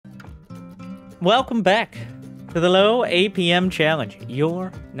Welcome back to the Low APM Challenge,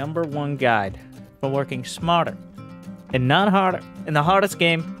 your #1 guide for working smarter and not harder in the hardest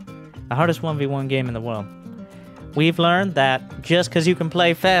game, the hardest 1v1 game in the world. We've learned that just because you can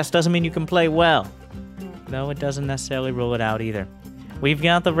play fast doesn't mean you can play well. No, it doesn't necessarily rule it out either. We've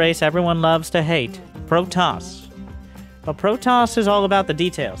got the race everyone loves to hate, Protoss. But Protoss is all about the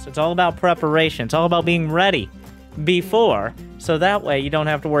details. It's all about preparation. It's all about being ready before, so that way you don't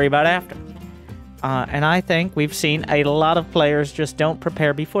have to worry about after. And I think we've seen a lot of players just don't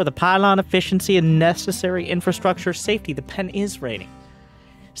prepare before. The pylon efficiency and necessary infrastructure safety, the pen is rating.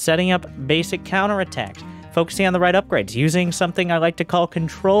 Setting up basic counterattacks, focusing on the right upgrades, using something I like to call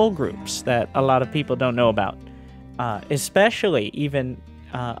control groups that a lot of people don't know about, especially even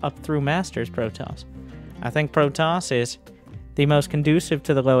up through Masters Protoss. I think Protoss is the most conducive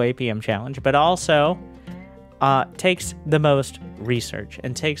to the Low APM Challenge, but also takes the most research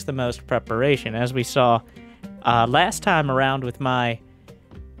and takes the most preparation, as we saw last time around with my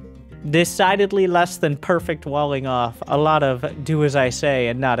decidedly less than perfect walling off, a lot of do as I say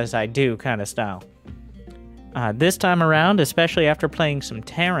and not as I do kind of style. This time around, especially after playing some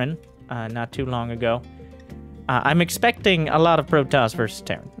Terran not too long ago, I'm expecting a lot of Protoss versus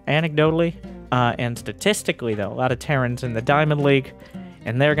Terran. Anecdotally and statistically, though, a lot of Terrans in the Diamond League,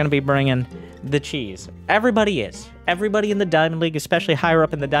 and they're going to be bringing the cheese. Everybody is. Everybody in the Diamond League, especially higher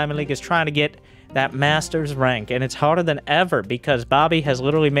up in the Diamond League, is trying to get that Masters rank, and it's harder than ever because Bobby has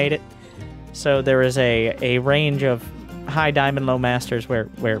literally made it so there is a range of high Diamond, low Masters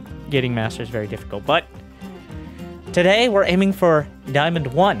where getting Masters is very difficult. But today we're aiming for Diamond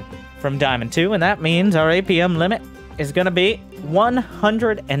 1 from Diamond 2, and that means our APM limit is going to be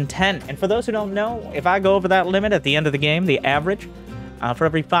 110. And for those who don't know, if I go over that limit at the end of the game, the average, for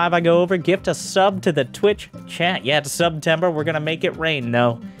every 5 I go over, gift a sub to the Twitch chat. Yeah, it's September. We're going to make it rain.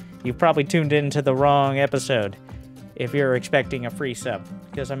 No, you've probably tuned into the wrong episode if you're expecting a free sub,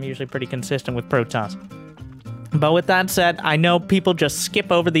 because I'm usually pretty consistent with Protoss. But with that said, I know people just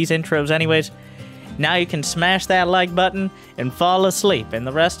skip over these intros anyways. Now you can smash that like button and fall asleep. And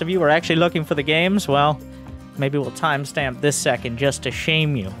the rest of you are actually looking for the games, well, maybe we'll timestamp this second just to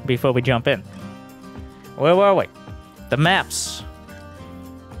shame you before we jump in. Where were we? The maps.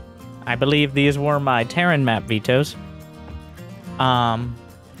 I believe these were my Terran map vetoes.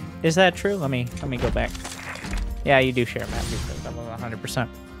 Is that true? Let me go back. Yeah, you do share map vetoes. I'm 100%.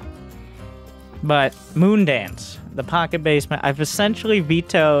 But Moondance, the pocket basement, I've essentially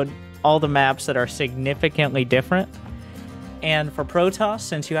vetoed all the maps that are significantly different. And for Protoss,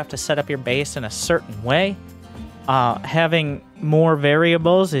 since you have to set up your base in a certain way, having more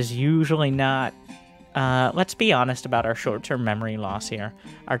variables is usually not. Let's be honest about our short-term memory loss here.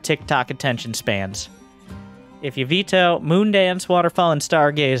 Our TikTok attention spans. If you veto Moondance, Waterfall, and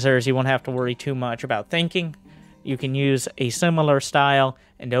Stargazers, you won't have to worry too much about thinking. You can use a similar style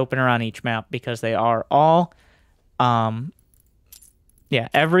and opener on each map because they are all, yeah,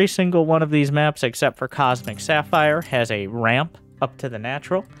 every single one of these maps except for Cosmic Sapphire has a ramp up to the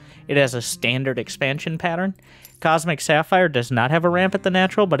natural. It has a standard expansion pattern. Cosmic Sapphire does not have a ramp at the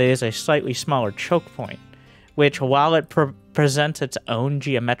natural, but it is a slightly smaller choke point, which, while it presents its own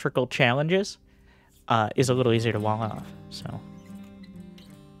geometrical challenges, is a little easier to wall off. So,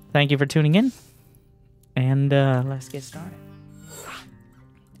 thank you for tuning in, and let's get started.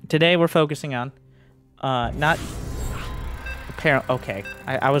 Today we're focusing on, not apparent. Okay,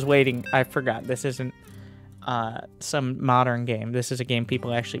 I was waiting. I forgot. This isn't some modern game. This is a game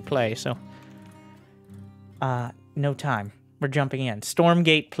people actually play. So. No time. We're jumping in.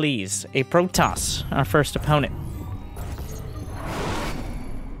 Stormgate, please. A Protoss, our first opponent.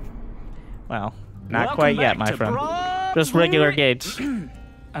 Well, not quite yet, my friend. Just regular gates.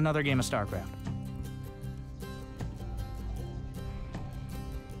 Another game of StarCraft.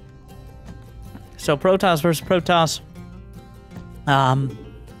 So Protoss versus Protoss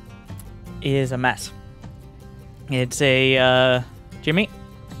is a mess. It's a, Jimmy?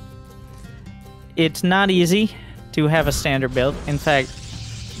 It's not easy to have a standard build. In fact,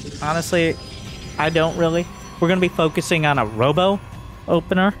 honestly, I don't really. We're going to be focusing on a Robo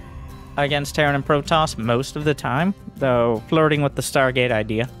opener against Terran and Protoss most of the time, though flirting with the Stargate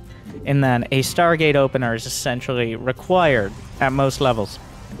idea. And then a Stargate opener is essentially required at most levels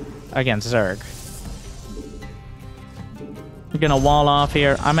against Zerg. We're going to wall off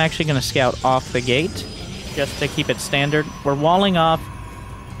here. I'm actually going to scout off the gate just to keep it standard. We're walling off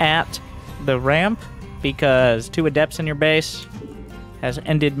at the ramp because 2 Adepts in your base has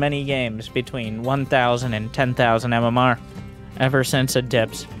ended many games between 1,000 and 10,000 MMR ever since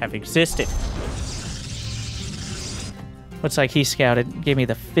Adepts have existed. Looks like he scouted, gave me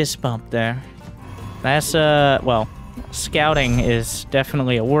the fist bump there. That's, well, scouting is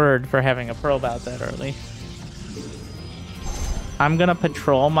definitely a word for having a probe out that early. I'm gonna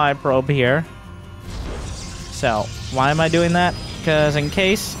patrol my probe here. So, why am I doing that? Because in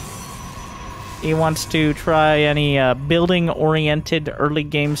case he wants to try any building-oriented early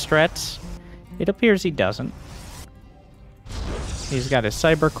game strats, it appears he doesn't. He's got his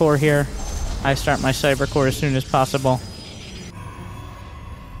cyber core here. I start my cyber core as soon as possible.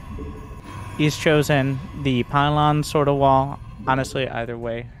 He's chosen the pylon sort of wall. Honestly, either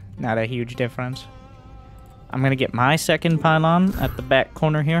way, not a huge difference. I'm going to get my second pylon at the back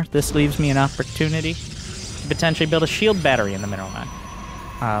corner here. This leaves me an opportunity to potentially build a shield battery in the middle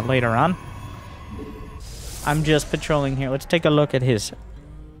line later on. I'm just patrolling here. Let's take a look at his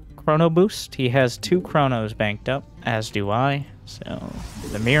chrono boost. He has 2 chronos banked up, as do I. So,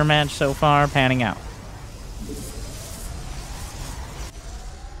 the mirror match so far, panning out.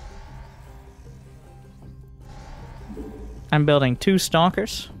 I'm building 2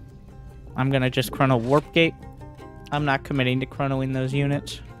 stalkers. I'm going to just chrono warp gate. I'm not committing to chronoing those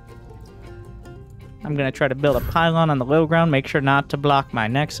units. I'm going to try to build a pylon on the low ground, make sure not to block my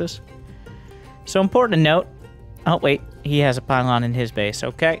nexus. So important to note... Oh, wait. He has a pylon in his base,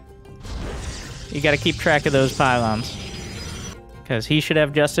 okay? You got to keep track of those pylons. Because he should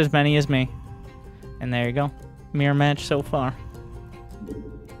have just as many as me. And there you go. Mirror match so far.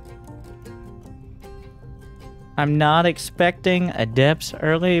 I'm not expecting adepts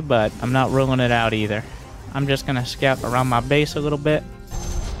early, but I'm not ruling it out either. I'm just going to scout around my base a little bit.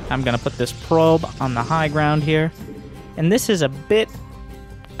 I'm going to put this probe on the high ground here. And this is a bit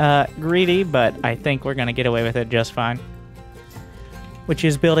greedy, but I think we're going to get away with it just fine. Which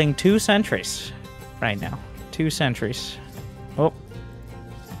is building 2 sentries right now. 2 sentries. Oh.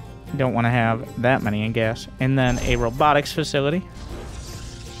 Don't want to have that many in gas. And then a robotics facility.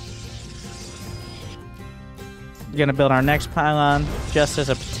 We're going to build our next pylon just as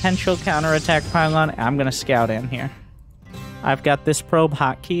a potential counterattack pylon. I'm going to scout in here. I've got this probe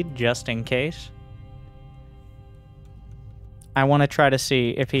hotkeyed just in case. I want to try to see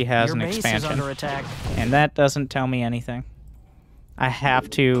if he has an expansion. Under attack. And that doesn't tell me anything. I have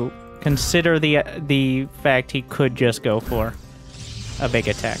to consider the fact he could just go for a big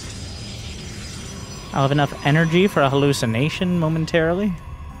attack. I'll have enough energy for a hallucination momentarily.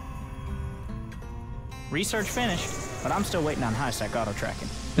 Research finished, but I'm still waiting on high-sec auto-tracking.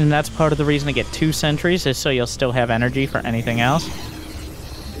 And that's part of the reason to get 2 sentries, is so you'll still have energy for anything else.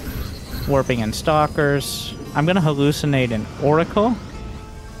 Warping in stalkers. I'm going to hallucinate an oracle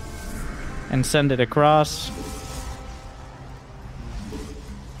and send it across.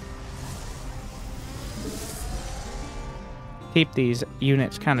 Keep these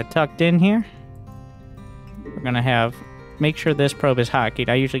units kind of tucked in here. We're going to have... Make sure this probe is hotkeyed.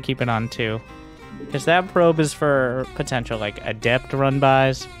 I usually keep it on 2. Because that probe is for potential, like, adept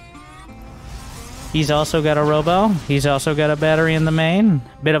run-bys. He's also got a robo. He's also got a battery in the main.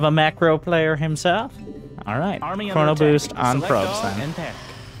 Bit of a macro player himself. Alright, chrono boost on probes then.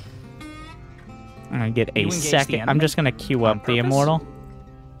 I'm going to get a second. I'm just going to queue up the Immortal.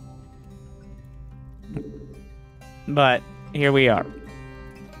 But, here we are.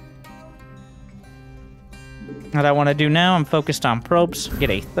 What I want to do now, I'm focused on probes.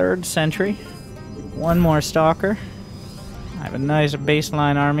 Get a 3rd sentry. 1 more stalker. I have a nice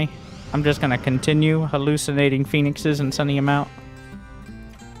baseline army. I'm just going to continue hallucinating phoenixes and sending them out.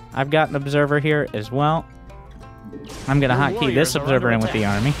 I've got an observer here as well. I'm going to hotkey this observer in with the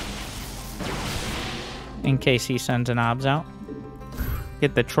army. In case he sends an obs out.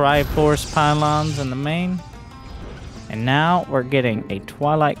 Get the Triforce pylons in the main. And now we're getting a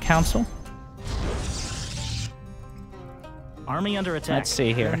Twilight Council. Army under attack. Let's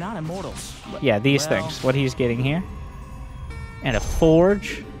see here. They're not immortals. Yeah, these things. What he's getting here. And a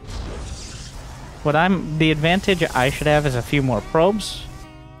Forge. The advantage I should have is a few more probes.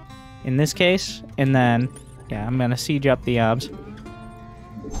 In this case. And then, yeah, I'm going to siege up the obs.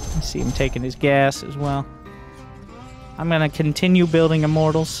 I see him taking his gas as well. I'm going to continue building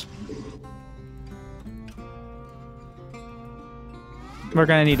Immortals. We're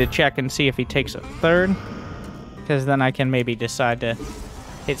going to need to check and see if he takes a 3rd. Because then I can maybe decide to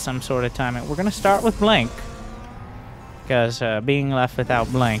hit some sort of timing. We're going to start with blank. Because being left without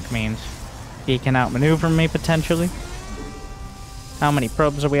blank means he can outmaneuver me potentially. How many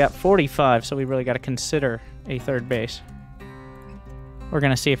probes are we at? 45, so we really got to consider a 3rd base. We're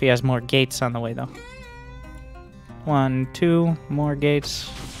going to see if he has more gates on the way though. 1, 2, more gates.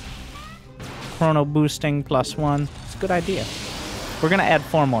 Chrono boosting +1. It's a good idea. We're going to add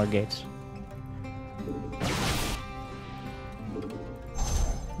 4 more gates.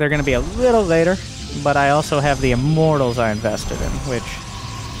 They're going to be a little later. but I also have the Immortals I invested in, which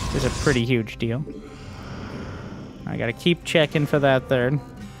is a pretty huge deal. I gotta keep checking for that third.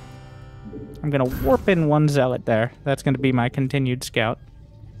 I'm gonna warp in one Zealot there. That's gonna be my continued scout.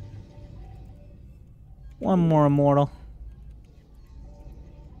 One more Immortal.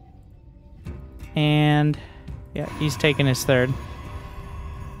 And yeah, he's taking his third.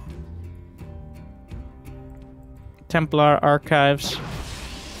 Templar Archives.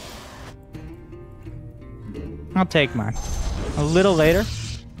 I'll take mine. A little later,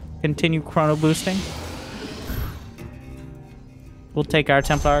 continue chrono boosting. We'll take our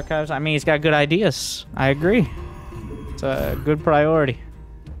Templar Archives. I mean, he's got good ideas. I agree. It's a good priority.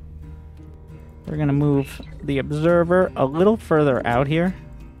 We're gonna move the Observer a little further out here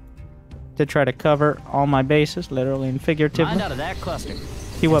to try to cover all my bases, literally and figuratively. Mind out of that cluster.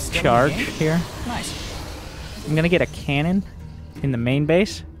 Queue up charge here. Nice. I'm gonna get a cannon in the main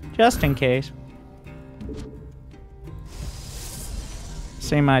base, just in case.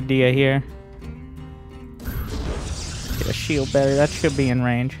 Same idea here. Get a shield battery, that should be in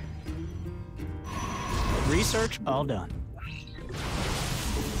range. Research all done.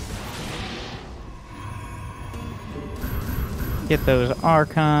 Get those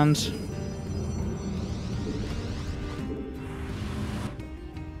Archons.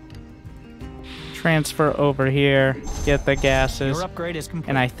 Transfer over here, get the gases. Your upgrade is complete.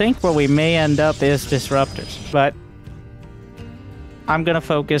 And I think where we may end up is disruptors, but I'm gonna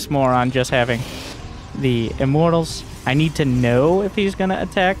focus more on just having the Immortals. I need to know if he's gonna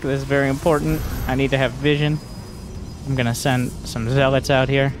attack. This is very important. I need to have vision. I'm gonna send some Zealots out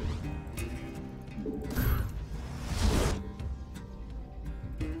here.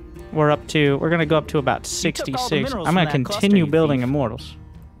 We're gonna go up to about 66. I'm gonna continue building Immortals,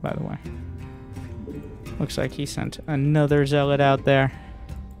 by the way. Looks like he sent another Zealot out there.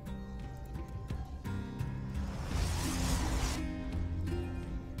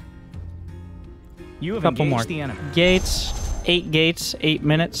 You have Couple more the enemy. gates. 8 gates, 8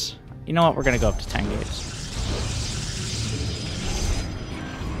 minutes. You know what? We're gonna go up to 10 gates.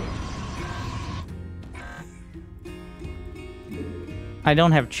 I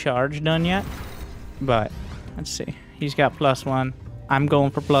don't have charge done yet, but let's see. He's got +1. I'm going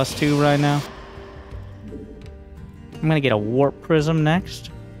for +2 right now. I'm gonna get a Warp Prism next.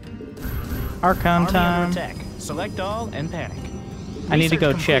 Archon time. Attack. Select all and panic. I need to go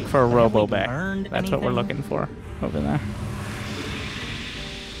Research check complete. for a Have we Robo back. learned That's what we're anything? looking for over there.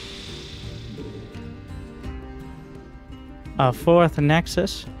 A 4th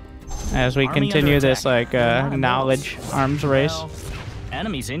Nexus. As we Army continue under this attack. like knowledge arms race. Well,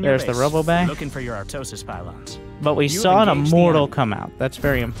 enemies in your There's the base. Robo bag. Looking for your Artosis pylons. But we You saw an engaged the Immortal enemy. come out. That's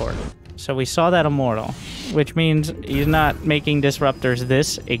very important. So we saw that Immortal, which means he's not making disruptors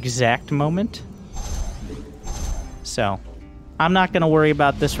this exact moment. So I'm not going to worry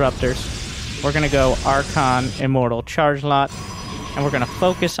about disruptors. We're going to go Archon, Immortal, Charge Lot, and we're going to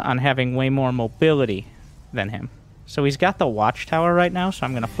focus on having way more mobility than him. So he's got the Watchtower right now, so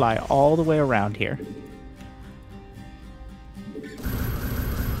I'm going to fly all the way around here.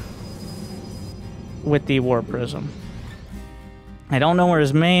 With the Warp Prism. I don't know where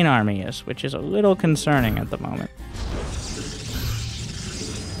his main army is, which is a little concerning at the moment.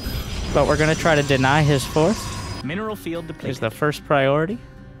 But we're going to try to deny his 4th. Mineral field depleted. Is the first priority.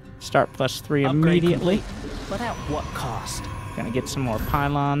 Start +3 Upgrade immediately. complete. But at what cost? Gonna get some more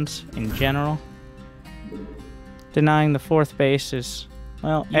pylons in general. Denying the 4th base is...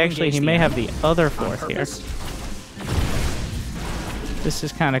 Well, You actually, engage he the may have enemy the other on 4th here. purpose? This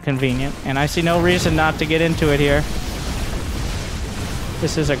is kind of convenient, and I see no reason not to get into it here.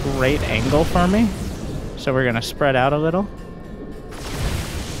 This is a great angle for me, so we're gonna spread out a little.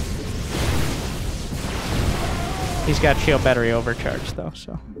 He's got shield battery overcharge though,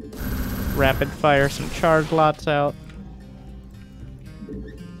 so rapid fire some charge lots out.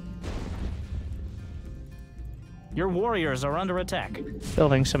 Your warriors are under attack.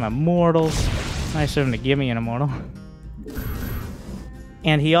 Building some Immortals. Nice of him to give me an Immortal.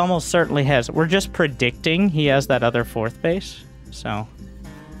 And he almost certainly has. We're just predicting he has that other 4th base. So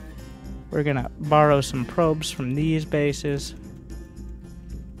we're gonna borrow some probes from these bases.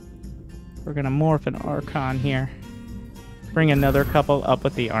 We're gonna morph an Archon here. Bring another couple up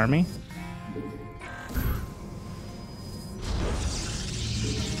with the army.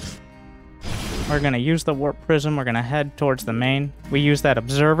 We're gonna use the Warp Prism. We're gonna head towards the main. We use that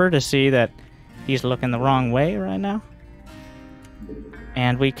Observer to see that he's looking the wrong way right now.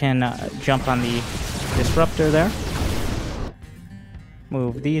 And we can jump on the Disruptor there.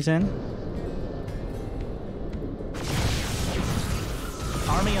 Move these in.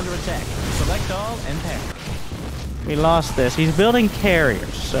 Army under attack. Select all and pair. We lost this. He's building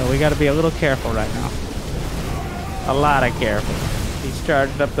carriers, so we got to be a little careful right now. A lot of careful. He's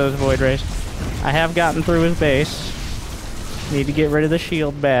charged up those void rays. I have gotten through his base. Need to get rid of the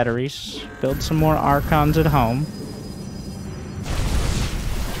shield batteries. Build some more Archons at home.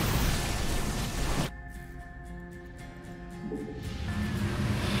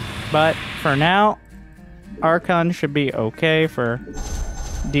 But for now, Archon should be okay for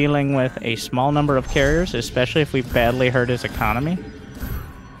dealing with a small number of carriers, especially if we badly hurt his economy.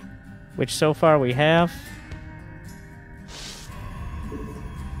 Which so far we have.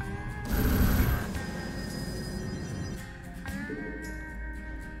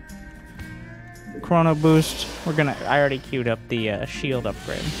 Chrono boost. I already queued up the shield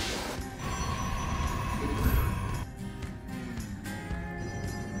upgrade.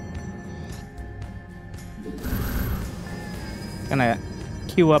 Gonna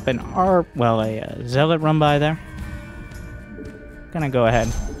queue up a zealot run by there. Gonna go ahead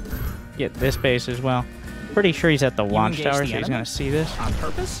get this base as well. Pretty sure he's at the watchtower, so he's gonna see this. On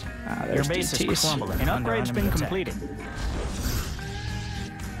purpose? There's Your base DTs. is crumbling. An upgrade's been completed.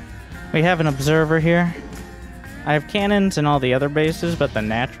 We have an observer here. I have cannons in all the other bases, but the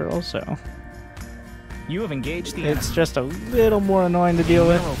natural, so You have engaged the enemy. it's just a little more annoying to deal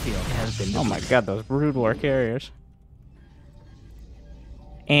with. Mineral field has been Oh my defeated. god, those brood war carriers.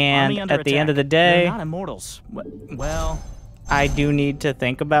 And Army under at the end of the attack. day, They're not immortals. Well, I do need to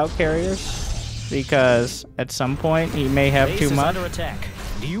think about carriers because at some point he may have base too is much. under attack.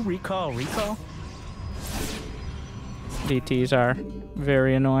 Do you recall? DTs are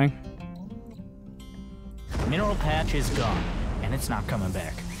very annoying. Mineral patch is gone, and it's not coming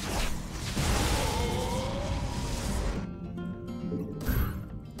back.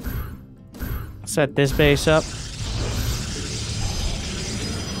 Set this base up.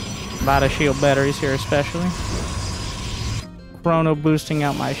 A lot of shield batteries here especially. Chrono boosting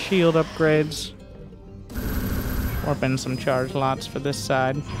out my shield upgrades. Warping some charge lots for this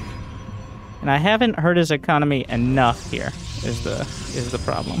side. And I haven't hurt his economy enough here is the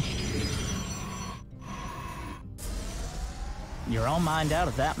problem. You're all mined out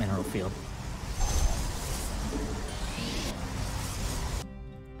of that mineral field.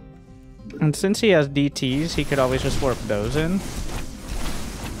 And since he has DTs, he could always just warp those in.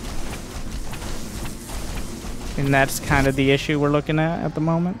 And that's kind of the issue we're looking at the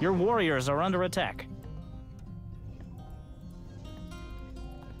moment. Your warriors are under attack.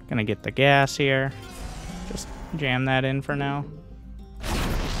 Gonna get the gas here. Just jam that in for now.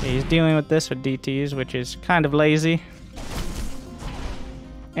 He's dealing with this with DTs, which is kind of lazy.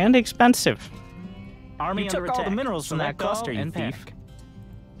 And expensive. Army You under took all attack. the minerals from that Select all cluster, you and thief. panic.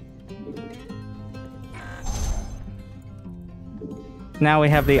 Now we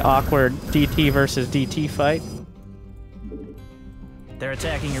have the awkward DT versus DT fight. They're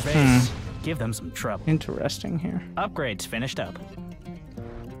attacking your base. Give them some trouble. Interesting here. Upgrades finished up.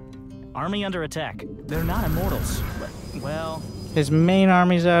 Army under attack. They're not immortals. Well, His main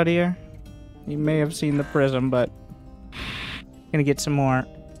army's out here. You may have seen the prism, but gonna get some more.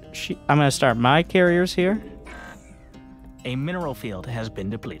 I'm gonna start my carriers here. a mineral field has been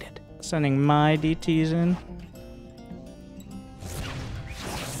depleted. Sending my DTs in.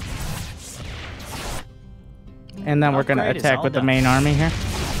 And then we're gonna Upgrade is attack all with the done. main army here.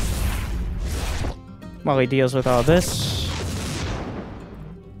 While he deals with all this.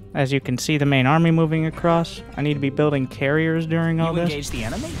 As you can see, the main army moving across. I need to be building carriers during all You this. engage the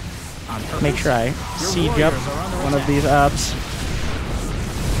enemy? On purpose? Make sure I siege up warriors are under one of attack. these ups.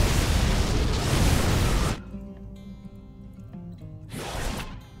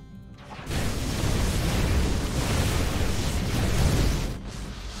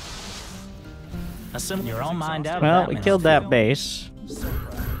 You're all mined out. Well, of we that killed mineral that base.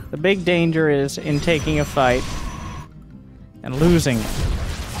 The big danger is in taking a fight and losing it, field.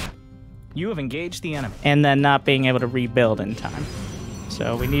 You have engaged the enemy. and then not being able to rebuild in time.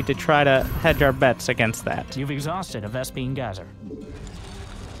 So we need to try to hedge our bets against that. You've exhausted a Vespine geyser.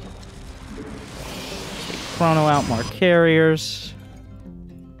 Chrono out more carriers.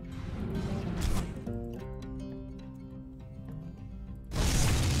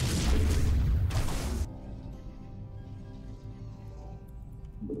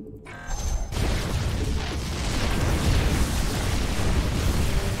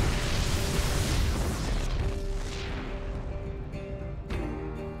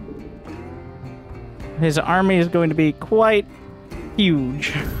 His army is going to be quite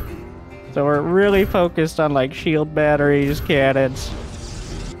huge. So we're really focused on like shield batteries, cannons.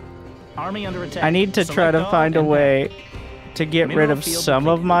 Army under attack. I need to try Select to all find a and way to get rid of some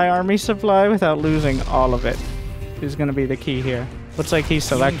of my army supply without losing all of it is going to be the key here. Looks like he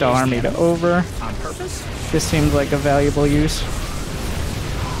select all army to over. On purpose? This seems like a valuable use.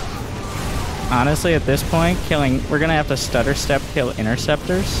 Honestly, at this point, we're going to have to stutter step kill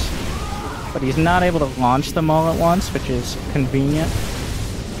interceptors. But he's not able to launch them all at once, which is convenient.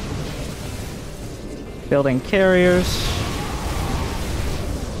 Building carriers.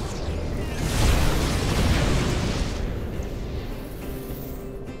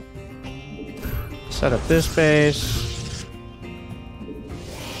 Set up this base.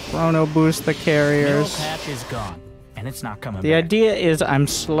 Chrono boost the carriers. Middle patch is gone, and it's not coming The back. idea is I'm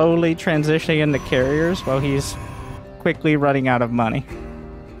slowly transitioning into carriers while he's quickly running out of money.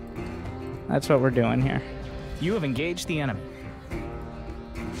 That's what we're doing here. You have engaged the enemy.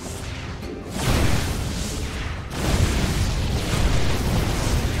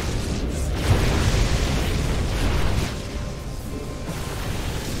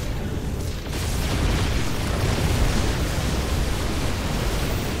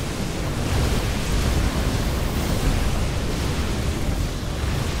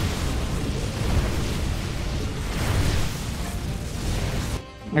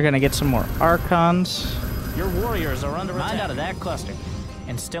 We're gonna get some more Archons. Your warriors are under attack. Out of that cluster.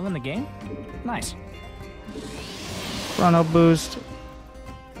 And still in the game? Nice. Chrono boost.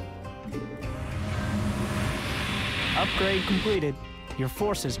 Upgrade completed. Your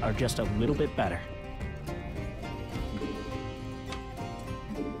forces are just a little bit better.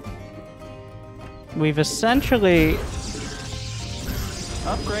 We've essentially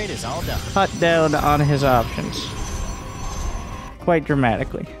Upgrade is all done. cut down on his options quite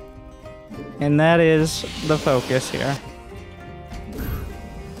dramatically. And that is the focus here.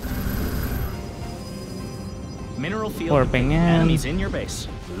 Mineral field. Warping in. Enemies in your base.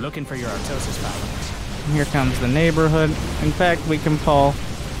 Looking for your Artosis followers. Here comes the neighborhood. In fact, we can pull.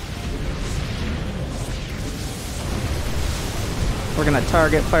 We're gonna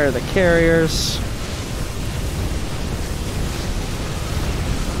target fire the carriers.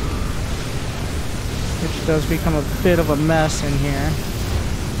 Which does become a bit of a mess in here.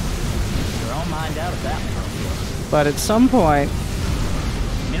 You're all mined out of that mineral field. But at some point,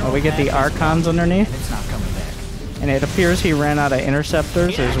 Mineral we get the patch is Archons gone, underneath. and it's not coming back. And it appears he ran out of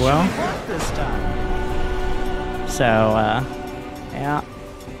interceptors as well. It worked this time. So, yeah.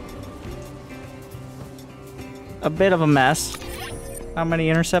 A bit of a mess. How many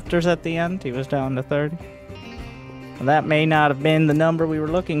interceptors at the end? He was down to 30. Well, that may not have been the number we were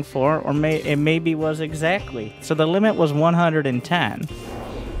looking for, or it maybe was exactly. So the limit was 110.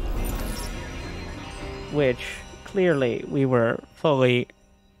 Which, clearly, we were fully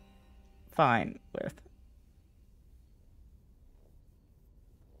fine with.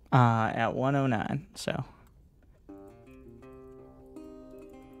 At 109, so.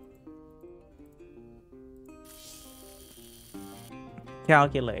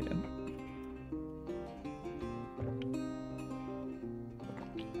 Calculated.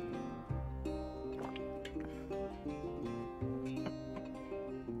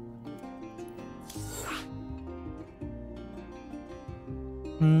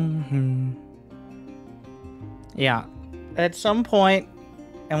 Yeah. At some point,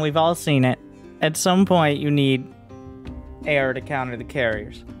 and we've all seen it, at some point you need air to counter the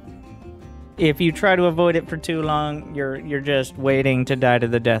carriers. If you try to avoid it for too long, you're just waiting to die to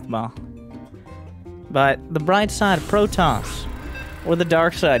the death ball. But the bright side of Protoss, or the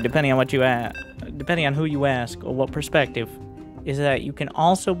dark side, depending on what you depending on who you ask or what perspective, is that you can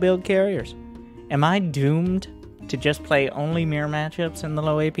also build carriers. Am I doomed to just play only mirror matchups in the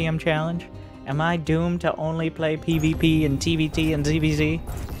low APM challenge? Am I doomed to only play PvP and TVT and ZVZ?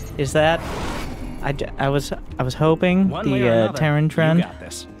 Is that? I was hoping the Terran trend You got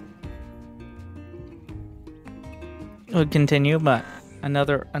this. would continue, but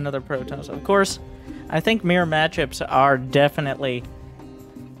another Protoss. Of course, I think mirror matchups are definitely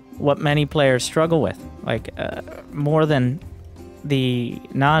what many players struggle with, like more than the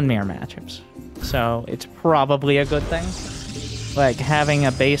non-mirror matchups. So it's probably a good thing. Like having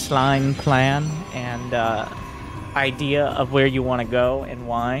a baseline plan and idea of where you want to go and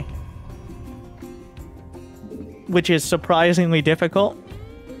why, which is surprisingly difficult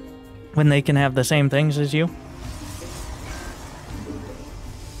when they can have the same things as you.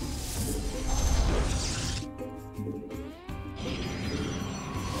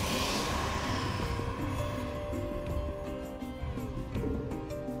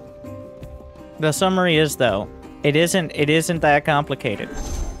 The summary is, though, it isn't that complicated.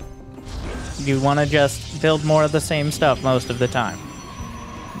 You want to just build more of the same stuff most of the time.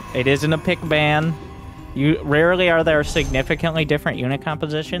 It isn't a pick ban. Rarely are there significantly different unit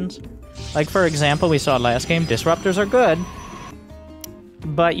compositions. Like, for example, we saw last game, disruptors are good,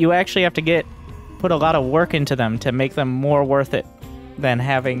 but you actually have to put a lot of work into them to make them more worth it than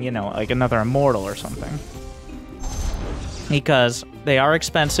having, you know, like another immortal or something. Because they are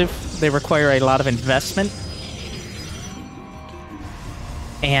expensive, they require a lot of investment,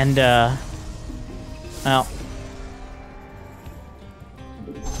 and, well,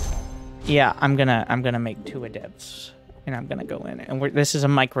 yeah, I'm gonna make 2 adepts, and I'm gonna go in, and this is a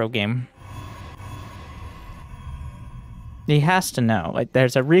micro game. He has to know, like,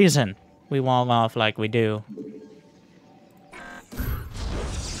 there's a reason we wall off like we do.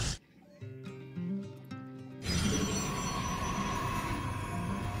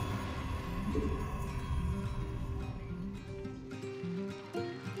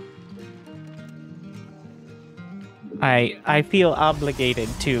 I feel obligated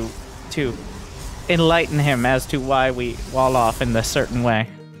to enlighten him as to why we wall off in this certain way.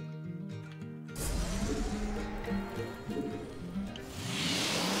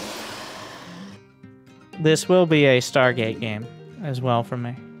 This will be a Stargate game as well for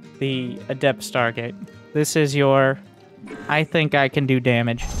me. The Adept Stargate. This is your... I think I can do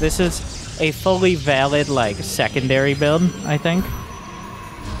damage. This is a fully valid, like, secondary build, I think.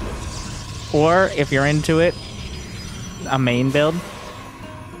 Or, if you're into it, a main build.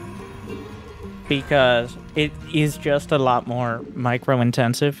 Because it is just a lot more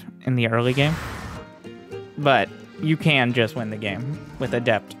micro-intensive in the early game. But you can just win the game with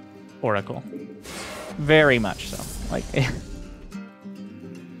Adept Oracle. Very much so. Like,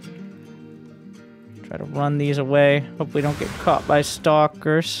 try to run these away. Hope we don't get caught by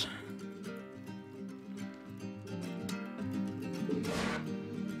stalkers.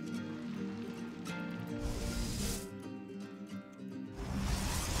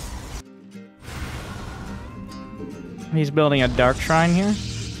 He's building a dark shrine here.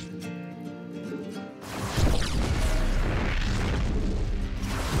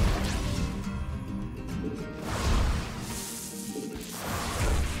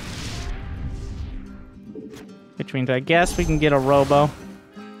 Which means I guess we can get a robo.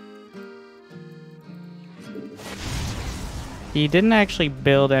 He didn't actually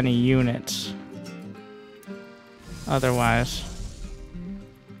build any units. Otherwise.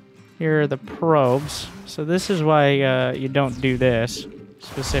 Here are the probes. So this is why you don't do this,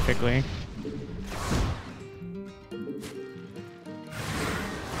 specifically.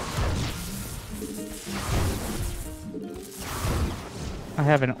 I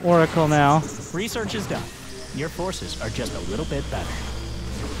have an oracle now. Research is done. Your forces are just a little bit better.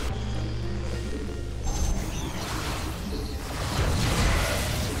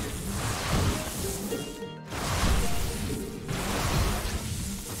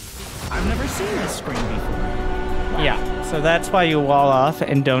 I've never seen this screen before. Wow. Yeah, so that's why you wall off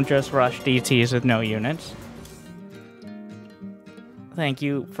and don't just rush DTs with no units. Thank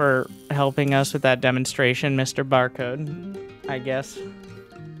you for helping us with that demonstration, Mr. Barcode, I guess.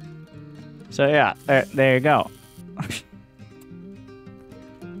 So yeah, there you go.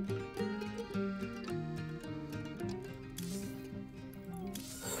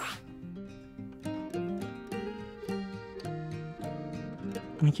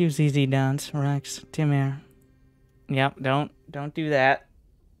 Thank you, ZZ Dance, Rex, Timir. Yep, don't do that.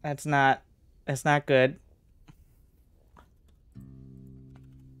 That's not good.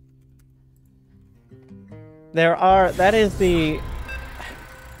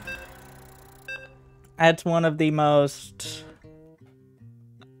 That's one of the most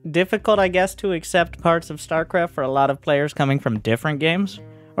difficult, I guess, to accept parts of StarCraft for a lot of players coming from different games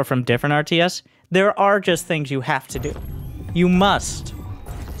or from different RTS. There are just things you have to do. You must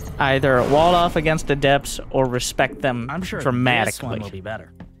either wall off against adepts or respect them dramatically. This one will be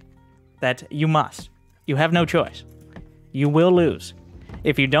better. That you must. You have no choice. You will lose.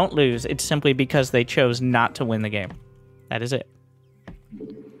 If you don't lose, it's simply because they chose not to win the game. That is it.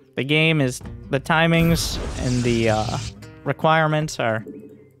 The game is... The timings and the requirements are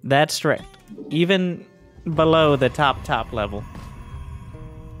that strict. Even below the top level.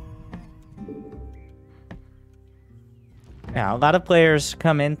 Now, a lot of players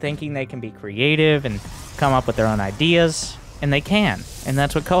come in thinking they can be creative and come up with their own ideas, and they can, and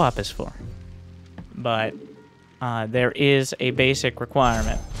that's what co-op is for. But there is a basic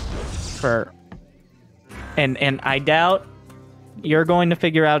requirement for... And I doubt you're going to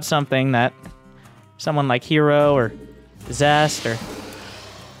figure out something that someone like Hero or Zest or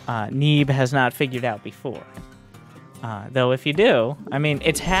Neeb has not figured out before. Though if you do, I mean,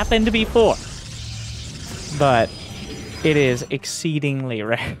 it's happened before. But... it is exceedingly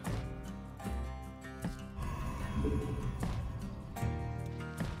rare.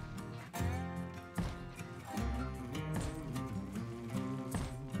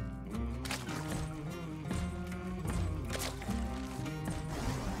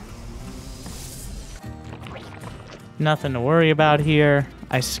 Nothing to worry about here.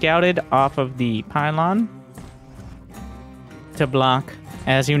 I scouted off of the pylon to block,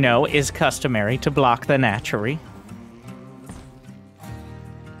 as you know, is customary to block the Natchery.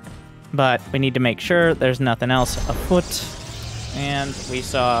 But we need to make sure there's nothing else afoot. And we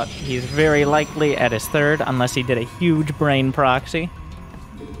saw he's very likely at his third, unless he did a huge brain proxy.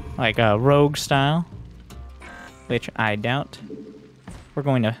 Like a rogue style. Which I doubt. We're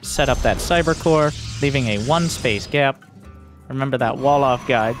going to set up that cyber core, leaving a 1 space gap. Remember that wall-off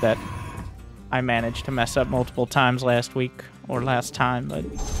guide that I managed to mess up multiple times last week, or last time, but...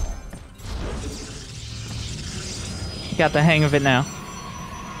 got the hang of it now.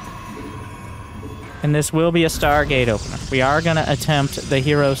 And this will be a Stargate opener. We are going to attempt the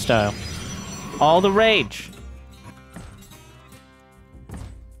hero style. All the rage!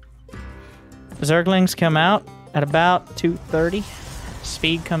 Zerglings come out at about 2:30.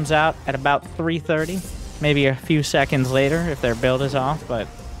 Speed comes out at about 3:30. Maybe a few seconds later if their build is off, but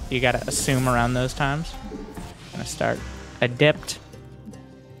you gotta assume around those times. Gonna start Adept.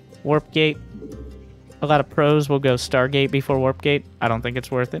 Warp Gate. A lot of pros will go Stargate before Warp Gate. I don't think it's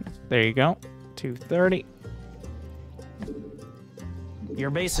worth it. There you go. 2:30.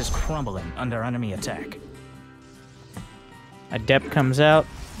 Your base is crumbling under enemy attack. Adept comes out.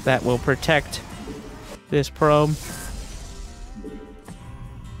 That will protect this probe.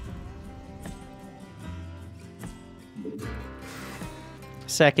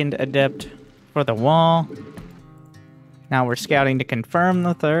 Second Adept for the wall. Now we're scouting to confirm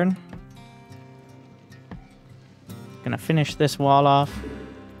the third. Gonna finish this wall off.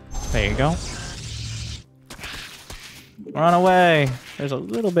 There you go. Run away. There's a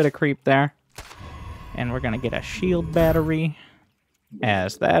little bit of creep there. And we're gonna get a shield battery,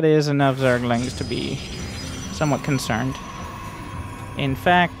 as that is enough Zerglings to be somewhat concerned. In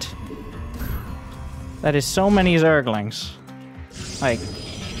fact, that is so many Zerglings. Like,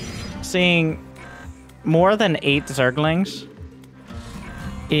 seeing more than 8 Zerglings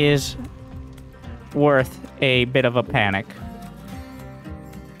is worth a bit of a panic.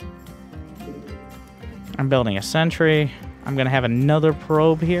 I'm building a sentry. I'm gonna have another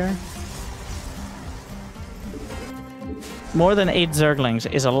probe here. More than 8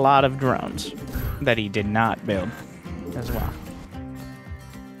 Zerglings is a lot of drones that he did not build as well.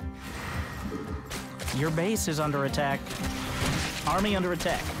 Your base is under attack. Army under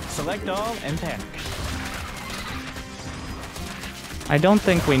attack. Select all and panic. I don't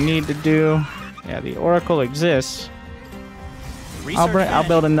think we need to do... Yeah, the Oracle exists. I'll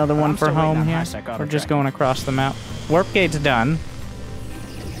build another one for home here. We're just going across the map. Warp Gate's done.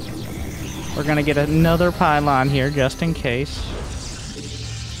 We're gonna get another pylon here just in case.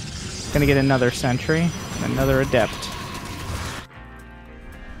 Gonna get another sentry, and another adept.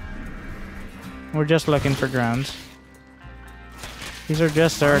 We're just looking for drones. These are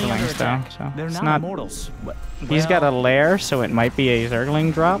just Zerglings though, so They're it's not not... immortals. He's got a lair, so it might be a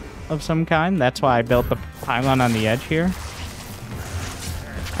Zergling drop of some kind. That's why I built the pylon on the edge here.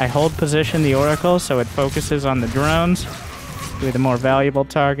 I hold position the Oracle so it focuses on the drones. Be the more valuable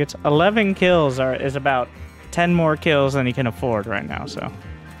targets. 11 kills is about 10 more kills than he can afford right now, so.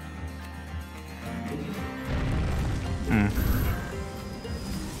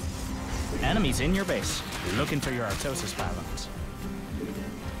 Enemies in your base. Looking for your Artosis pylons.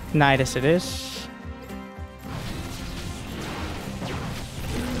 Nidus it is.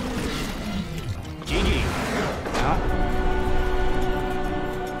 GG.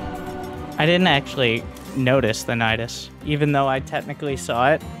 I didn't actually notice the Nidus, even though I technically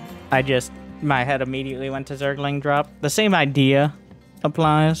saw it. My head immediately went to Zergling drop. The same idea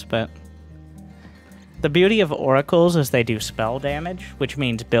applies, but the beauty of Oracles is they do spell damage, which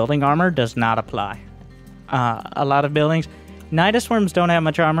means building armor does not apply. A lot of buildings, Nidus worms don't have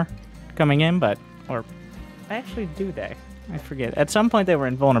much armor coming in, or actually do they? I forget. At some point they were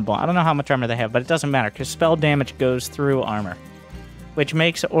invulnerable. I don't know how much armor they have, but it doesn't matter because spell damage goes through armor, which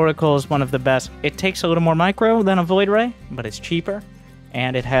makes Oracles one of the best. It takes a little more micro than a Void Ray, but it's cheaper,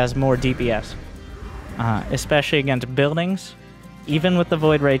 and it has more DPS, especially against buildings, even with the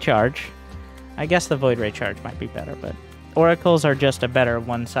Void Ray charge. I guess the Void Ray charge might be better, but Oracles are just a better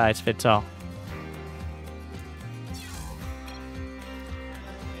one-size-fits-all.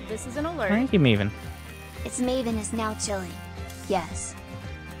 This is an alert. Thank you, Maven. Its Maven is now chilling. Yes.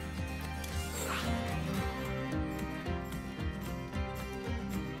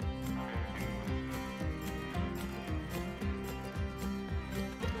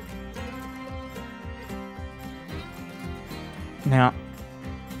 Now,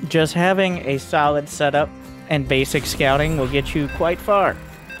 just having a solid setup and basic scouting will get you quite far.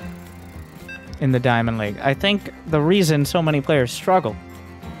 in the Diamond League. I think the reason so many players struggle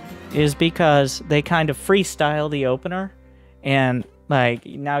is because they kind of freestyle the opener, and like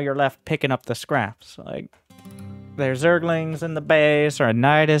now you're left picking up the scraps. Like there's Zerglings in the base, or a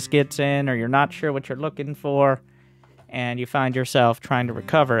Nidus gets in, or you're not sure what you're looking for, and you find yourself trying to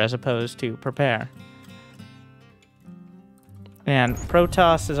recover as opposed to prepare. And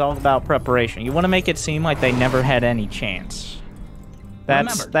Protoss is all about preparation. You want to make it seem like they never had any chance.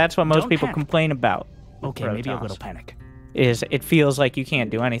 That's what most people complain about. Okay, Protoss, maybe a little panic. is it feels like you can't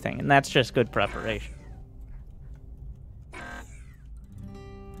do anything, and that's just good preparation.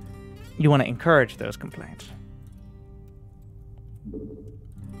 You want to encourage those complaints.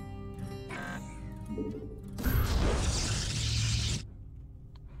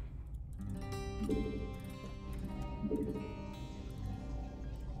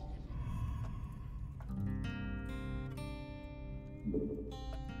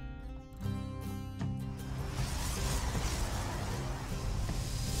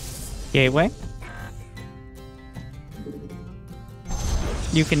 Gateway.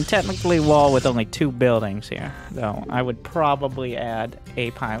 You can technically wall with only 2 buildings here, though I would probably add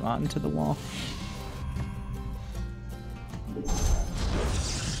a pylon to the wall.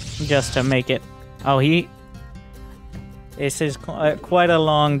 Just to make it... Oh, this is quite a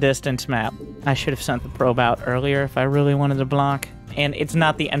long distance map. I should have sent the probe out earlier if I really wanted to block. And it's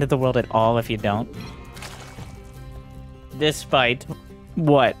not the end of the world at all if you don't. Despite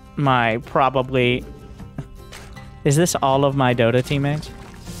what my probably... Is this all of my Dota teammates?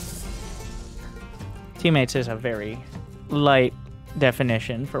 Teammates is a very light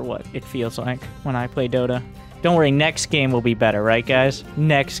definition for what it feels like when I play Dota. Don't worry, next game will be better, right guys?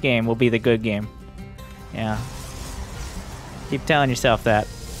 Next game will be the good game. Yeah. Keep telling yourself that.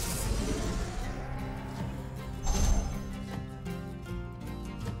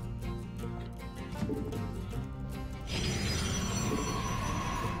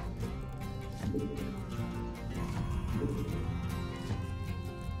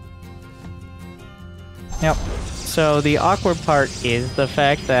 Yep. So the awkward part is the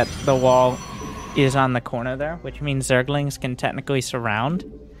fact that the wall is on the corner there, which means Zerglings can technically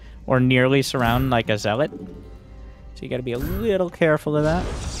surround, or nearly surround, like a Zealot. So you gotta be a little careful of that.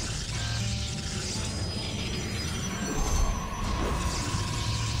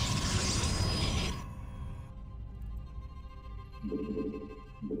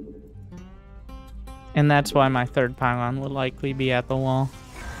 And that's why my 3rd pylon will likely be at the wall.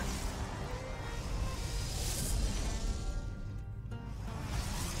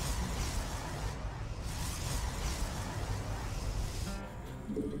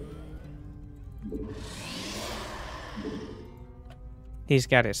 He's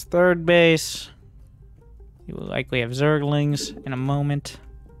got his 3rd base. He will likely have Zerglings in a moment.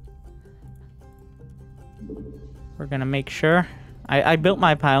 We're gonna make sure. I built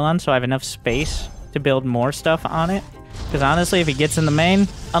my pylon so I have enough space to build more stuff on it. Because honestly, if he gets in the main,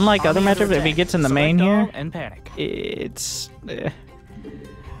 unlike other matchups, if he gets in the main here, and panic. It's...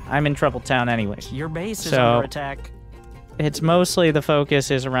 I'm in trouble town anyways. Your base is under attack. It's mostly the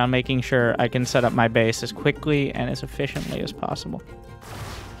focus is around making sure I can set up my base as quickly and as efficiently as possible.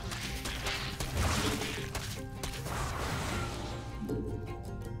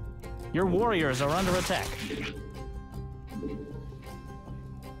 Your warriors are under attack.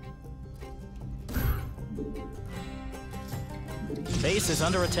 Base is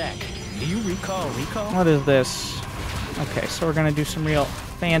under attack. Do you recall? What is this? Okay, so we're gonna do some real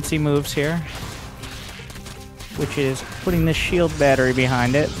fancy moves here, which is putting this shield battery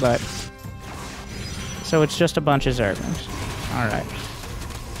behind it, but... So it's just a bunch of Zerglings. Alright.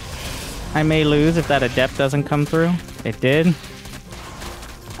 I may lose if that Adept doesn't come through. It did.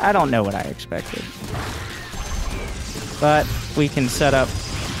 I don't know what I expected. But we can set up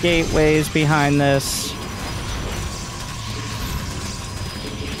gateways behind this.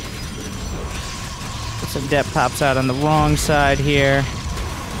 This Adept pops out on the wrong side here.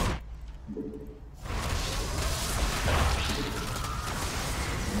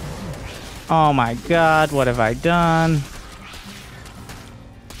 Oh my god, what have I done?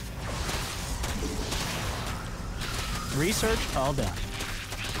 Research all done.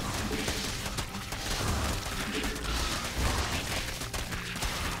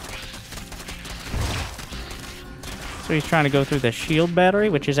 So he's trying to go through the shield battery,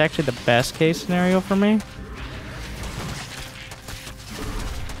 which is actually the best case scenario for me.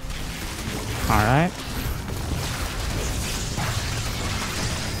 Alright.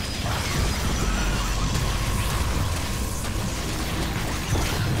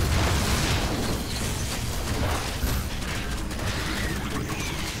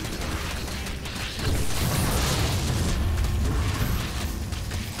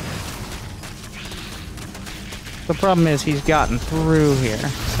 The problem is he's gotten through here,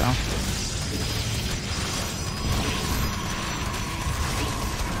 so.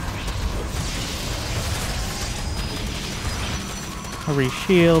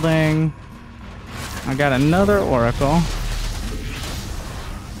 Reshielding. I got another Oracle.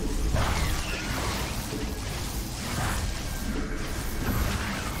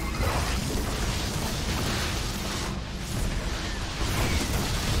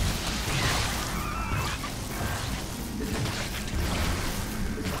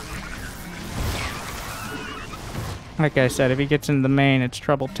 Like I said, if he gets into the main, it's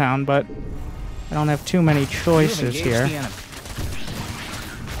Trouble Town, but I don't have too many choices here.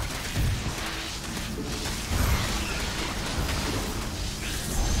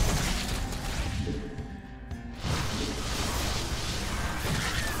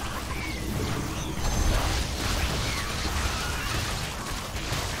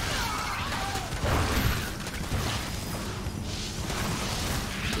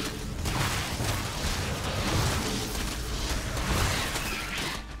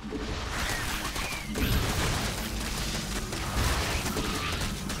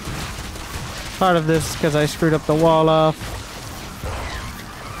 Part of this because I screwed up the wall off.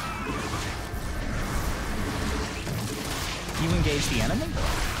 You engage the enemy?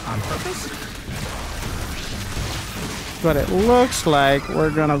 On purpose? But it looks like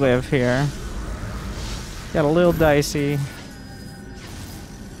we're gonna live here. Got a little dicey.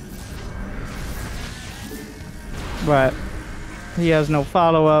 But he has no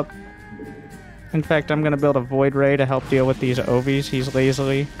follow-up. In fact, I'm gonna build a Void Ray to help deal with these OVs he's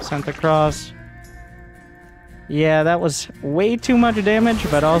lazily sent across. Yeah, that was way too much damage,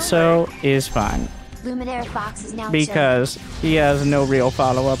 but also is fine. Luminary Fox is now because he has no real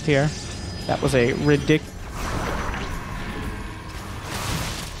follow-up here. That was a ridiculous...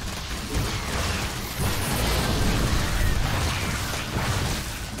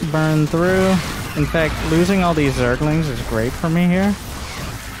 Burn through. In fact, losing all these Zerglings is great for me here.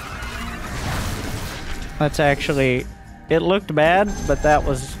 That's actually... It looked bad, but that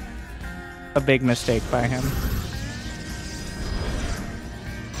was a big mistake by him.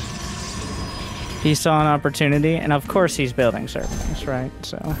 He saw an opportunity, and of course he's building Zerglings, right?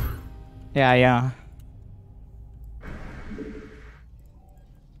 So, yeah.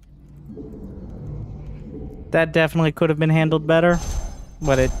 That definitely could have been handled better,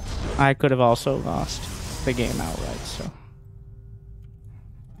 but I could have also lost the game outright, so.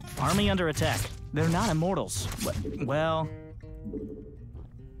 Army under attack. They're not immortals. Well...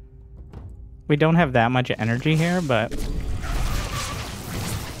 We don't have that much energy here, but...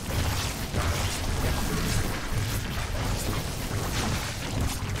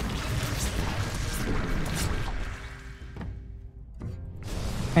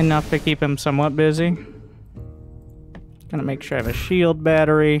 Enough to keep him somewhat busy. Gonna make sure I have a shield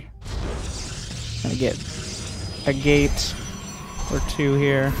battery. Gonna get a gate or two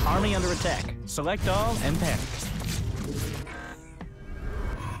here. Army under attack. Select all and panic.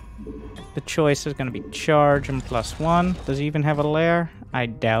 The choice is gonna be charge and +1. Does he even have a lair? I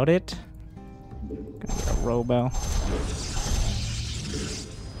doubt it. Gonna get a robo.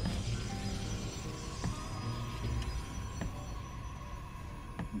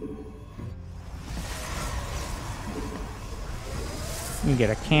 You can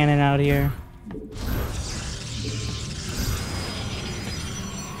get a cannon out here.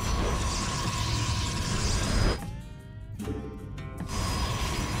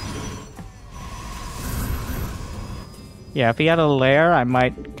 Yeah, if he had a lair, I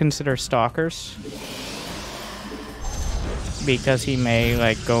might consider stalkers. Because he may,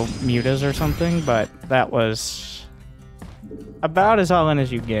 like, go mutas or something, but that was about as all in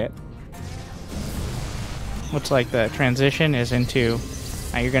as you get. Looks like the transition is into...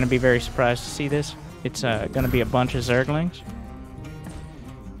 you're going to be very surprised to see this. It's going to be a bunch of Zerglings.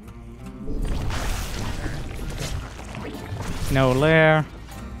 No lair.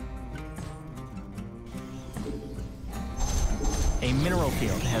 A mineral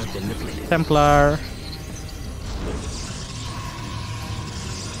field has been depleted. Templar.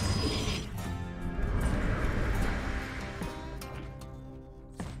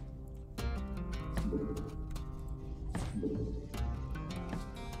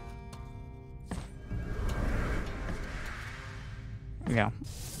 Yeah.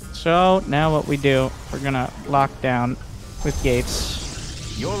 So now what we do, we're gonna lock down with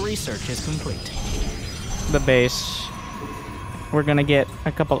gates Your research is complete. the base. We're gonna get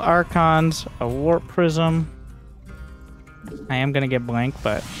a couple Archons, a Warp Prism. I am gonna get blank,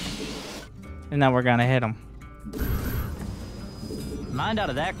 but... And then we're gonna hit them. Mind out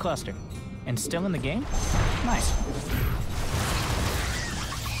of that cluster. And still in the game? Nice.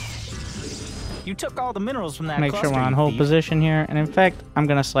 You took all the minerals from that Make cluster, sure we're on you hold thief. position here. And in fact, I'm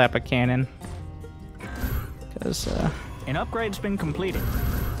gonna slap a cannon. Because, An upgrade's been completed.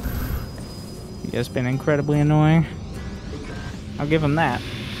 he has been incredibly annoying. I'll give him that.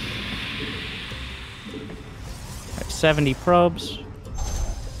 Got 70 probes.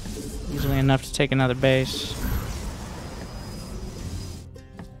 Easily enough to take another base.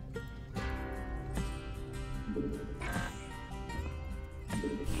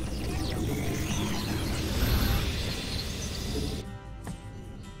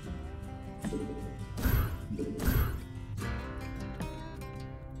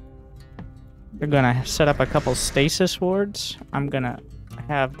 We're gonna set up a couple stasis wards. I'm gonna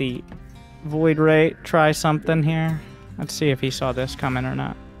have the Void Ray try something here. Let's see if he saw this coming or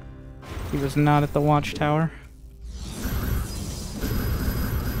not. He was not at the watchtower.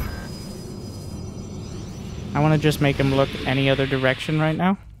 I want to just make him look any other direction right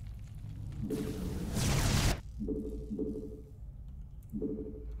now.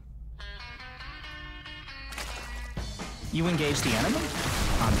 You engaged the enemy?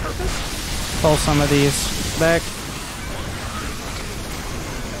 On purpose? Pull some of these back.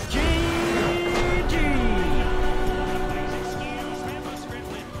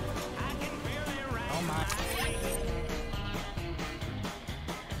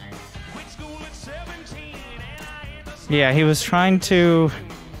 Yeah, he was trying to...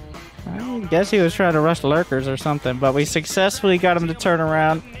 I guess he was trying to rush lurkers or something, but we successfully got him to turn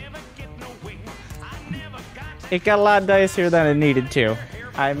around. It got a lot dicier than it needed to.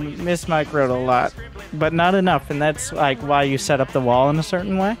 I mismicroed a lot, but not enough, and that's like why you set up the wall in a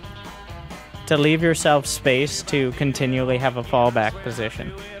certain way. To leave yourself space to continually have a fallback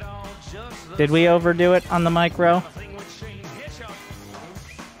position. Did we overdo it on the micro?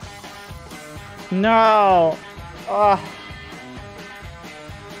 No! Oh.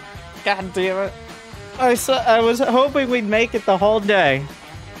 God damn it. I was hoping we'd make it the whole day.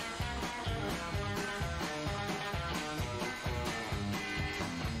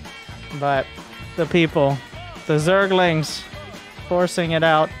 But the people, the Zerglings, forcing it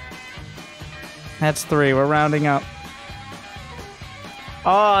out. That's 3, we're rounding up.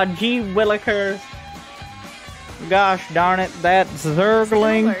 Oh, gee willikers. Gosh darn it, that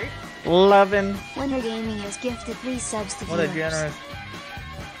Zergling. Loving. Winter Gaming has gifted 3 subs to What a viewers. generous.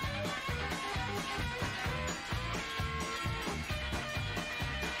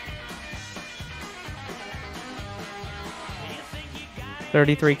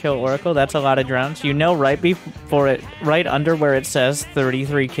 $33 kill Oracle, that's a lot of drones. You know right before it, right under where it says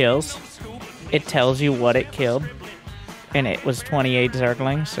 33 kills, it tells you what it killed. And it was 28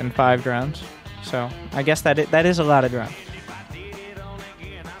 Zerglings and 5 drones. So, I guess that is a lot of drones.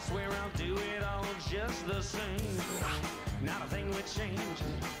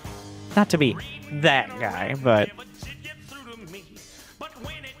 Not to be that guy, but...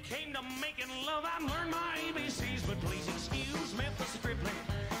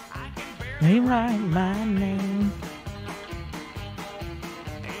 Rewrite my name.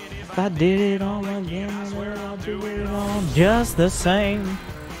 If I did it all again, I'll do it all just the same.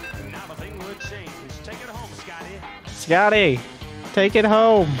 Scotty, take it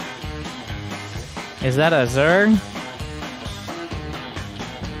home. Is that a Zerg?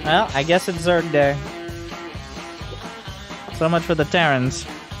 Well, I guess it's Zerg Day. So much for the Terrans.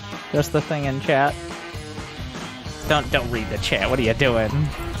 Just the thing in chat. Don't read the chat. What are you doing?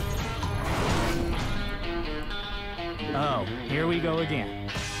 Oh, here we go again.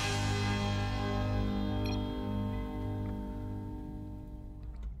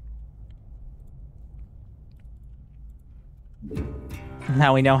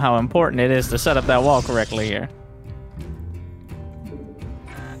 Now we know how important it is to set up that wall correctly here.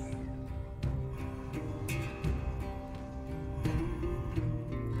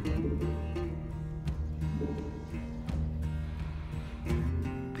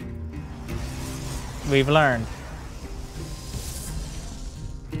 We've learned.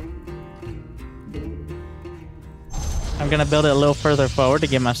 I'm gonna build it a little further forward to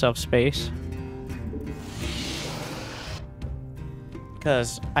give myself space.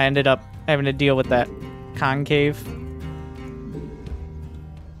 Because I ended up having to deal with that concave.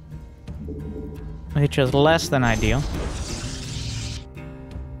 Which was less than ideal.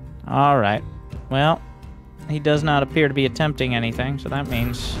 Alright. Well, he does not appear to be attempting anything, so that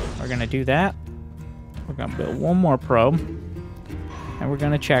means we're gonna do that. We're gonna build one more probe. And we're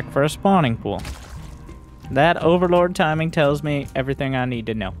gonna check for a spawning pool. That overlord timing tells me everything I need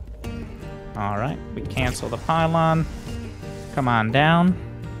to know. Alright, we cancel the pylon. Come on down.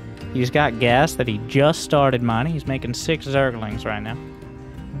 He's got gas that he just started mining. He's making 6 Zerglings right now.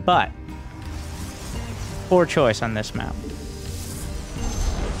 But, poor choice on this map.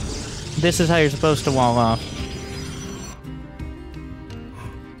 This is how you're supposed to wall off.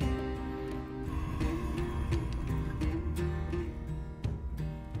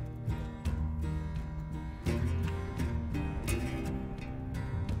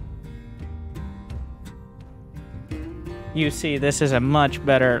 You see, this is a much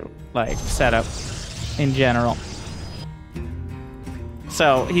better, like, setup in general.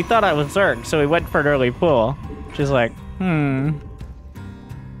 So, he thought I was Zerg, so he went for an early pull. Which is like,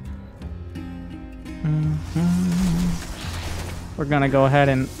 We're gonna go ahead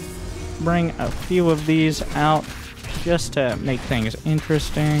and bring a few of these out just to make things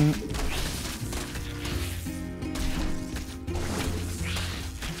interesting.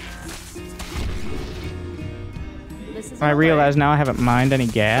 I realize now I haven't mined any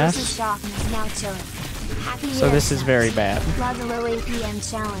gas. So this is very bad. LOW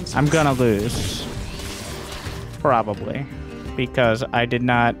APM challenge. I'm gonna lose. Probably. Because I did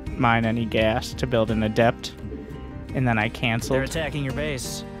not mine any gas to build an Adept. And then I canceled. They're attacking your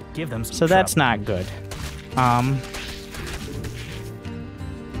base. Give them some So that's not good.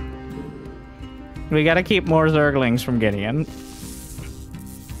 We gotta keep more Zerglings from getting in.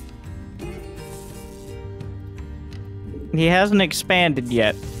 He hasn't expanded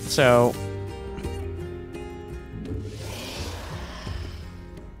yet, so...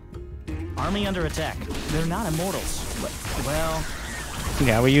 Army under attack. They're not immortals. Well...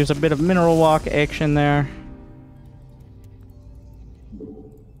 Yeah, we use a bit of mineral walk action there.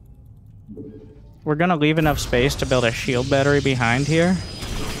 We're gonna leave enough space to build a shield battery behind here.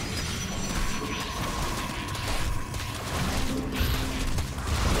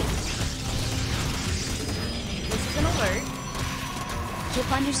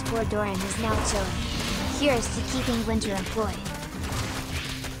 Kip_Doran is now chilling. Here's to keeping Winter employed.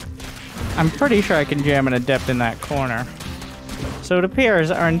 I'm pretty sure I can jam an Adept in that corner. So it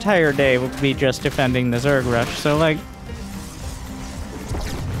appears our entire day will be just defending the Zerg Rush. So, like...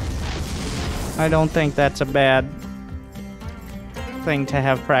 I don't think that's a bad thing to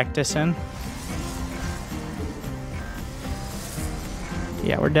have practice in.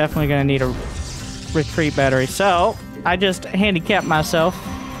 Yeah, we're definitely gonna need a retreat battery. So, I just handicapped myself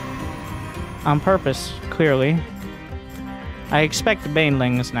on purpose, clearly. I expect the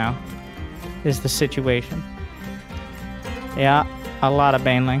Banelings now, is the situation. Yeah, a lot of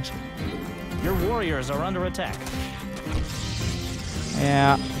Banelings. Your warriors are under attack.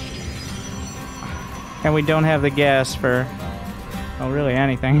 Yeah. And we don't have the gas for, well, really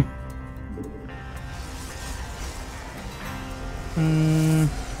anything.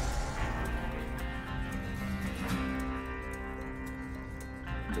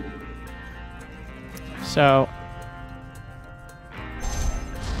 So...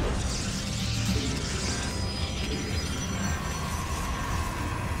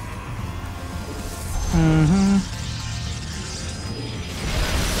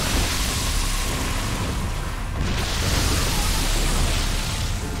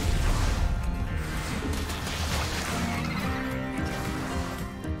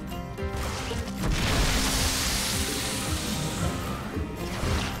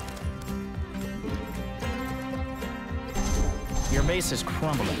 Your base is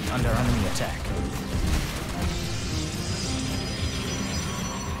crumbling under enemy attack.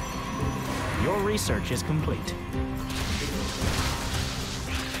 Your research is complete.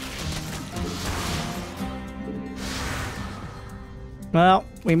 Well,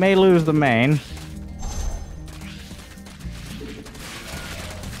 we may lose the main.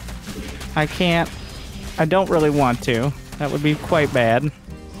 I don't really want to. That would be quite bad.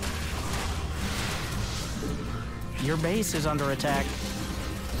 Your base is under attack.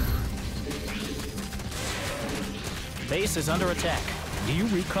 Base is under attack. Do you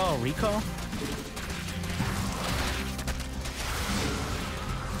recall?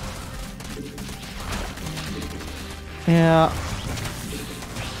 Yeah.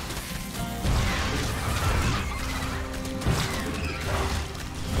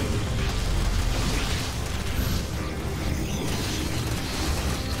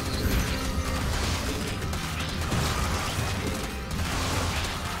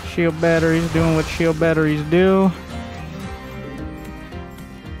 Shield batteries doing what shield batteries do.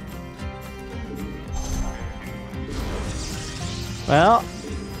 Well,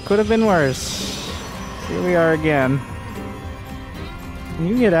 could have been worse. Here we are again. Can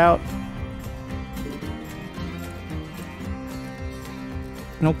you get out?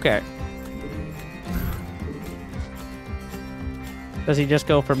 Okay. Does he just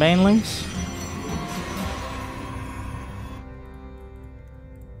go for Banelings?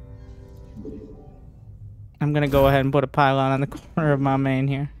 I'm gonna go ahead and put a pylon on the corner of my main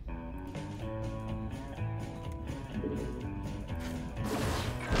here.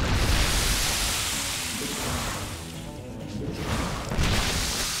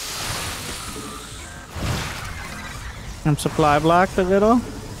 I'm supply blocked a little.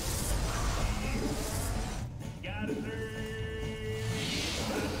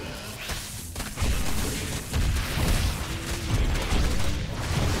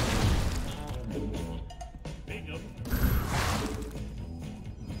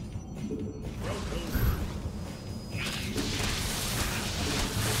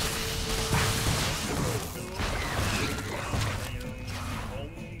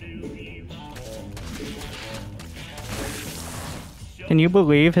 Can you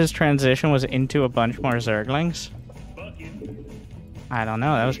believe his transition was into a bunch more Zerglings? I don't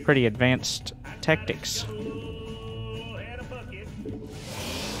know, that was pretty advanced tactics.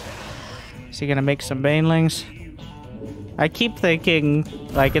 Is he gonna make some Banelings? I keep thinking,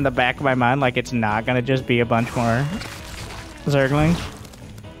 like in the back of my mind, like it's not gonna just be a bunch more Zerglings.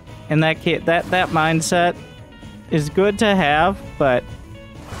 And that mindset is good to have, but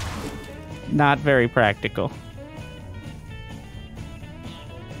not very practical.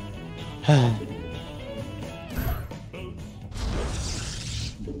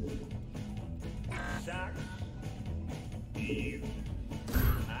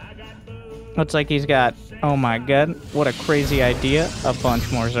 Looks like he's got, oh my god, what a crazy idea, a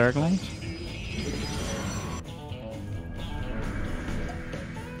bunch more Zerglings.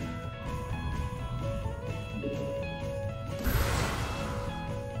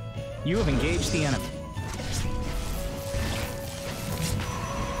 You have engaged the enemy.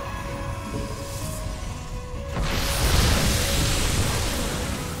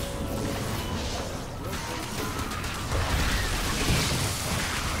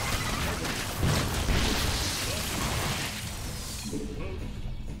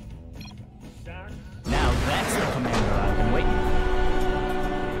 Now that's the commander I've been waiting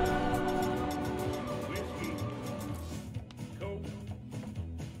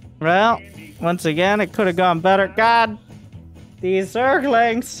for. Well, once again, it could have gone better. God, these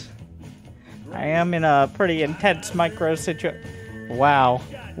Zerglings. I am in a pretty intense micro situation. Wow.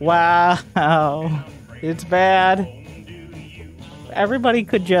 Wow. It's bad. Everybody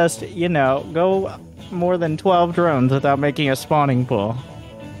could just, you know, go more than 12 drones without making a spawning pool.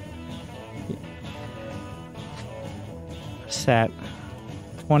 Set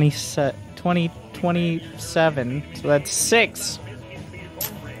 27, so that's 6.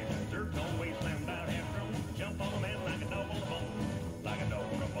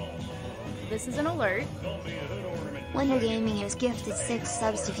 This is an alert. Winter Gaming has gifted 6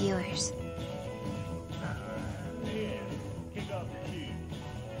 subs to viewers.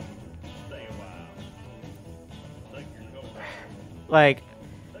 Like,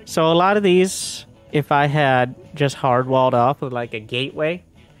 so a lot of these, if I had just hard walled off with like a gateway,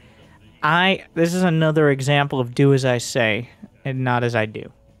 this is another example of do as I say and not as I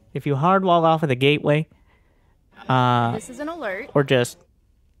do. If you hard wall off with a gateway, This is an alert. or just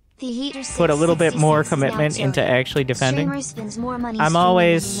The Heater put a little bit more 666 commitment is now into Joey. actually defending. Streamer spends more money I'm streaming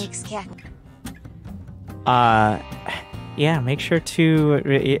always- than he makes cash. Yeah, make sure to,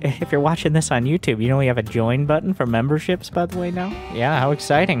 if you're watching this on YouTube, you know we have a join button for memberships, by the way, now. Yeah, how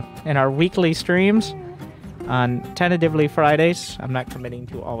exciting. And our weekly streams on tentatively Fridays. I'm not committing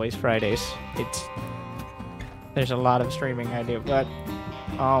to always Fridays. There's a lot of streaming I do, but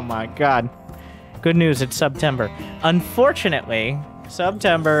oh my god. Good news, it's September. Unfortunately,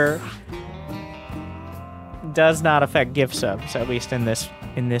 September does not affect gift subs, at least in this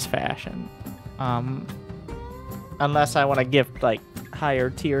fashion. Unless I want to gift like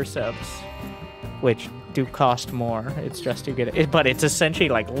higher tier subs, which do cost more. It's just to get it, but it's essentially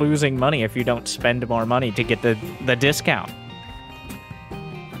like losing money if you don't spend more money to get the discount.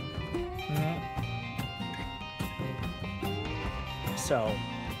 So,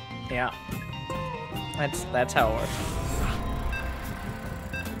 yeah, that's how it works.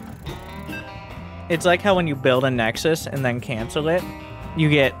 It's like how when you build a Nexus and then cancel it, you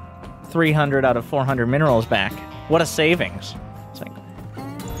get 300 out of 400 minerals back. What a savings. It's like,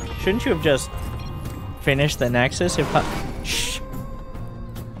 shouldn't you have just finished the Nexus? Shh.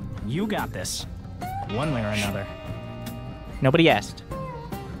 You got this. One way or another. Nobody asked.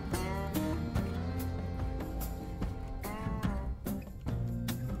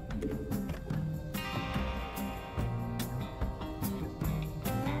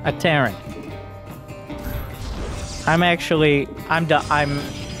 A Terran. I'm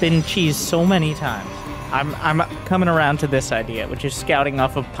been cheesed so many times. I'm coming around to this idea, which is scouting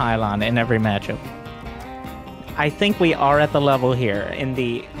off of pylon in every matchup. I think we are at the level here in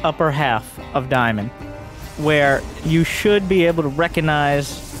the upper half of Diamond, where you should be able to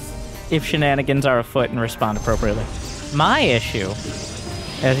recognize if shenanigans are afoot and respond appropriately. My issue,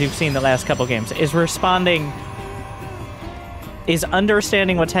 as you've seen the last couple games, is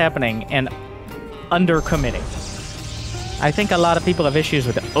understanding what's happening and undercommitting. I think a lot of people have issues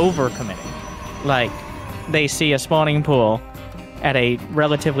with overcommitting. Like, they see a spawning pool at a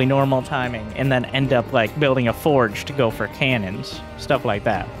relatively normal timing and then end up, like, building a forge to go for cannons. Stuff like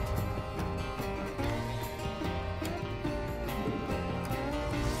that.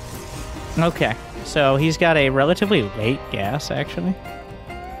 Okay, so he's got a relatively late gas, actually.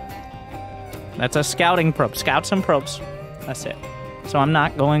 That's a scouting probe. Scouts and probes. That's it. So I'm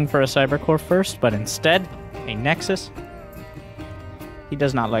not going for a Cybercore first, but instead, a Nexus. He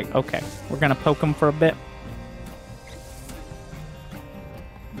does not like... Okay, we're going to poke him for a bit.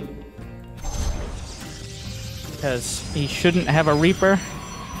 Because he shouldn't have a Reaper.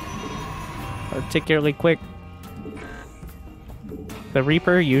 Particularly quick. The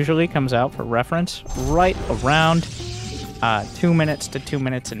Reaper usually comes out, for reference, right around 2 minutes to 2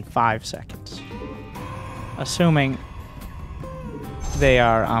 minutes and 5 seconds. Assuming they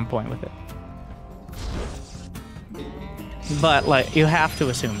are on point with it. But, like, you have to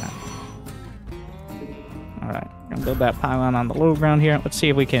assume that. Alright, I'm gonna build that pylon on the low ground here. Let's see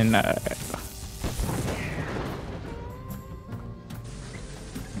if we can...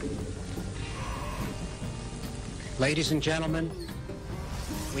 Ladies and gentlemen,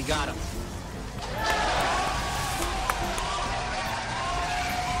 we got him.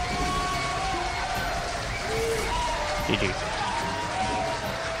 GG.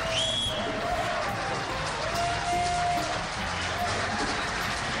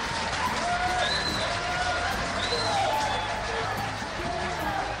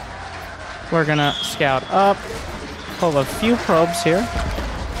 We're gonna scout up, pull a few probes here,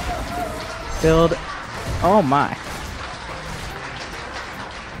 build... Oh my.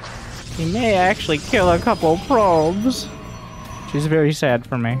 He may actually kill a couple probes, which is very sad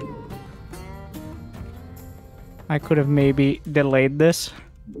for me. I could have maybe delayed this.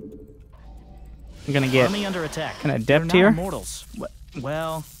 I'm gonna get Army under attack. an adept here. Immortals.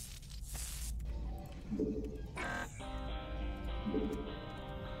 Well,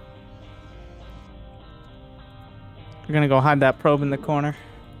 We're gonna go hide that probe in the corner.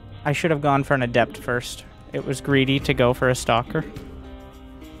 I should have gone for an adept first. It was greedy to go for a stalker.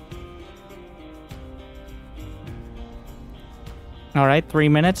 Alright, 3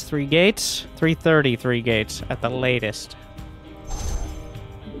 minutes, 3 gates. 3:30, 3 gates at the latest.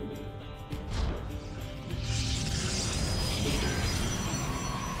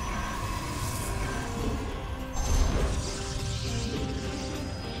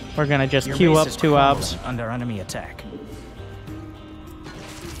 We're gonna just queue up 2 obs. Under enemy attack.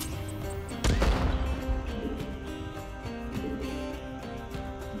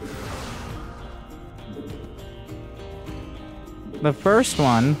 The first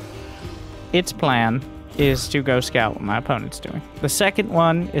one, its plan is to go scout what my opponent's doing. The second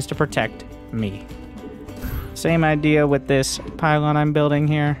one is to protect me. Same idea with this pylon I'm building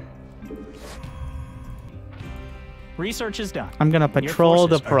here. Research is done. I'm gonna patrol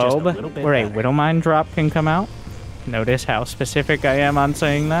the probe where a Widowmine drop can come out. Notice how specific I am on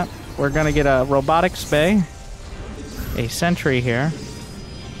saying that. We're gonna get a robotics bay, a sentry here.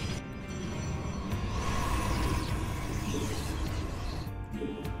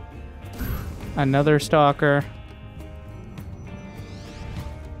 Another stalker.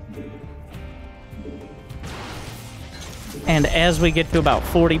 And as we get to about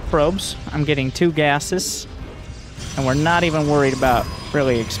 40 probes, I'm getting 2 gases. And we're not even worried about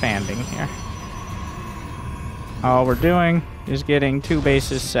really expanding here. All we're doing is getting 2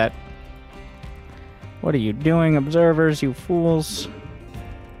 bases set. What are you doing, observers, you fools?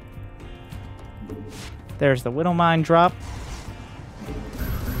 There's the Widowmine drop,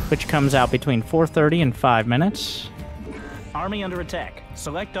 which comes out between 4:30 and 5 minutes. Army under attack.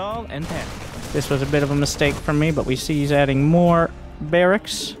 Select all and panic. This was a bit of a mistake from me, but we see he's adding more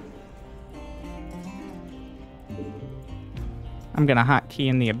barracks. I'm gonna hotkey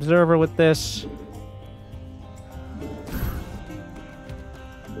in the observer with this.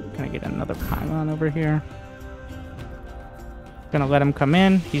 Gonna get another pylon over here. Gonna let him come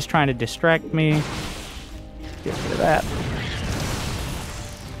in. He's trying to distract me. Get rid of that.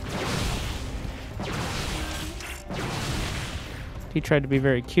 He tried to be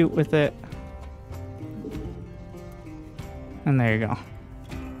very cute with it. And there you go.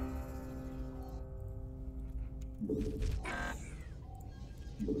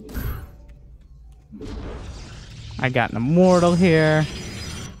 I got an immortal here.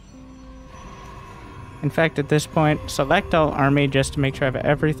 In fact, at this point, select all army just to make sure I have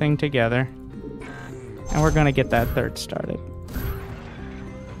everything together. And we're gonna get that third started.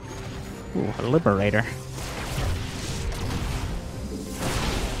 Ooh, a liberator.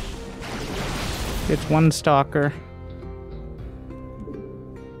 It's one stalker.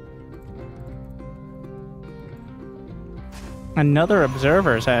 Another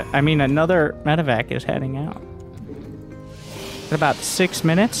observer's another medevac is heading out. In about 6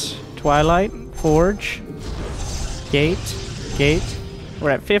 minutes, Twilight, Forge, Gate.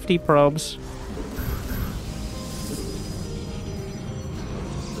 We're at 50 probes.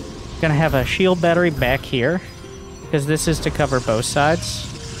 Gonna have a shield battery back here, because this is to cover both sides.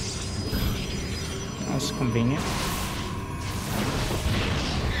 That's convenient.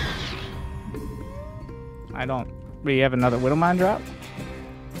 We have another Widowmine drop?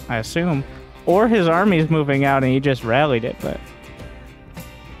 I assume. Or his army's moving out and he just rallied it, but...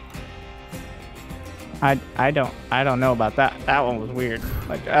 I don't know about that. That one was weird.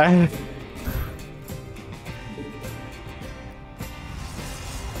 Like,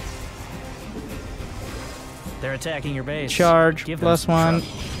 They're attacking your base. Charge, Give plus one.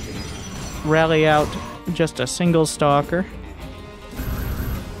 Rally out just a single stalker.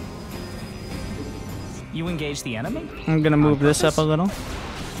 You engage the enemy? I'm gonna move this up a little.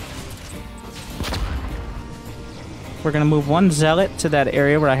 We're gonna move one zealot to that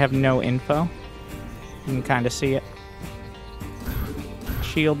area where I have no info. You can kind of see it.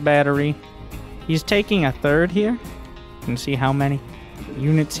 Shield battery. He's taking a third here. You can see how many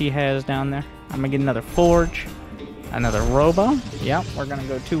units he has down there. I'm gonna get another Forge. Another Robo. Yep, we're gonna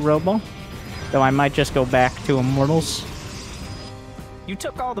go 2 Robo. Though I might just go back to Immortals. You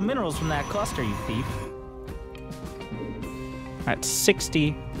took all the minerals from that cluster, you thief. At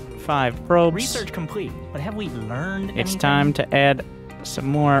 65 probes. Research complete, but have we learned anything? It's time to add some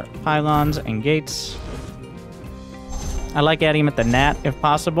more pylons and gates. I like adding them at the nat if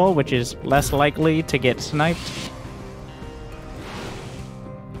possible, which is less likely to get sniped.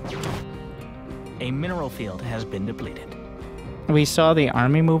 A mineral field has been depleted. We saw the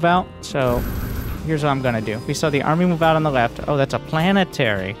army move out, so here's what I'm gonna do. We saw the army move out on the left. Oh, that's a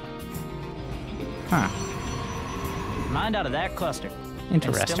planetary. Huh. Mind out of that cluster.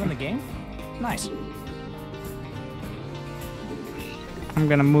 Interesting. And still in the game? Nice. I'm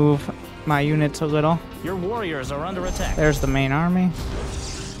gonna move my units a little. Your warriors are under attack. There's the main army.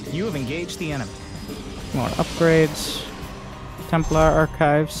 You have engaged the enemy. More upgrades. Templar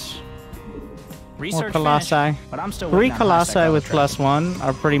archives. Research More colossi. finished, but I'm still 3 waiting on colossi high-sec with traffic. +1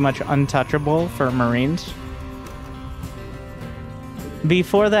 are pretty much untouchable for Marines.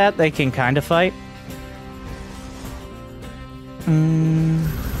 Before that, they can kind of fight.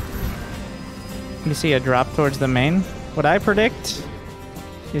 You see a drop towards the main. What I predict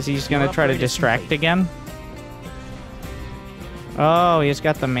is he's going to try to distract again. Oh, he's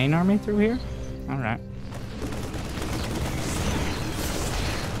got the main army through here? Alright.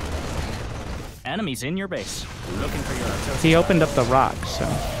 Enemies in your base. Looking for your associates. He opened up the rock, so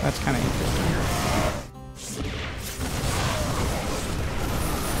that's kind of interesting.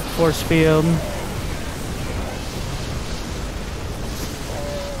 Force field.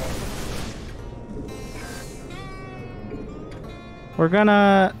 We're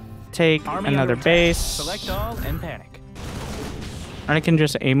gonna take Army another under attack. base. Select all and panic. I can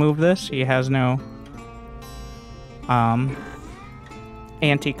just A-move this. He has no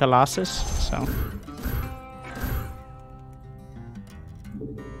anti-Colossus, so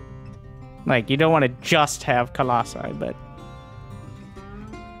like you don't want to just have Colossi, but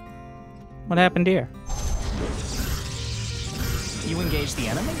what happened here? You engage the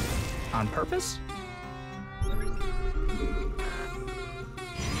enemy? On purpose?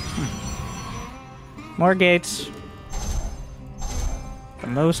 More gates. The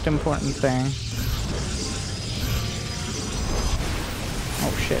most important thing.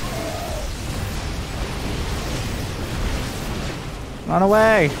 Oh shit. Run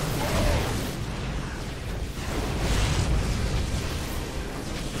away!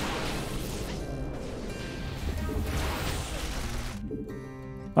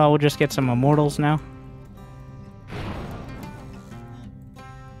 Well, we'll just get some immortals now.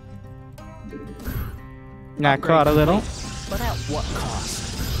 Got caught a little. But at what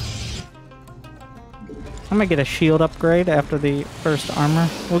cost? I'm gonna get a shield upgrade after the first armor.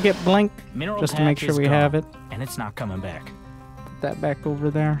 We'll get blink Mineral just to make patch sure is we gone, have it. And it's not coming back. Put that back over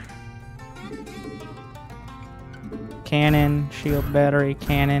there. cannon, shield battery,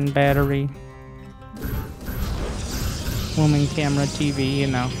 cannon battery, woman camera, TV, you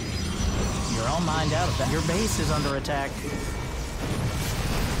know. You're all mined out of that. Your base is under attack.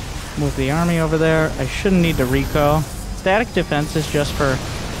 Move the army over there. I shouldn't need to recall. Static defense is just for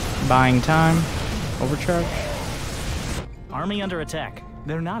buying time. Overcharge. Army under attack.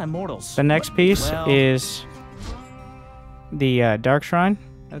 They're not immortals. The next piece Well, is the Dark Shrine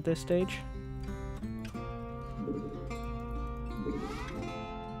at this stage.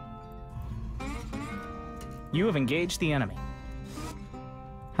 you have engaged the enemy.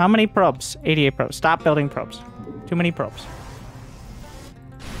 How many probes? 88 probes. Stop building probes. Too many probes.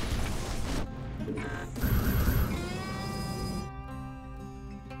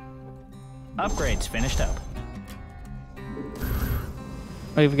 Upgrades finished up.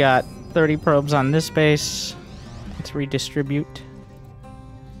 We've got 30 probes on this base. Let's redistribute.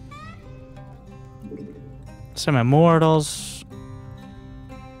 Some immortals.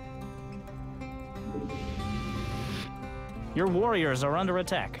 Your warriors are under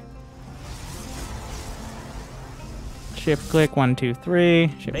attack. Shift click 1, 2, 3.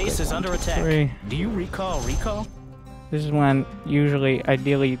 Shift Base click, is 1, under 2, attack. 3. Do you recall? This is when usually,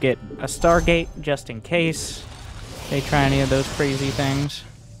 ideally, you get a Stargate just in case they try any of those crazy things.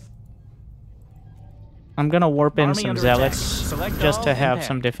 I'm gonna warp in Army some under zealots attack. Select just all to and have pack.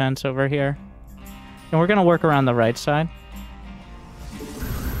 some defense over here. And we're gonna work around the right side.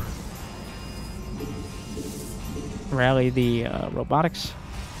 Rally the robotics.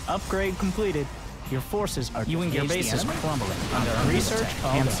 Upgrade completed. Your forces are Your base is crumbling. Under research,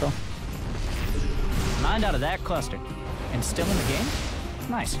 Cancel. mined out of that cluster. And still in the game?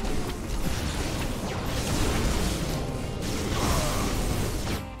 Nice.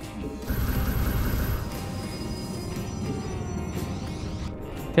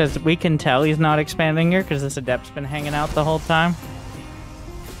 Because we can tell he's not expanding here because this Adept's been hanging out the whole time.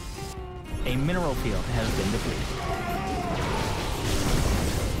 A mineral field has been depleted.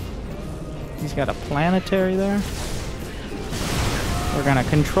 He's got a planetary there. We're gonna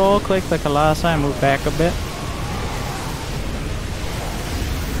control click the Colossi and move back a bit.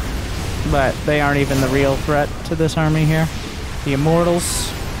 But they aren't even the real threat to this army here. The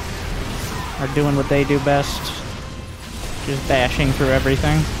Immortals are doing what they do best. Just bashing through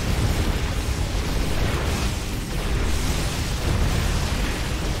everything.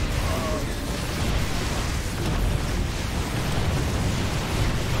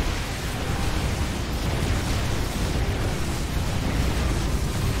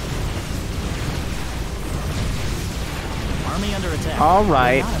 Army under attack.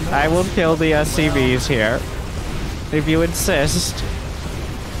 Alright, I will kill the SCVs here. If you insist.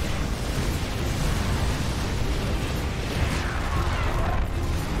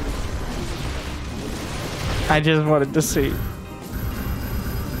 I just wanted to see.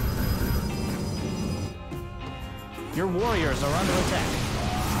 Your warriors are under attack.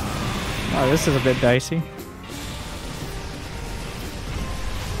 Oh, this is a bit dicey.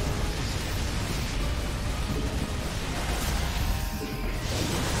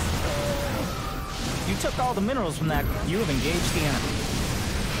 You took all the minerals from that. You have engaged the enemy.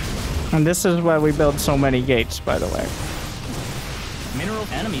 And this is why we build so many gates, by the way. Mineral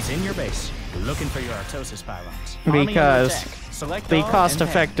enemies in your base. Looking for your Artosis pylons. Army under Because attack. Select the all and cost head.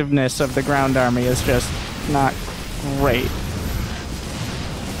 effectiveness of the ground army is just not great.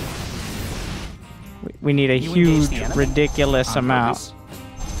 We need a You engage the huge, enemy ridiculous on amount. purpose.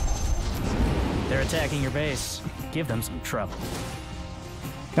 They're attacking your base. Give them some trouble.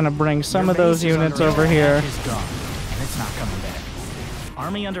 Gonna bring some Your of those base is units under over attack. here. Is gone, and it's not coming back.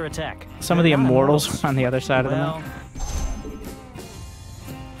 Army under attack. Some of the They're not immortals on the other side of the Well, map.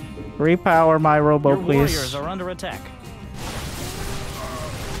 Repower my robo, your please. warriors are under attack.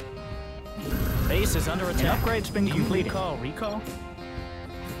 Base is under attack. An upgrade's been completed. Recall?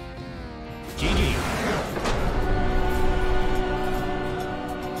 GG.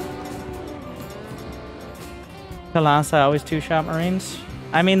 Colossi always two-shot Marines.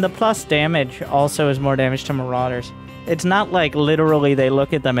 I mean, the plus damage also is more damage to Marauders. It's not like literally they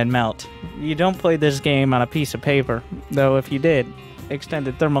look at them and melt. You don't play this game on a piece of paper, though if you did,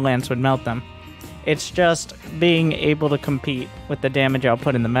 extended thermal lance would melt them. It's just being able to compete with the damage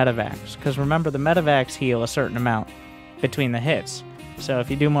output in the medevacs. Because remember, the medevacs heal a certain amount between the hits. So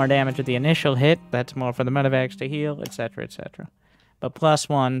if you do more damage with the initial hit, that's more for the medevacs to heal, etc., etc. But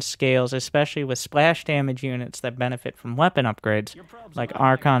 +1 scales, especially with splash damage units that benefit from weapon upgrades, like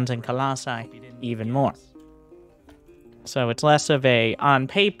Archons and Colossi, even more. So it's less of a, on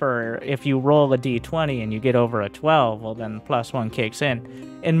paper, if you roll a d20 and you get over a 12, well then +1 kicks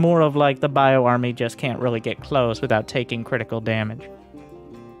in. And more of like the bio army just can't really get close without taking critical damage.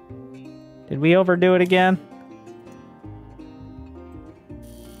 Did we overdo it again?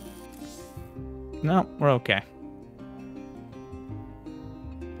 No, we're okay.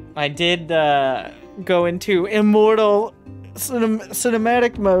 I did go into immortal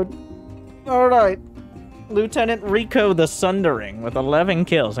cinematic mode. Alright. Lieutenant Rico the Sundering with 11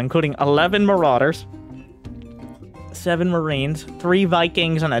 kills, including 11 Marauders, 7 Marines, 3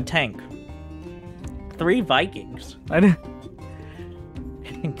 Vikings, and a tank. 3 Vikings?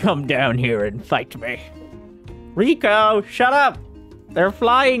 Come down here and fight me. Rico, shut up! They're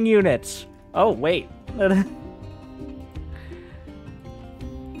flying units. Oh, wait.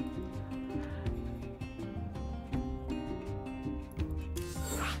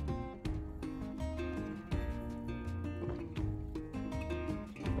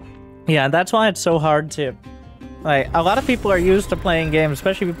 Yeah, that's why it's so hard to... Like, a lot of people are used to playing games,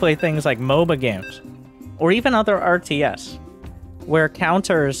 especially if you play things like MOBA games, or even other RTS, where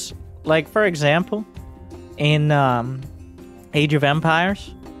counters, like, for example, in Age of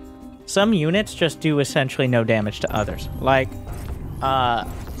Empires, some units just do essentially no damage to others. Like, a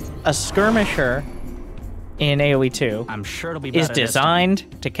skirmisher in AoE 2 I'm sure it'll be is better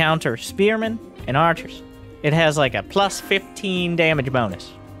designed to counter spearmen and archers. It has like a plus 15 damage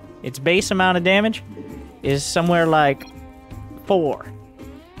bonus. Its base amount of damage is somewhere like 4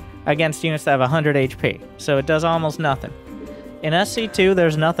 against units that have 100 HP. So it does almost nothing. In SC2,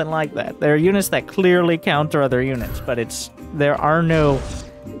 there's nothing like that. There are units that clearly counter other units, but there are no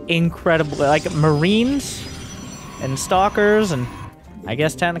incredible... Like, Marines and Stalkers and I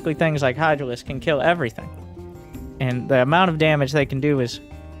guess technically things like Hydralisks can kill everything. And the amount of damage they can do is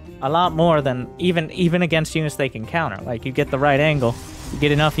a lot more than even against units they can counter. Like, you get the right angle, you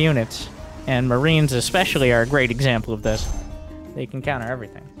get enough units, and Marines especially are a great example of this. They can counter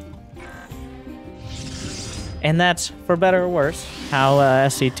everything. And that's, for better or worse, how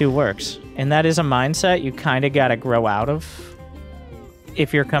SC2 works. And that is a mindset you kind of gotta grow out of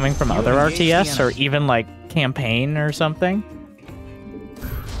if you're coming from other RTS or even like campaign or something.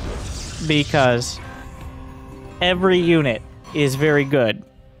 Because every unit is very good,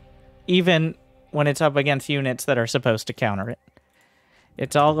 even when it's up against units that are supposed to counter it.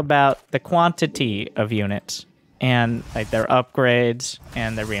 It's all about the quantity of units and like their upgrades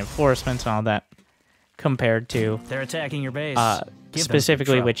and their reinforcements and all that compared to They're attacking your base.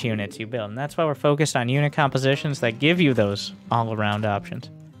 specifically which units you build. And that's why we're focused on unit compositions that give you those all-around options.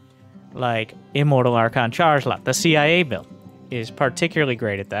 Like Immortal Archon Charge Lot. The CIA build is particularly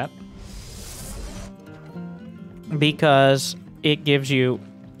great at that, because it gives you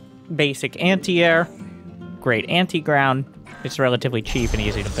basic anti-air, great anti-ground. It's relatively cheap and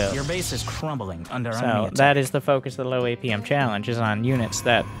easy to build. Your base is crumbling under enemy So attack. that is the focus of the low APM challenge, is on units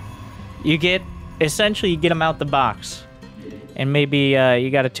that you get, essentially you get them out the box. And maybe you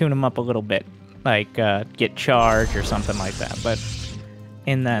got to tune them up a little bit, like get charge or something like that.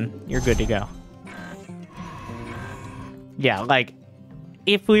 And then you're good to go. Yeah, like,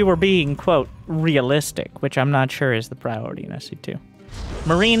 if we were being, quote, realistic, which I'm not sure is the priority in SC2.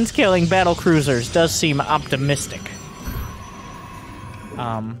 Marines killing battle cruisers does seem optimistic.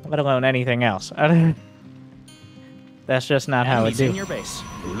 Let alone anything else. That's just not how it Enemies do. in your base,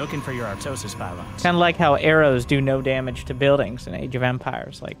 looking for your Artosis pylons. Kind of like how arrows do no damage to buildings in Age of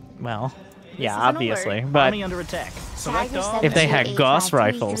Empires. Like, well, yeah, This is an obviously, alert. but Army under attack. Select all. if they had 728 Gauss 533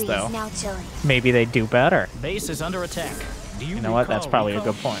 rifles, though, is now chilling. maybe they'd do better. Base is under attack. Do You know what? That's recall, probably a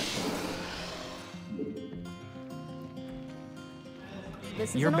Rico? good point.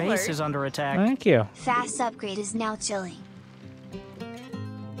 This is Your an base alert. is under attack. Thank you. Fast upgrade is now chilling.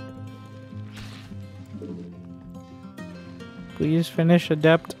 Please finish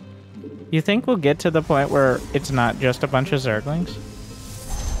Adept. You think we'll get to the point where it's not just a bunch of Zerglings?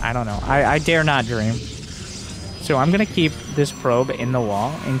 I don't know. I dare not dream. So I'm going to keep this probe in the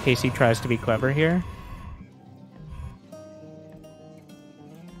wall in case he tries to be clever here.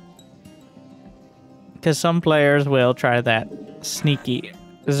 Because some players will try that sneaky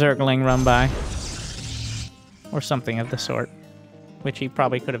Zergling run by. Or something of the sort. Which he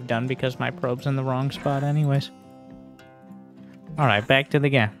probably could have done because my probe's in the wrong spot anyways. Alright, back to the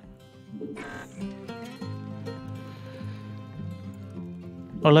game.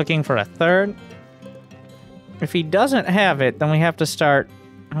 We're looking for a third. If he doesn't have it, then we have to start...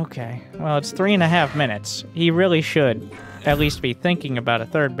 Okay, well, it's 3.5 minutes. He really should at least be thinking about a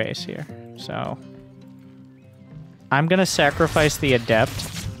third base here. So... I'm gonna sacrifice the Adept.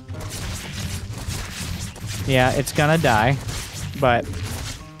 Yeah, it's gonna die, but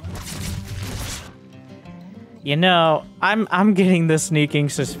you know, I'm getting the sneaking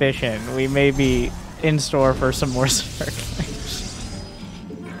suspicion we may be in store for some more Zerglings.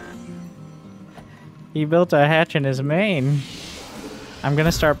 He built a hatch in his main. I'm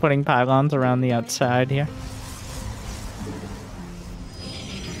gonna start putting pylons around the outside here.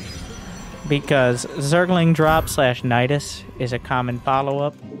 Because Zergling drop / Nidus is a common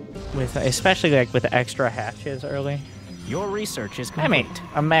follow-up, with especially like with extra hatches early. Your research is complete. I mean,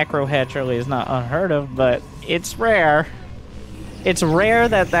 a macro hatch early is not unheard of, but it's rare. It's rare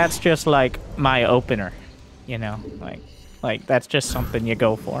that that's just like my opener, you know, like that's just something you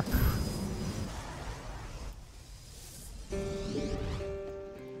go for.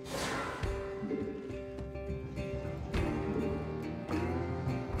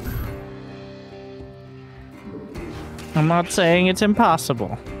 I'm not saying it's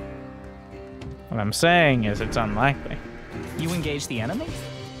impossible. What I'm saying is it's unlikely. You engage the enemy?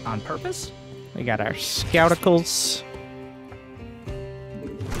 On purpose? We got our scouticles.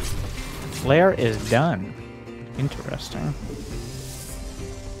 Lair is done. Interesting.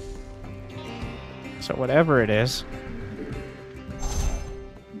 So whatever it is.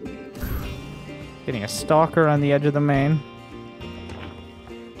 Getting a stalker on the edge of the main.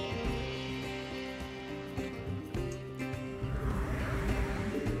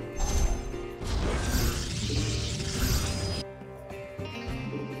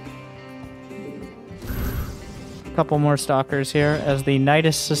 Couple more stalkers here as the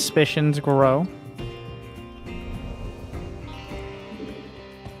Nidus suspicions grow.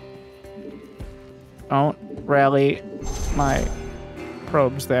 Don't rally my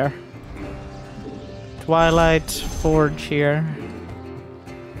probes there. Twilight Forge here.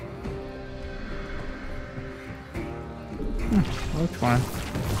 Which one?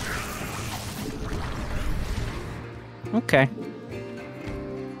 Okay.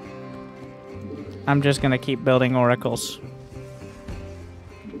 I'm just gonna keep building oracles.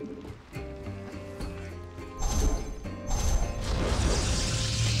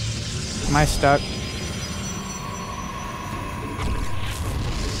 Am I stuck?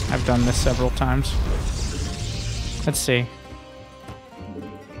 I've done this several times. Let's see.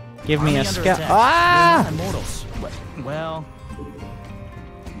 Give me a scout. Ah! Immortals. Well,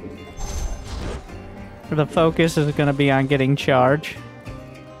 the focus is gonna be on getting charge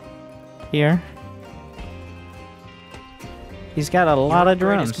here. He's got a lot of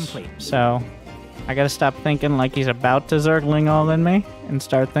drones, so I gotta stop thinking like he's about to Zergling all in me and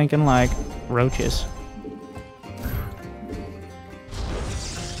start thinking like roaches.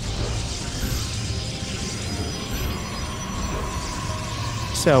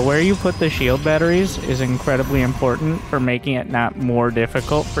 So where you put the shield batteries is incredibly important for making it not more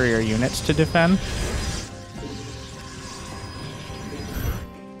difficult for your units to defend.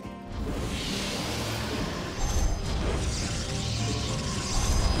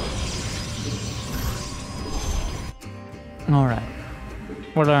 Alright.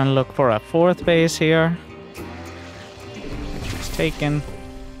 We're gonna look for a 4th base here, which is taken.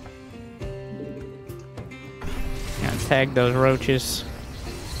 And tag those roaches.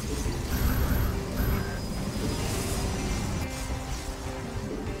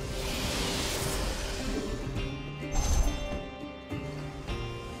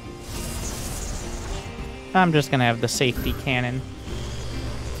 I'm just gonna have the safety cannon.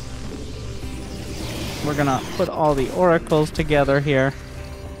 We're gonna put all the oracles together here.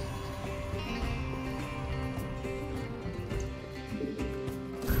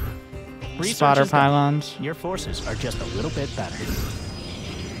 Spotter pylons. Your forces are just a little bit better.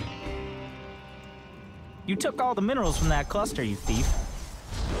 You took all the minerals from that cluster, you thief.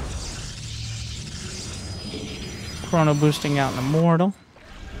 Chrono boosting out an immortal.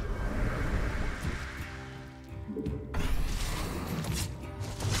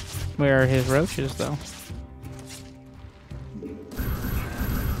 Where are his roaches, though?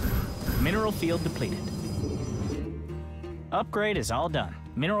 Mineral field depleted. Upgrade is all done.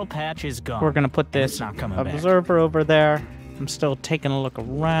 Mineral patch is gone. We're gonna put this observer over there. I'm still taking a look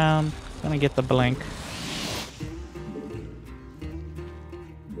around. Gonna get the blink.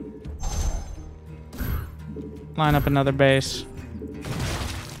 Line up another base.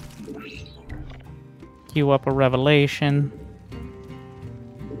 Queue up a revelation.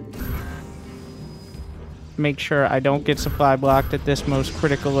 Make sure I don't get supply blocked at this most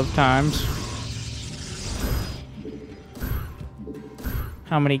critical of times.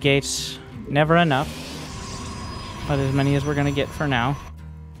 How many gates? Never enough. But as many as we're gonna get for now.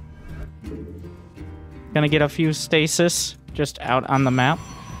 Gonna get a few stasis just out on the map.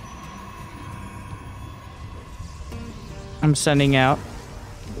 I'm sending out.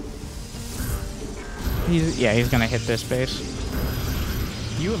 He's gonna hit this base.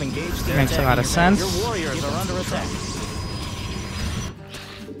 You have engaged the Makes a lot of sense. Your warriors are under attack.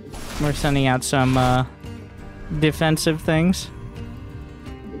 We're sending out some defensive things.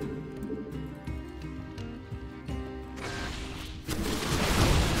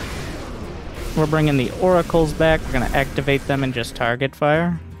 We're bringing the oracles back. We're gonna activate them and just target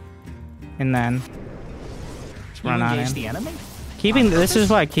fire, and then just run on in. The enemy? This is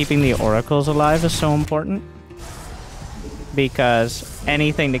why keeping the oracles alive is so important, because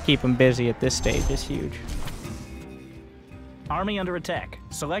anything to keep them busy at this stage is huge. Army under attack.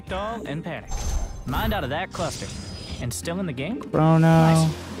 Select all and panic. Mind out of that cluster. And still in the game? Chrono.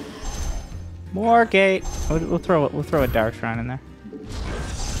 Nice. More gate. We'll throw a dark shrine in there.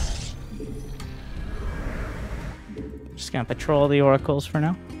 Just gonna patrol the oracles for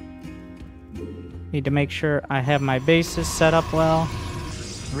now. Need to make sure I have my bases set up well.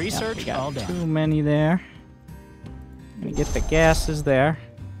 Research Yep, all got down. too many there. Gonna get the gases there.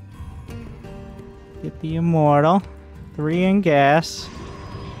 Get the immortal. 3 in gas.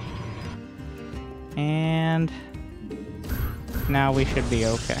 And now we should be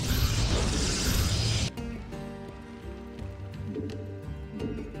okay.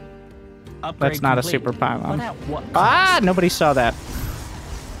 Upgrade That's not complete. a super pylon. But at what cost? Ah, nobody saw that.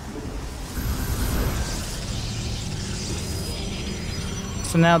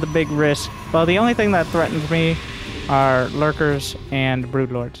 So now the big risk. Well, the only thing that threatens me are lurkers and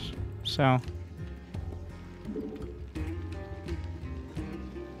broodlords. So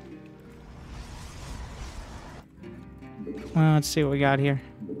well, let's see what we got here.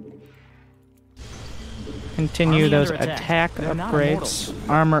 Continue Army those under attack. attack They're not upgrades, immortals.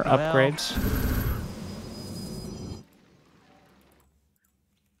 armor Well. upgrades.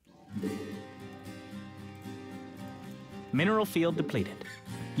 Mineral field depleted.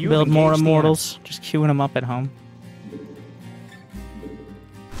 You Build have more engaged the immortals. Just queuing them up at home.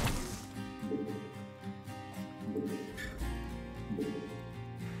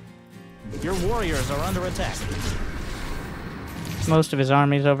 enemy. Your warriors are under attack. Most of his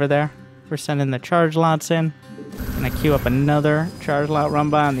army's over there. We're sending the charge lots in. Gonna queue up another charge lot run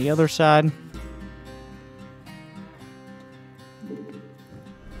by on the other side.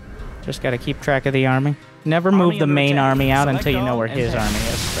 Just gotta keep track of the army. Never Army move the under main attack. army out Select until you know all where and his pass. army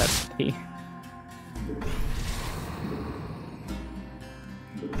is. That's key.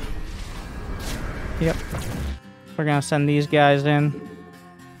 Yep. We're gonna send these guys in.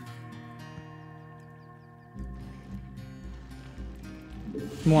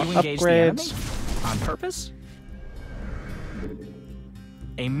 More You engaged the enemy? upgrades. On purpose?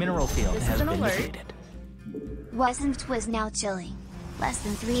 A mineral field This has is an been alert. defeated. Was now chilling. Less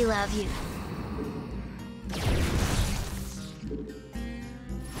than 3 love you.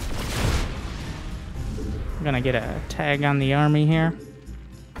 I'm gonna get a tag on the army here.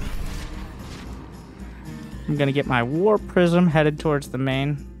 I'm gonna get my war prism headed towards the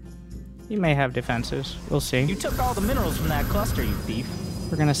main. He may have defenses. We'll see. You took all the minerals from that cluster, you thief.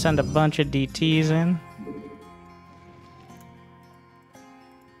 We're gonna send a bunch of DTs in.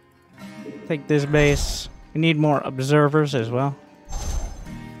 Take this base. We need more observers as well.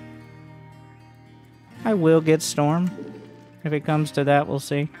 I will get Storm. If it comes to that, we'll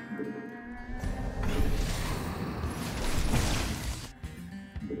see.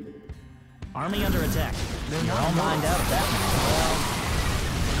 Army under attack. You're all mined out of that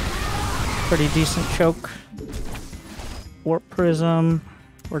now. Pretty decent choke. Warp Prism.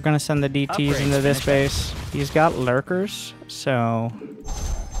 We're gonna send the DTs Upgrades into this finished. base. He's got lurkers, so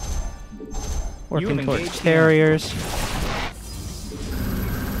working have towards engaged the carriers.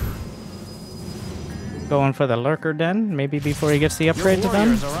 Going for the lurker den, maybe before he gets the Your upgrades done.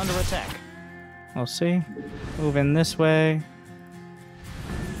 warriors are under attack. We'll see. Moving this way.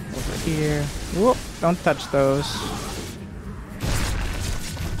 Over here. Whoop! Don't touch those.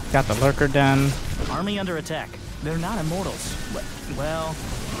 Got the lurker den. Army under attack. They're not immortals. Well,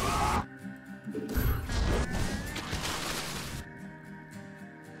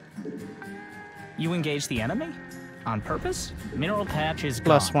 you engaged the enemy? On purpose? Mineral patch is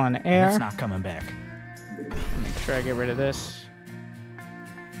Plus gone. 1 air. It's not coming back. Make sure I get rid of this.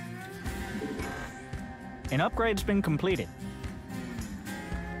 An upgrade's been completed.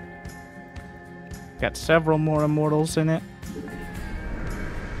 Got several more immortals in it.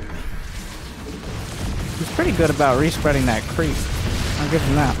 He's pretty good about respreading that creep. I'll give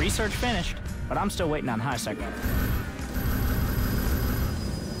him that. Research finished, but I'm still waiting on high second.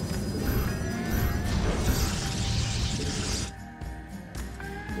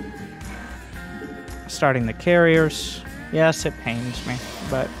 Starting the carriers. Yes, it pains me,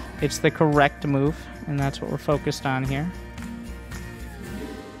 but it's the correct move, and that's what we're focused on here.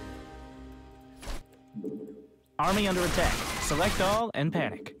 Army under attack. Select all and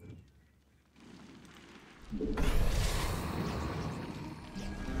panic.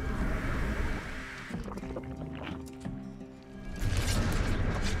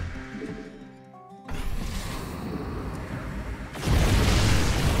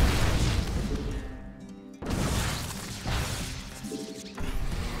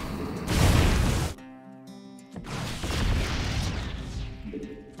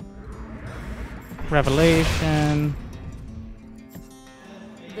 Revelation.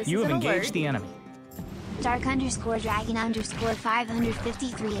 This You is have an engaged alert. the enemy.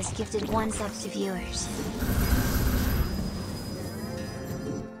 Dark_Dragon_553 has gifted 1 sub to viewers.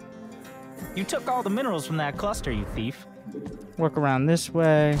 You took all the minerals from that cluster, you thief. Work around this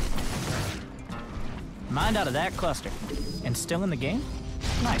way. Mined out of that cluster. And still in the game?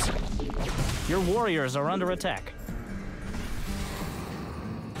 Nice. Your warriors are under attack.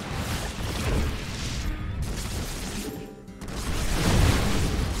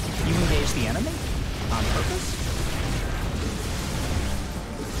 You engaged the enemy? On purpose?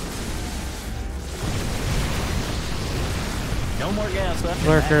 No more gas left. in that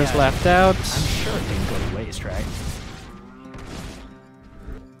Lurkers guy. left out. I'm sure it didn't go to waste, right?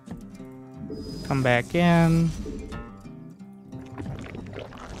 Come back in.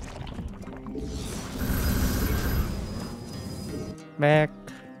 Back.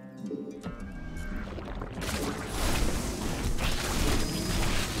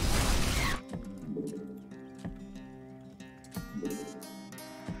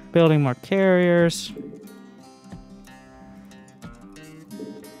 Building more carriers.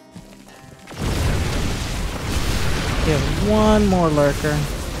 We have one more lurker.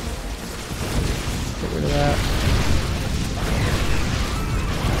 Get rid of that.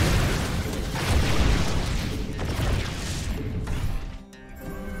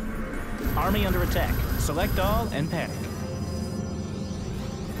 Army under attack. Select all and panic.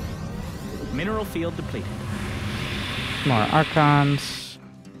 Mineral field depleted. More Archons.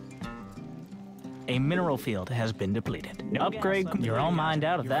 A mineral field has been depleted. Upgrade. You're all mined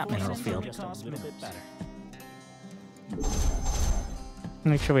out of that mineral field.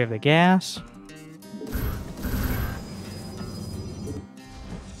 Make sure we have the gas.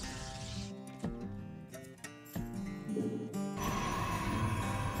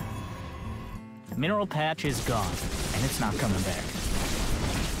 Mineral patch is gone, and it's not coming back.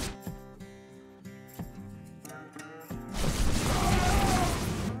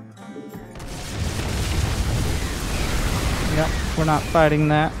 Yep, we're not fighting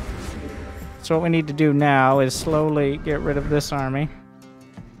that. So what we need to do now is slowly get rid of this army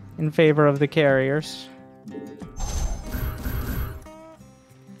in favor of the carriers.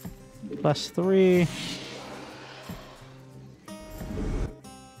 +3.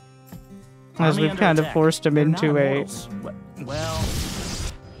 As Army we've under kind of attack. forced him They're into not a immortals. Well,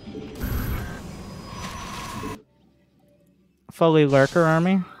 fully lurker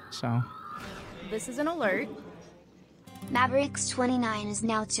army, so This is an alert. Mavericks29 is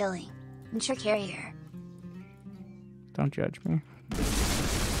now chilling. Enter carrier. don't judge me.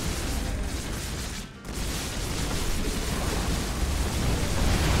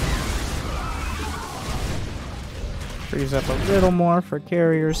 Frees up a little more for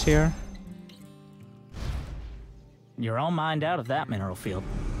carriers here. you're all mined out of that mineral field.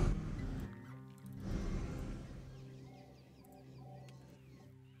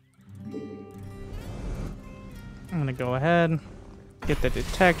 I'm gonna go ahead, get the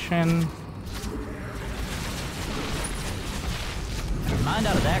detection. You're mined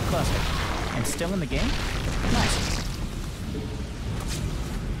out of that cluster, and still in the game? Nice.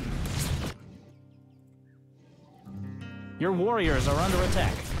 Your warriors are under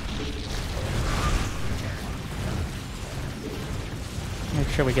attack. Make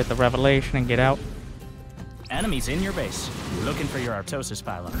sure we get the revelation and get out. Enemies in your base. Looking for your Artosis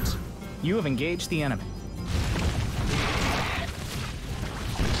pylons. You have engaged the enemy.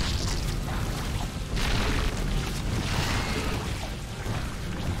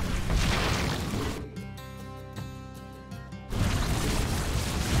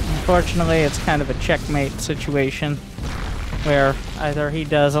 Unfortunately, it's kind of a checkmate situation where either he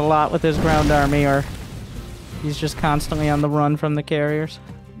does a lot with his ground army or he's just constantly on the run from the carriers.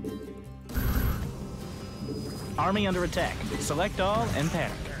 Army under attack. Select all and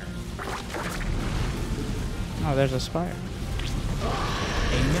panic. Oh, there's a spire.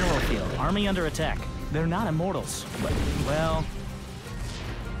 A mineral field. Army under attack. They're not immortals. Well,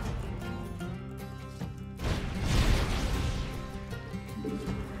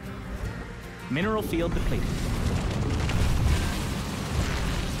 Mineral field depleted.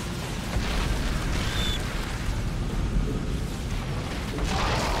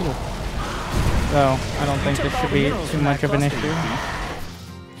 Cool. So, I don't think this should be too much of an issue.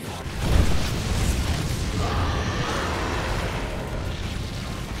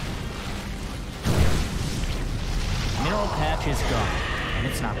 Mineral patch is gone, and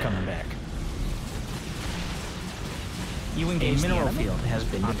it's not coming back. You engage a mineral field has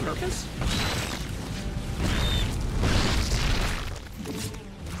been on purpose.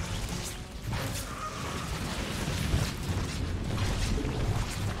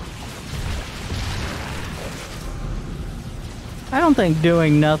 I don't think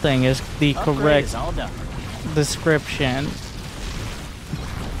doing nothing is the Upgrade correct is all done. description.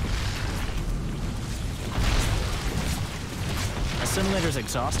 Assimilators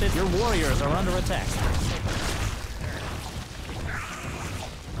exhausted. Your warriors are under attack.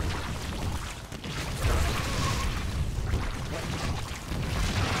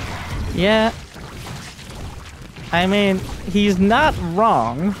 Yeah. I mean, he's not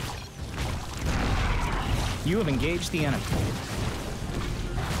wrong. You have engaged the enemy.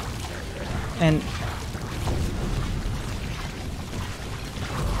 And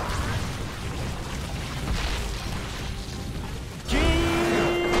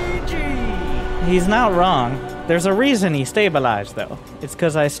he's not wrong. There's a reason he stabilized, though. It's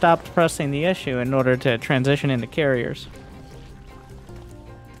because I stopped pressing the issue in order to transition into carriers.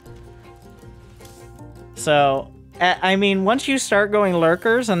 So, I mean, once you start going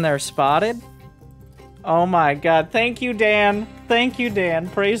lurkers and they're spotted... Oh my god, thank you, Dan. Thank you, Dan.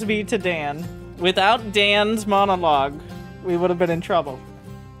 Praise be to Dan. Without Dan's monologue, we would have been in trouble.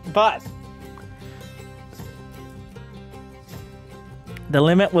 But... the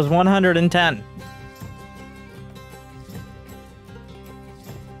limit was 110.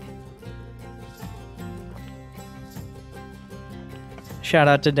 Shout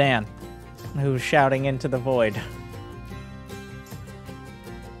out to Dan, who's shouting into the void.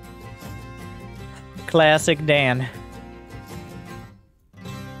 Classic Dan.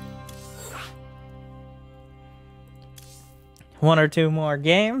 One or two more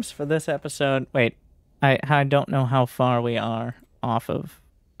games for this episode. Wait, I don't know how far we are off of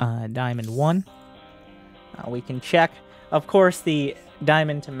Diamond 1. We can check. Of course, the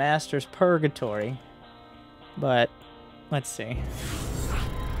Diamond to Masters Purgatory. But, let's see.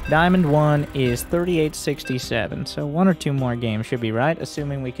 Diamond 1 is 3867, so one or two more games should be right,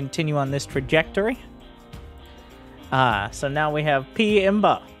 assuming we continue on this trajectory. So now we have P.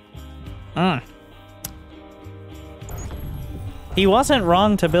 Imba. He wasn't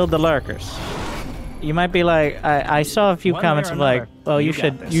wrong to build the lurkers. You might be like, I saw a few comments of like, well, you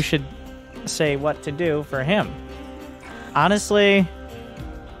should say what to do for him. Honestly,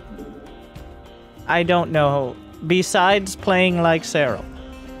 I don't know. Besides playing like Serral,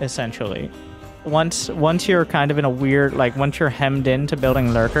 essentially. Once you're kind of in a weird, like, once you're hemmed into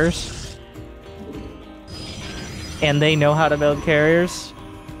building lurkers, and they know how to build carriers,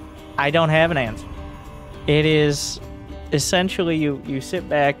 I don't have an answer. It is essentially you sit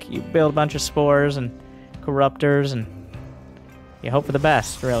back, you build a bunch of spores and corruptors, and you hope for the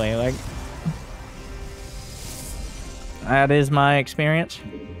best, really. Like, that is my experience.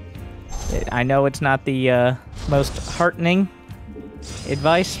 I know it's not the most heartening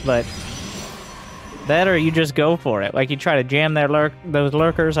advice, but that or you just go for it. Like, you try to jam those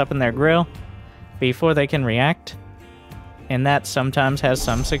lurkers up in their grill before they can react, and that sometimes has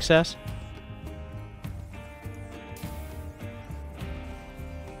some success.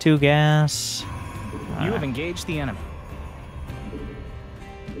 2 gas. You have engaged the enemy.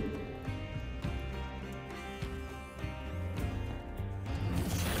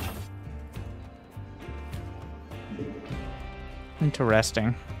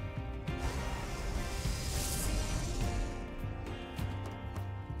 Interesting.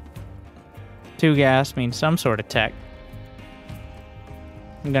 Two gas means some sort of tech.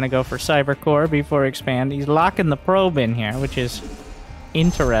 I'm gonna go for Cyber Core before expand. He's locking the probe in here, which is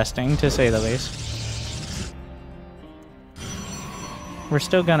interesting to say the least. We're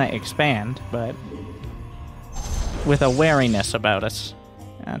still gonna expand, but with a wariness about us.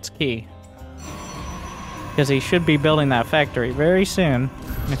 That's key. Because he should be building that factory very soon.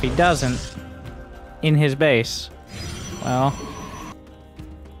 And if he doesn't, in his base, well,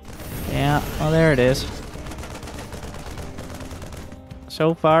 yeah, well, there it is.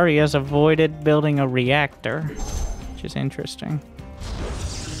 So far, he has avoided building a reactor, which is interesting.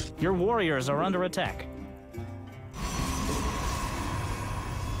 Your warriors are under attack.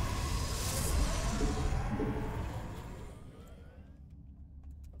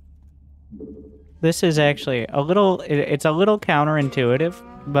 This is actually a little... It's a little counterintuitive,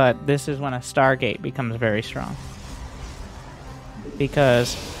 but this is when a Stargate becomes very strong.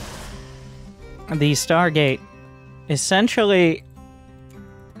 Because the Stargate, essentially,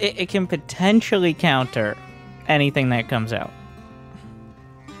 it can potentially counter anything that comes out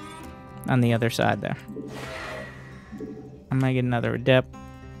on the other side there. I might get another Adept.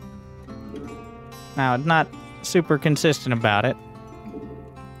 Now, it's not super consistent about it.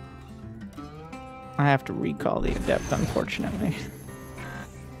 I have to recall the Adept, unfortunately.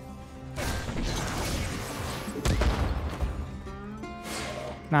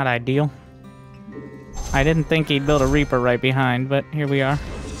 Not ideal. I didn't think he'd build a Reaper right behind, but here we are.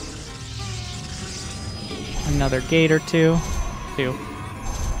 Another gate or two. Two.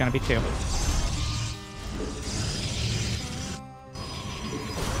 It's gonna be two.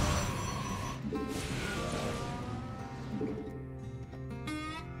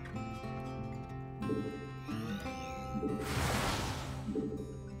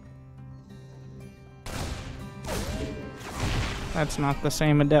 That's not the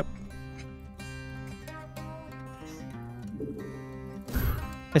same Adept.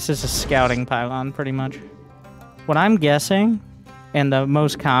 This is a scouting pylon, pretty much. What I'm guessing, and the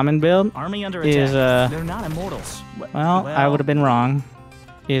most common build, Army under is attack. They're not immortals. well, I would have been wrong.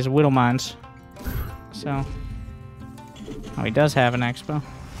 Is Whittle Mines. So, oh, he does have an expo.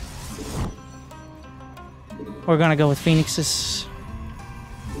 We're gonna go with Phoenix's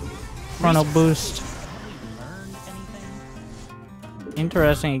frontal boost.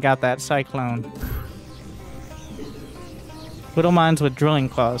 Interesting, he got that Cyclone. Whittle Mines with Drilling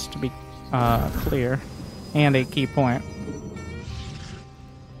Claws, to be clear, and a key point.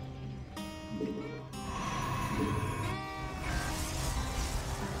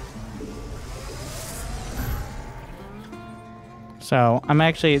 So, I'm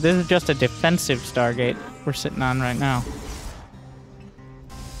actually, this is just a defensive Stargate we're sitting on right now.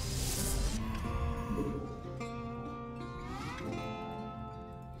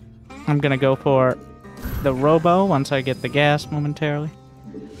 I'm gonna go for the Robo once I get the gas momentarily.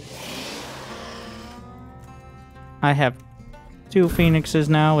 I have 2 Phoenixes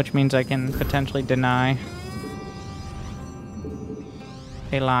now, which means I can potentially deny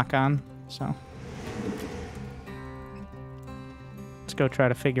a lock-on, so let's go try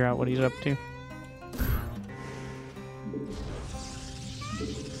to figure out what he's up to.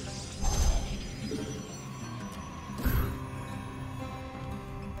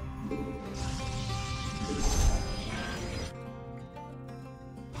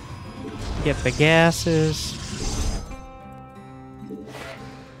 Get the gases.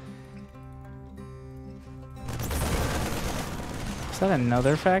 Is that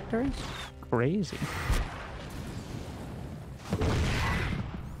another factory? Crazy.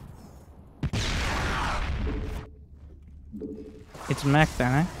 It's Mech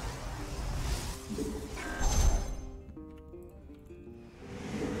then, eh?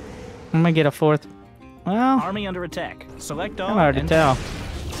 I'm gonna get a 4th. Well, Army under attack. Select all. I'm hard to tell.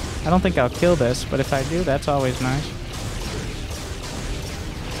 I don't think I'll kill this, but if I do, that's always nice.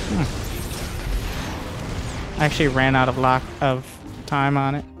 I actually ran out of time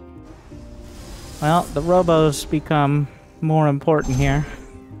on it. Well, the Robos become more important here.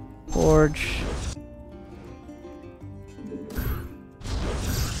 Forge.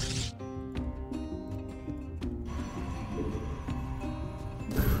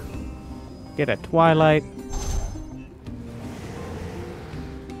 Get a Twilight.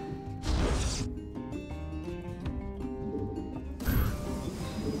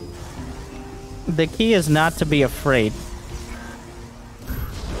 The key is not to be afraid.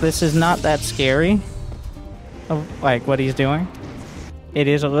 This is not that scary of like what he's doing. It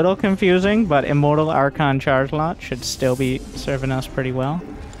is a little confusing, but Immortal Archon Charge Lot should still be serving us pretty well.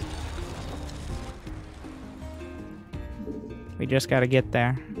 We just gotta get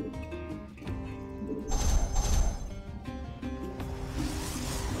there.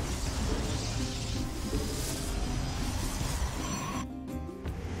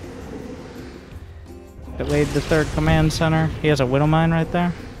 Delayed the 3rd command center. He has a Whittle Mine right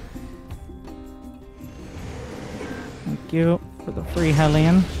there. Thank you for the free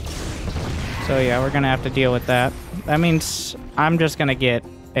Hellion. So yeah, we're gonna have to deal with that. That means I'm just gonna get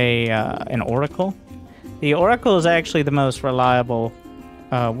a an Oracle. The Oracle is actually the most reliable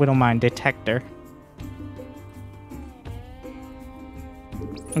Whittle Mine detector.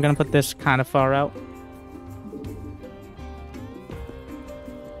 I'm gonna put this kind of far out.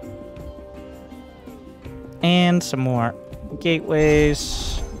 And some more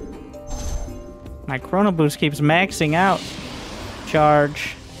gateways. My Chrono Boost keeps maxing out.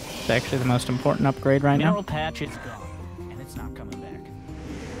 Charge. It's actually the most important upgrade right Mineral now. patch is gone, and it's not coming back.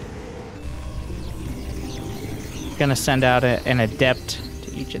 Gonna send out an adept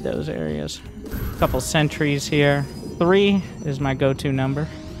to each of those areas. A couple sentries here. 3 is my go-to number.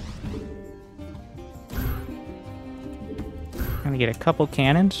 Gonna get a couple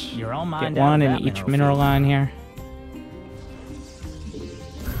cannons. You're all Get mined out one of in that each mineral field. line here.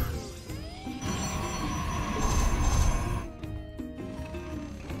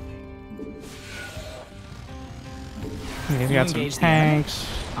 We've You got some engaged the enemy? tanks.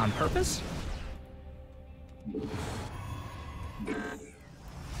 On purpose?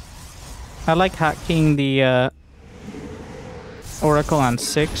 I like hotkeying the Oracle on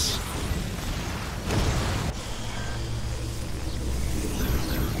 6.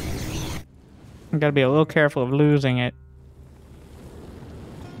 I gotta be a little careful of losing it.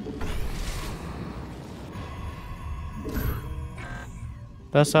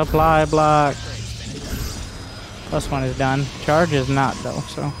 The supply block. +1 is done. Charge is not though,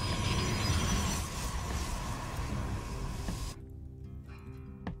 so.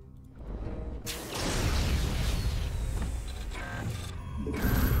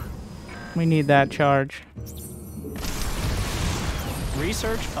 We need that charge.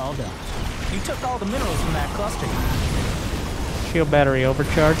 Research all done. You took all the minerals from that cluster. Shield battery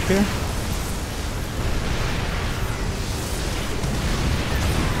overcharged here.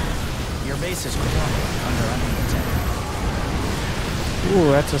 Your base is crumbling under enemy attack.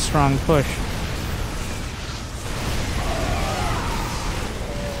 Ooh, that's a strong push.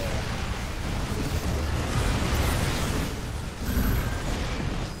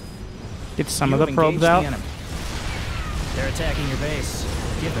 Get some of the probes out. They're attacking your base.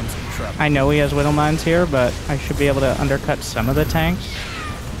 Give them some trouble. I know he has Widow Mines here, but I should be able to undercut some of the tanks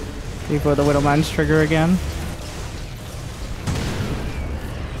before the Widow Mines trigger again.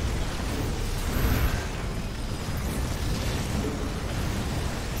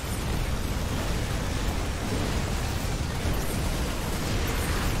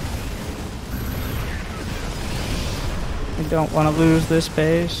 I don't want to lose this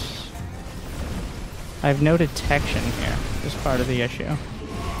base. I have no detection here. This is part of the issue.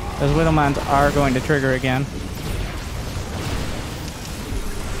 Those Widow Mines are going to trigger again.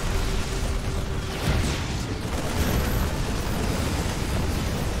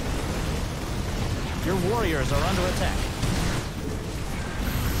 Your warriors are under attack.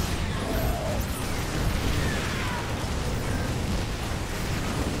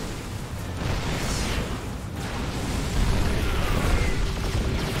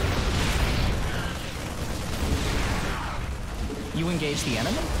 You engage the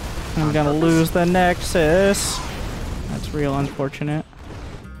enemy? I'm gonna lose the Nexus. That's real unfortunate.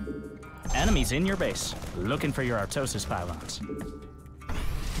 Enemies in your base, looking for your Artosis pylons.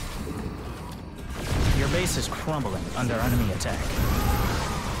 Your base is crumbling under enemy attack.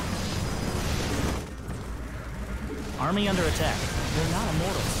 Army under attack. They're not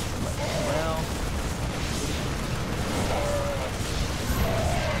immortals. Well...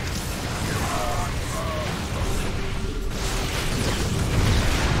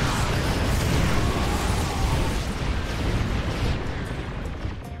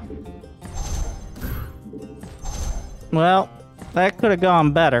 Well, that could have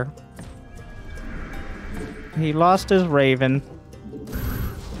gone better. He lost his Raven.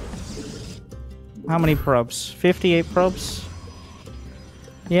 How many probes? 58 probes?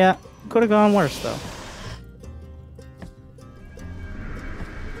 Yeah, could have gone worse though.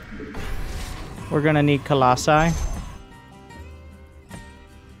 We're gonna need Colossi.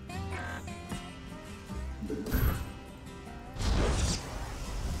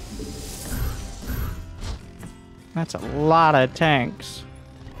 That's a lot of tanks.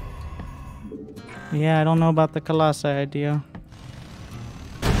 Yeah, I don't know about the Colossi idea.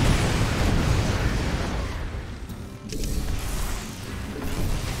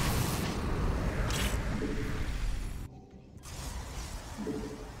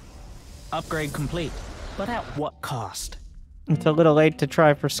 Upgrade complete. But at what cost? It's a little late to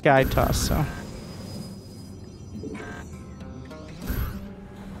try for Sky Toss, so.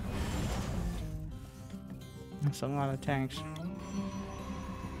 That's a lot of tanks.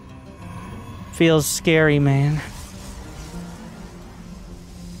 Feels scary, man.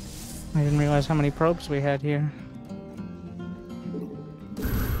 I didn't realize how many probes we had here.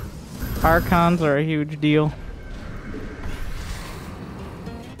 Archons are a huge deal.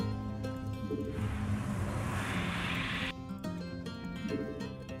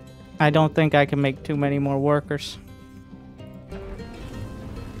 I don't think I can make too many more workers.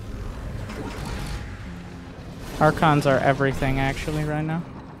 Archons are everything, actually, right now.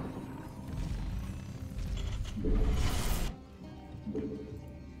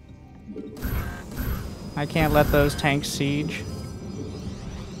 I can't let those tanks siege.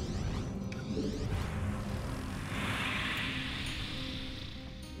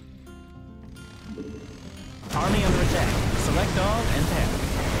 Army under attack. Select all and panic.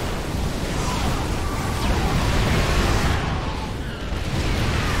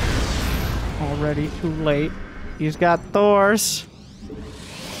 Already too late. He's got Thors.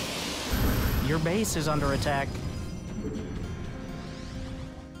 Your base is under attack.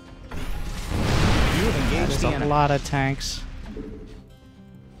 You have engaged There's the a enemy. lot of tanks.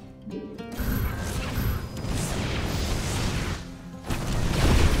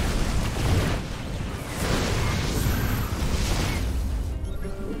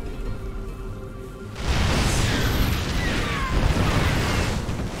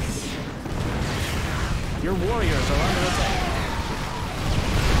 Your warriors are under attack.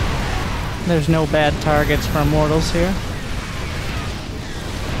 There's no bad targets for Immortals here.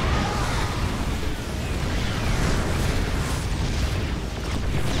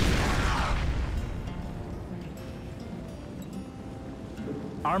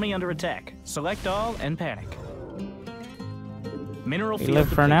 Army under attack. Select all and panic. Mineral We field live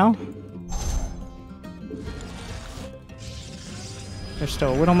for depleted. now. There's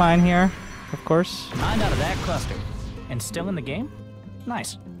still a Widow Mine here, of course. Mined out of that cluster. And still in the game?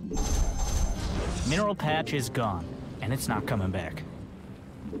 Nice. Mineral patch is gone, and it's not coming back.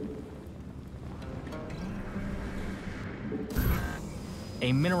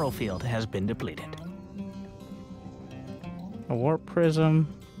 A mineral field has been depleted. A Warp Prism.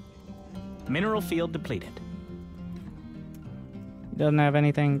 Mineral field depleted. He doesn't have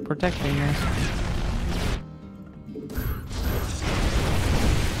anything protecting this.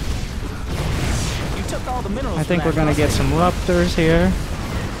 You took all the minerals. I think from we're that gonna get cluster. some Ruptors here.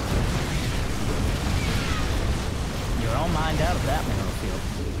 You're all mined out of that mineral field.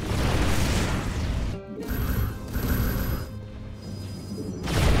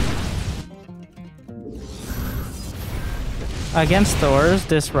 Against Thors,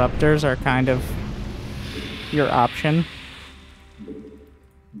 Disruptors are kind of your option.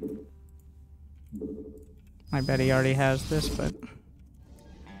 I bet he already has this, but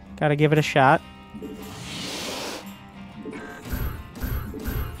gotta give it a shot.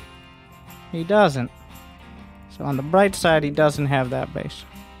 He doesn't. So on the bright side, he doesn't have that base.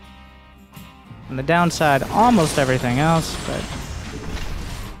 On the downside, almost everything else, but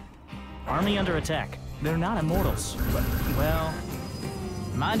Army under attack. They're not immortals, but, well,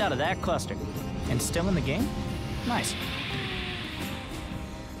 mined out of that cluster. And still in the game? Nice.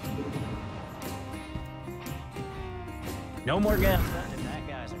 No more gas left in that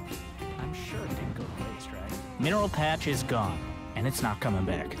geyser. I'm sure it didn't go to waste, right? Mineral patch is gone, and it's not coming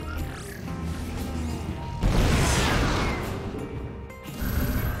back.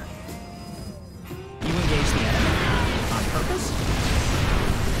 You engaged the enemy on purpose?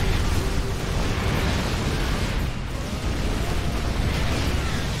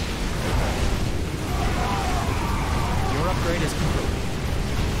 Your upgrade is complete.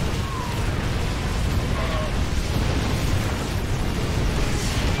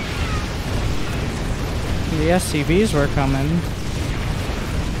 the SCVs were coming.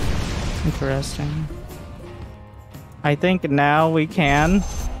 Interesting. I think now we can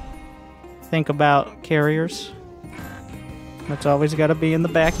think about carriers. That's always got to be in the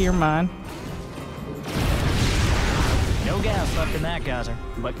back of your mind. No gas left in that geyser,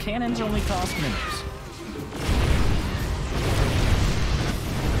 but cannons only cost minerals.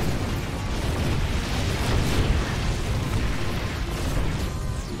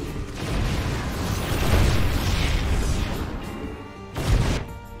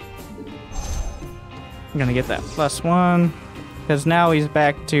 I'm gonna get that +1 because now he's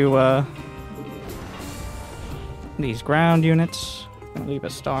back to these ground units. Gonna leave a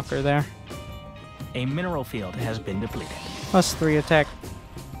stalker there. A mineral field has been depleted. +3 attack.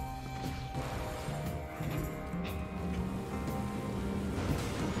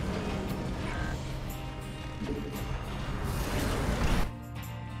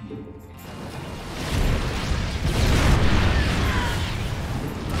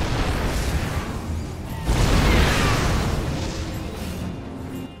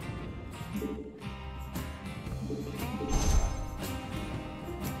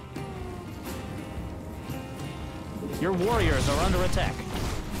 Your warriors are under attack.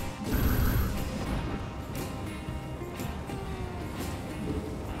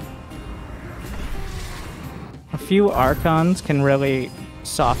 A few Archons can really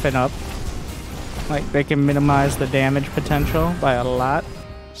soften up. Like, they can minimize the damage potential by a lot.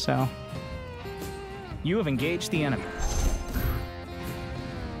 So, You have engaged the enemy.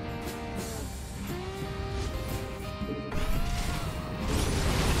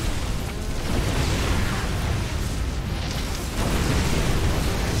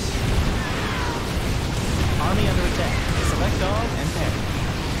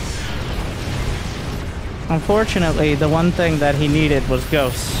 Unfortunately, the one thing that he needed was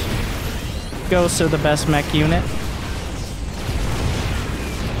ghosts. Ghosts are the best mech unit.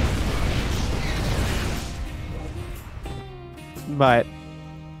 But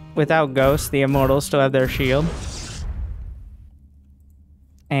without ghosts, the immortals still have their shield.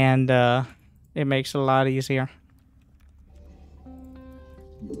 And it makes it a lot easier.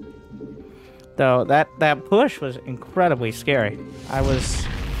 Though that push was incredibly scary. I was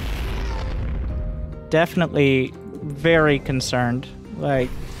definitely very concerned. Like,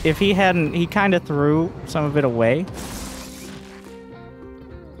 if he hadn't, he kind of threw some of it away.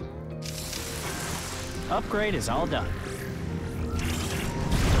 Upgrade is all done.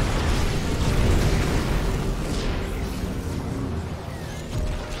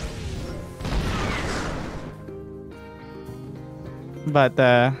 But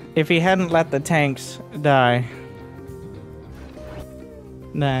if he hadn't let the tanks die,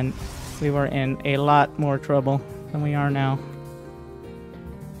 then we were in a lot more trouble than we are now.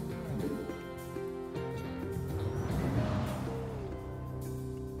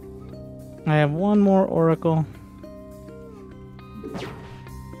 I have one more Oracle.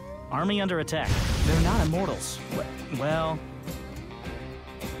 Army under attack. They're not immortals. Well...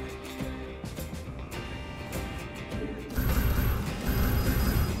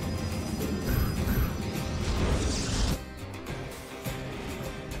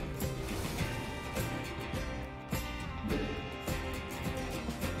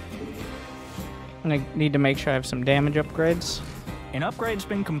 I need to make sure I have some damage upgrades. An upgrade's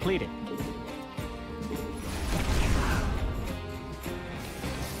been completed.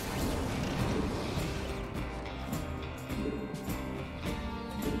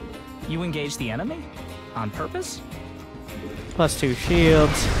 You engage the enemy? On purpose? +2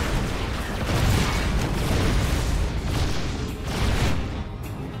 shields.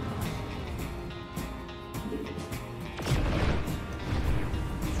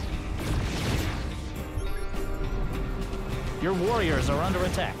 Your warriors are under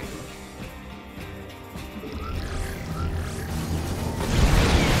attack.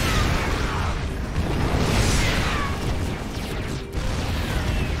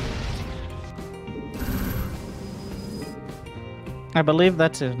 I believe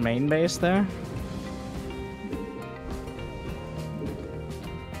that's his main base there.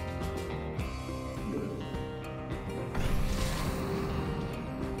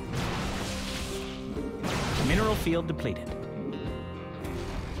 Mineral field depleted.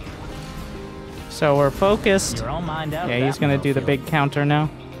 So we're focused. You're all mined out. Yeah, he's gonna do the big counter now.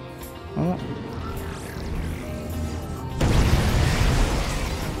 Oh.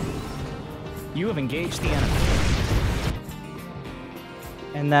 You have engaged the enemy.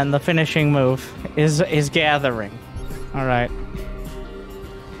 And then the finishing move is gathering. All right.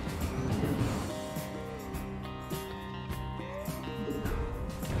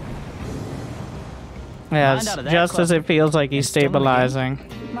 Yeah, just as it feels like he's stabilizing.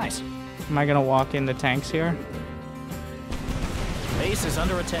 Nice. Am I gonna walk into tanks here? Base is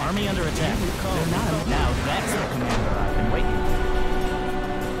under attack. Army under attack. They're not. Now that's the commander I've been waiting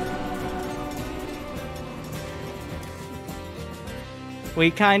for.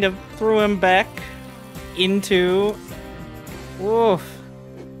 We kind of threw him back into... Oof.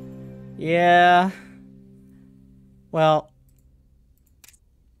 Yeah. Well,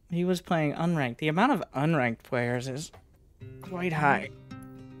 he was playing unranked. The amount of unranked players is quite high.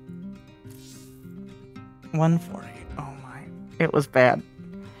 140. Oh my. It was bad.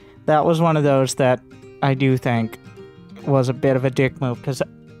 That was one of those that I do think was a bit of a dick move, because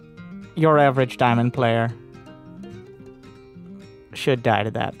your average diamond player should die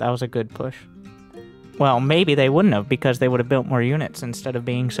to that. That was a good push. Well, maybe they wouldn't have, because they would have built more units instead of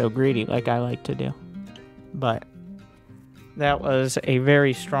being so greedy like I like to do. But that was a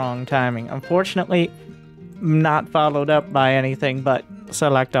very strong timing. Unfortunately, not followed up by anything but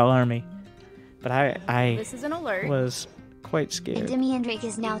select all army. But I This is an alert. was quite scared. And Demian Drake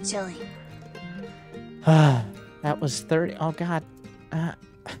is now chilling. That was 30. Oh god.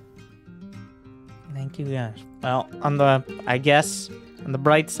 Thank you guys. Well, on the, I guess, on the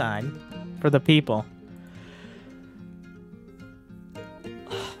bright side, for the people.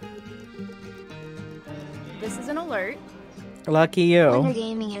 This is an alert. Lucky you. Winter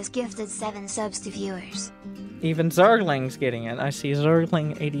Gaming has gifted 7 subs to viewers. Even Zergling's getting it. I see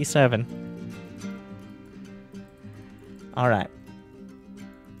Zergling 87. Alright.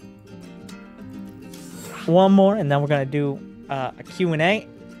 One more, and then we're going to do a Q&A.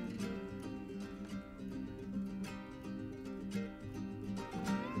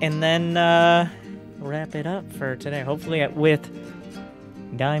 And then wrap it up for today. Hopefully with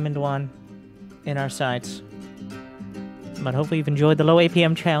Diamond 1 in our sights. But hopefully you've enjoyed the low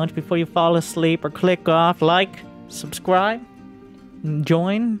APM challenge. Before you fall asleep or click off, like, subscribe,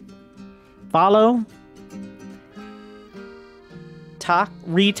 join, follow, talk,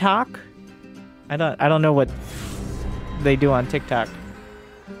 retalk. I don't know what they do on TikTok.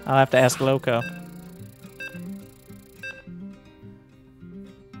 I'll have to ask Loco.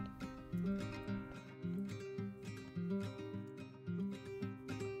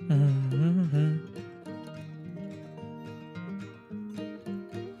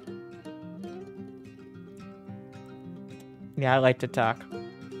 Yeah, I like to talk.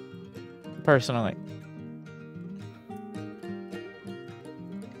 Personally.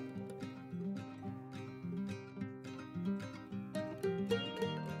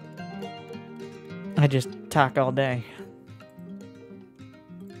 I just talk all day.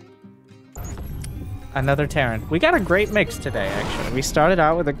 Another Terran. We got a great mix today, actually. We started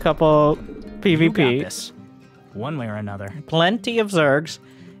out with a couple PvP. You got this. One way or another. Plenty of Zergs.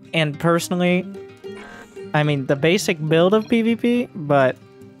 And personally, I mean, the basic build of PvP, but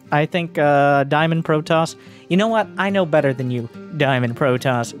I think Diamond Protoss... You know what? I know better than you, Diamond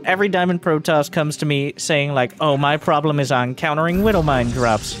Protoss. Every Diamond Protoss comes to me saying, like, oh, my problem is on countering Widowmine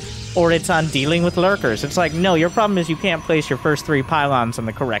drops. Or it's on dealing with lurkers. It's like, no, your problem is you can't place your first 3 pylons in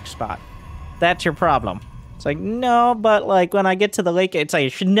the correct spot. That's your problem. It's like, no, but, like, when I get to the lake, it's like, you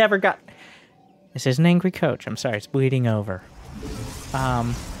should never got... This is an angry coach. I'm sorry, it's bleeding over.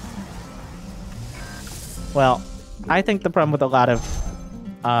 Well, I think the problem with a lot of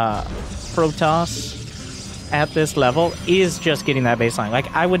Protoss at this level is just getting that baseline.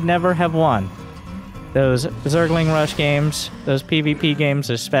 Like, I would never have won those Zergling Rush games, those PvP games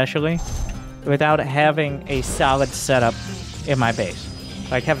especially, without having a solid setup in my base.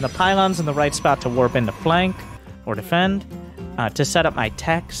 Like having the pylons in the right spot to warp into flank or defend, to set up my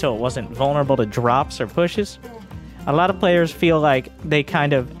tech so it wasn't vulnerable to drops or pushes. A lot of players feel like they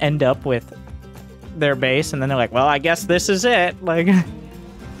kind of end up with their base and then they're like, well, I guess this is it. Like,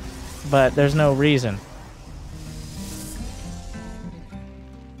 but there's no reason.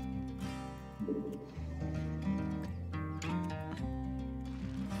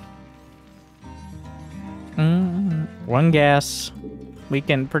 One gas. We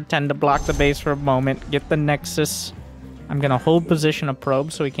can pretend to block the base for a moment. Get the Nexus. I'm gonna hold position of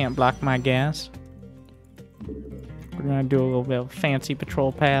probe so he can't block my gas. We're gonna do a little bit of fancy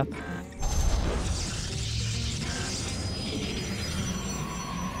patrol path.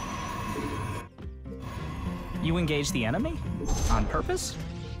 You engage the enemy? On purpose?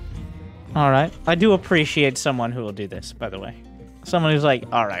 Alright. I do appreciate someone who will do this, by the way. Someone who's like,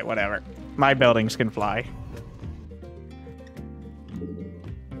 alright, whatever. My buildings can fly.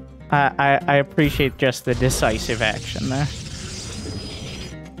 I appreciate just the decisive action there.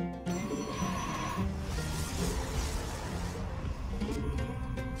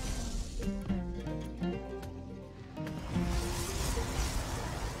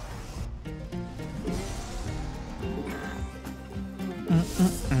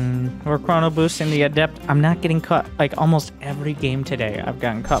 We're chrono boosting the Adept. I'm not getting caught. Like, almost every game today, I've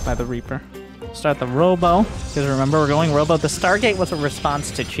gotten caught by the Reaper. Start the Robo, because remember, we're going Robo. The Stargate was a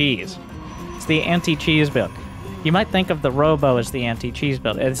response to Cheese. It's the anti-Cheese build. You might think of the Robo as the anti-Cheese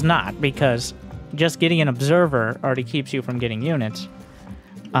build. It's not, because just getting an Observer already keeps you from getting units.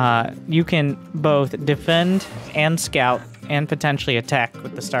 You can both defend and scout and potentially attack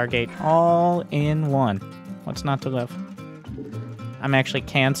with the Stargate all in one. What's not to love? I'm actually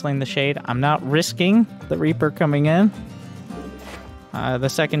canceling the Shade. I'm not risking the Reaper coming in. The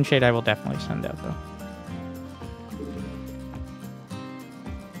second Shade I will definitely send out, though.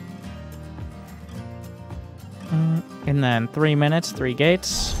 And then 3 minutes, 3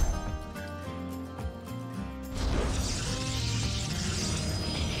 gates.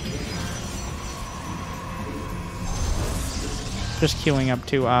 Just queuing up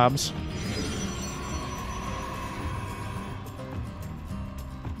 2 obs.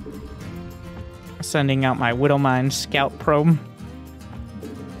 Sending out my Widowmine scout probe.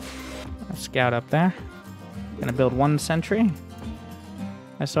 Scout up there. Gonna build 1 sentry.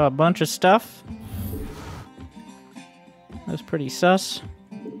 I saw a bunch of stuff. That was pretty sus.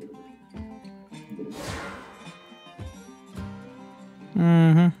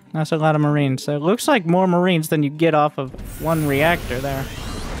 That's a lot of Marines. So it looks like more Marines than you get off of 1 reactor there.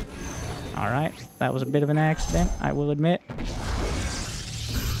 Alright, that was a bit of an accident, I will admit.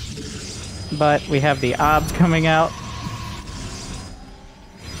 But we have the obs coming out.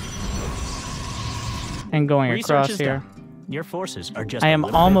 And going across here. Done. Your forces are just I am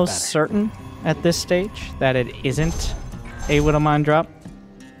almost certain at this stage that it isn't a Widowmine drop.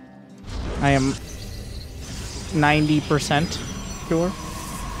 I am 90% sure.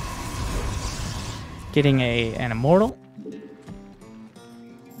 Getting an immortal.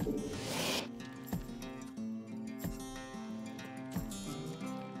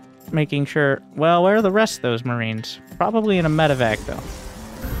 Making sure... Well, where are the rest of those Marines? Probably in a medevac, though.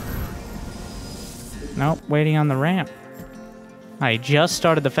 Nope, waiting on the ramp. I just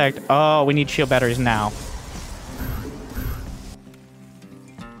started the fact... Oh, we need shield batteries now.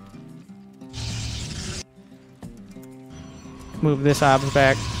 Move this obs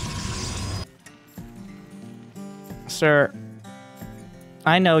back. Sir,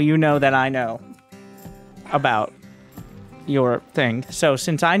 I know you know that I know about your thing. So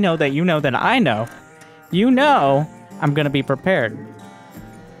since I know that you know that I know, you know I'm going to be prepared.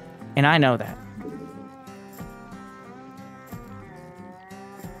 And I know that.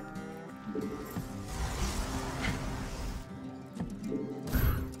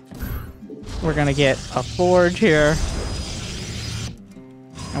 We're going to get a forge here.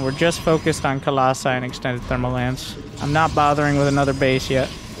 And we're just focused on Colossi and Extended Thermal Lance. I'm not bothering with another base yet.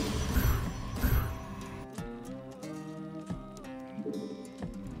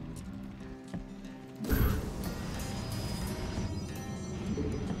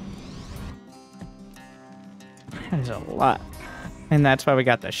 That is a lot. And that's why we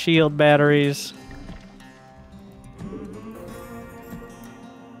got the shield batteries.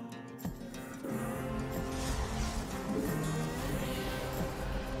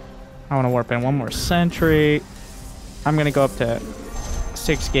 I want to warp in one more sentry. I'm going to go up to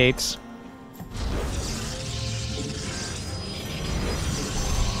 6 gates.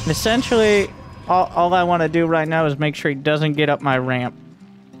 Essentially, all I want to do right now is make sure he doesn't get up my ramp.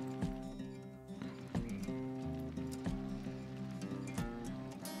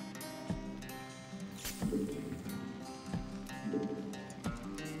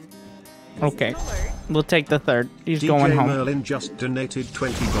 Okay. We'll take the third. He's DJ going home. Merlin just donated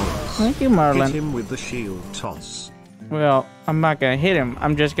 $20. Thank you, Merlin. Hit him with the shield toss. Well, I'm not gonna hit him.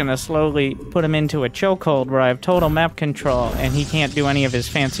 I'm just gonna slowly put him into a chokehold where I have total map control and he can't do any of his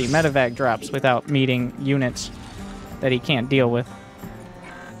fancy medevac drops without meeting units that he can't deal with.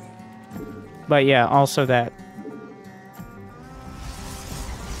 But yeah, also that.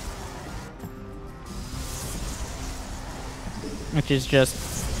 Which is just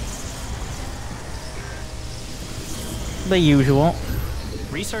the usual.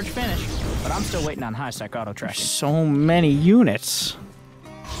 Research finished, but I'm still waiting on high-sec auto tracking. So many units.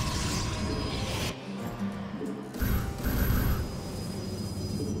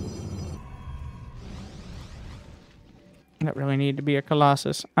 That really need to be a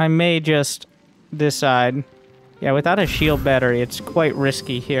Colossus. I may just decide. Yeah, without a shield battery, it's quite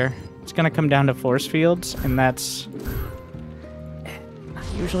risky here. It's gonna come down to force fields, and that's not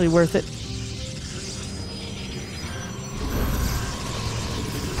usually worth it.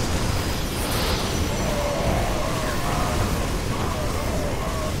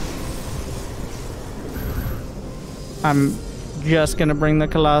 I'm just gonna bring the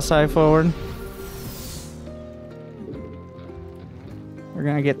Colossi forward. We're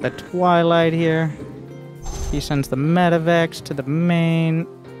gonna get the Twilight here. He sends the medevacs to the main.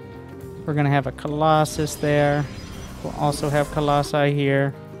 We're gonna have a Colossus there. We'll also have Colossi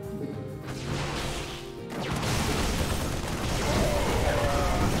here.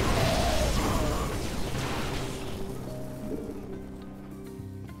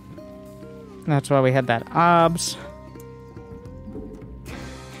 That's why we had that OBS.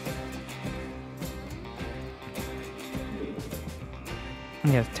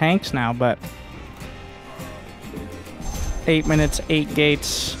 He has tanks now, but 8 minutes, 8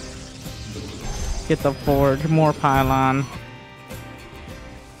 gates. Get the forge, more pylon.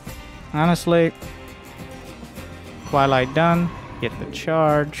 Honestly, Twilight done. Get the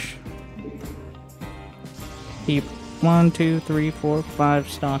charge. Keep 1, 2, 3, 4, 5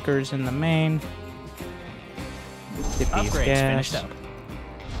 stalkers in the main. Get these Upgrades gas. finished up.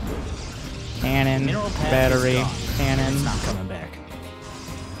 Cannon, Mineral pad battery, is gone. cannon. It's not coming back.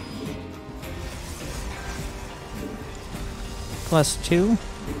 +2.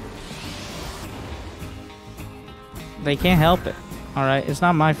 They can't help it. Alright, it's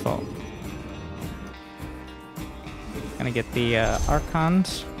not my fault. Gonna get the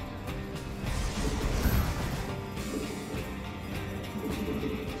Archons.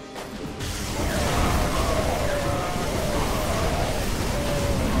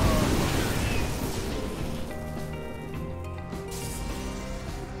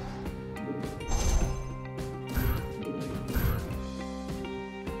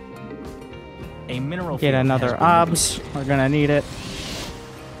 A mineral Get field another has been OBS. We're gonna need it.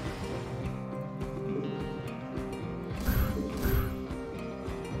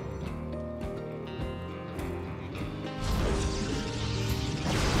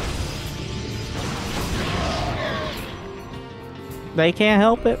 They can't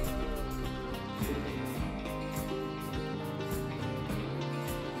help it.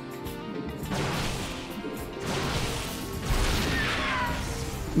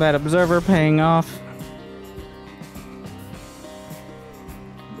 That observer paying off.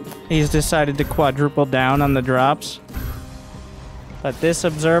 He's decided to quadruple down on the drops. But this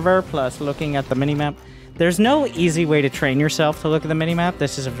observer, plus looking at the minimap, there's no easy way to train yourself to look at the minimap.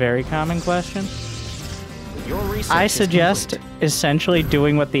 This is a very common question. I suggest essentially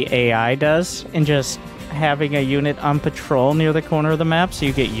doing what the AI does and just having a unit on patrol near the corner of the map so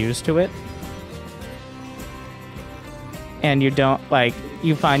you get used to it. And you don't, like,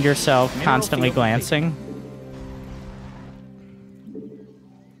 you find yourself constantly glancing.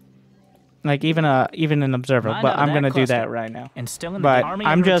 Like, even an observer, but I'm gonna do that right now. But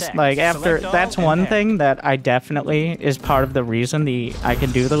I'm just, like, after, that's one thing that I definitely is part of the reason I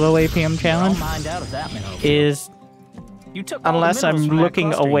can do the low APM challenge, is unless I'm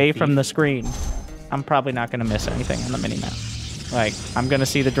looking away from the screen, I'm probably not gonna miss anything on the minimap. Like, I'm gonna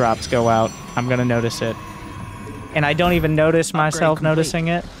see the drops go out, I'm gonna notice it. And I don't even notice myself noticing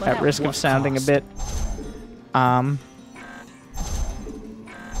it, at risk of sounding a bit,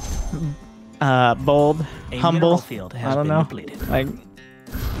 bold, humble, I don't know, like...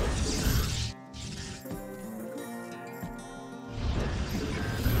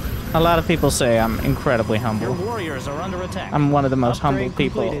 A lot of people say I'm incredibly humble. Your warriors are under attack. I'm one of the most humble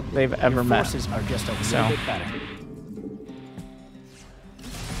people they've ever met. Forces are just a so. bit better.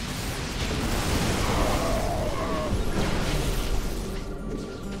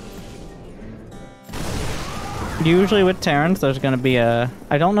 Usually with Terrans, there's going to be a...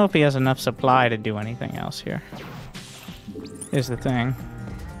 I don't know if he has enough supply to do anything else here. Is the thing.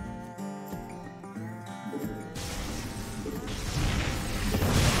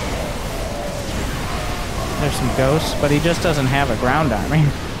 There's some ghosts, but he just doesn't have a ground army.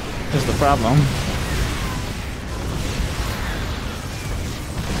 Is the problem.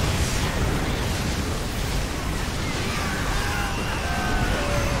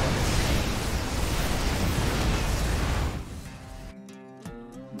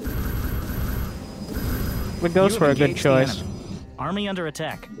 The ghosts were a good choice. Army under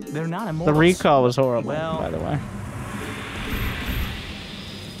attack. They're not immortals. The recall was horrible, well, by the way.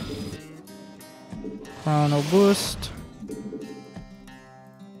 Chrono boost.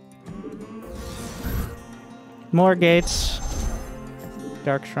 More gates.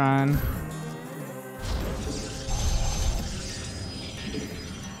 Dark Shrine.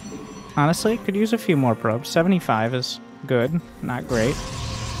 Honestly, could use a few more probes. 75 is good, not great.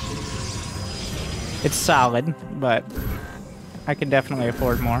 It's solid, but I can definitely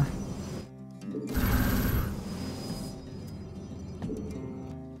afford more.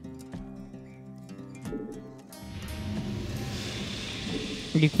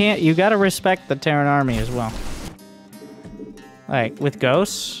 You gotta respect the Terran army as well. Like, with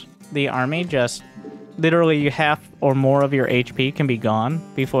ghosts, the army just, literally half or more of your HP can be gone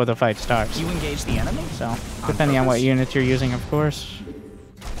before the fight starts. You engage the enemy? So, depending on what units you're using, of course.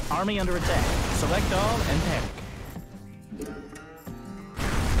 Army under attack. Select all and panic.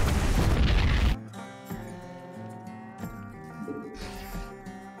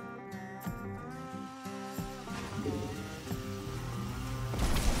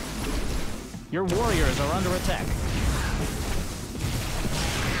 Your warriors are under attack.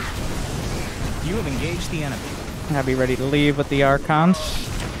 You have engaged the enemy. I'll be ready to leave with the Archons.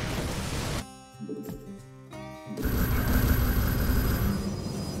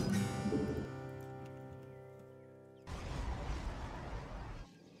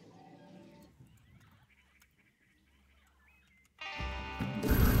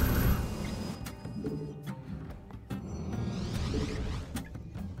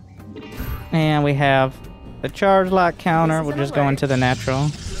 And we have the charge lock counter. We'll just go into the natural.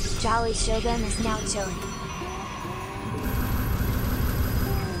 Jolly Shogun is now chilling.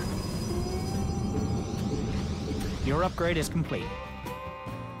 Your upgrade is complete.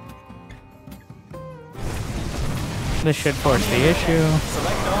 This should force the issue.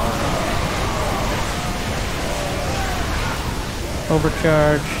 Select all.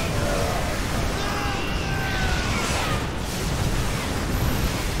 Overcharge.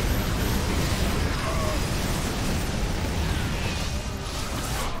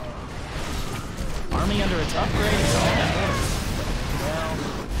 Army under its upgrade is all that matters.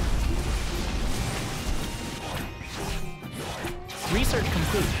 Well, research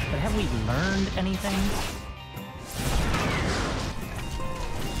complete, but have we learned anything?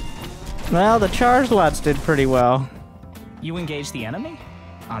 Well, the charge lots did pretty well. You engaged the enemy?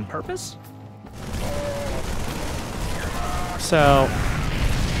 On purpose? So,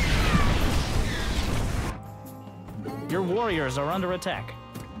 Your warriors are under attack.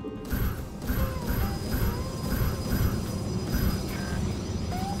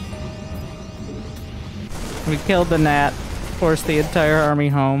 we killed the gnat, forced the entire army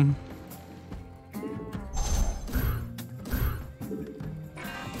home.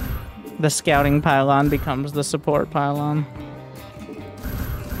 The scouting pylon becomes the support pylon.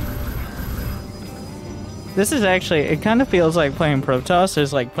 This is actually, it kind of feels like playing Protoss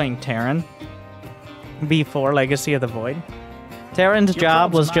is like playing Terran before Legacy of the Void. Terran's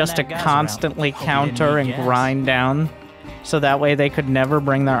job was just to constantly counter and grind down, so that way they could never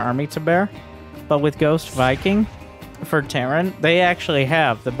bring their army to bear. But with Ghost Viking, for Terran, they actually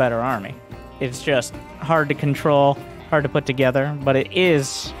have the better army. It's just hard to control, hard to put together, but it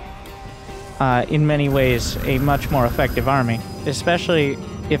is, in many ways, a much more effective army, especially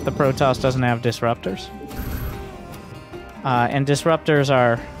if the Protoss doesn't have disruptors. And disruptors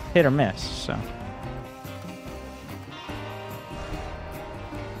are hit or miss,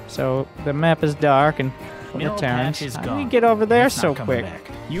 so the map is dark and full of Terrans. How do we get over there so quick?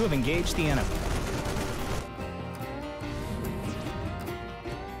 You have engaged the enemy.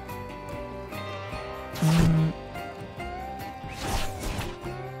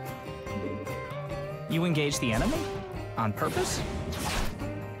 You engage the enemy? On purpose?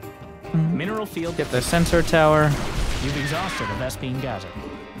 Mineral field. Get the sensor tower. You've exhausted the Vespine Geyser.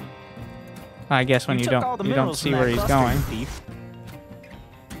 I guess when you don't see where he's going. Thief.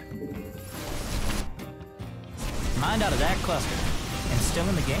 Mined out of that cluster. And still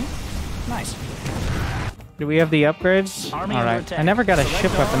in the game? Nice. Do we have the upgrades? Army Alright. I never got a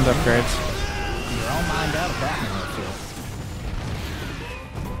ship weapons upgrades. You're all mined out of that mineral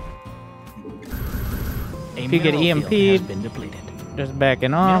field. If you get EMP'd, been depleted. just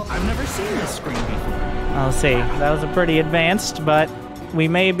backing off. I've never seen this screen before. I'll see. That was a pretty advanced, but we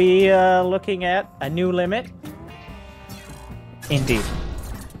may be looking at a new limit. Indeed.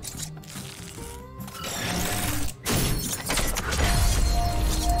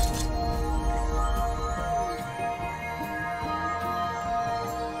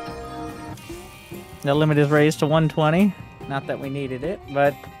 The limit is raised to 120. Not that we needed it,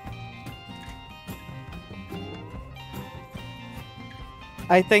 but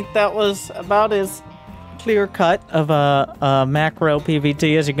I think that was about as clear-cut of a macro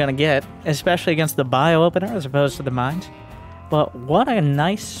PvT as you're going to get, especially against the bio-opener as opposed to the mines. But what a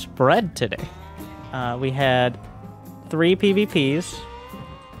nice spread today. We had 3 PvPs,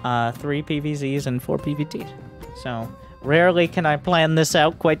 3 PvZs, and 4 PvTs. So rarely can I plan this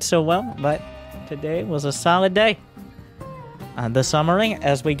out quite so well, but today was a solid day. The summary,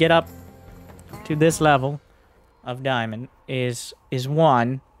 as we get up to this level of Diamond, is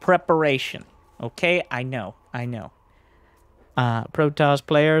 1, preparation. Okay, I know. Protoss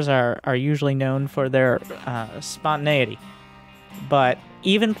players are usually known for their spontaneity. But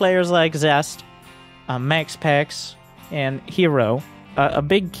even players like Zest, Max Pex, and Hero, a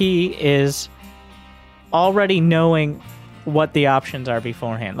big key is already knowing what the options are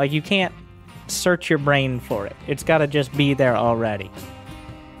beforehand. Like, you can't search your brain for it. It's got to just be there already.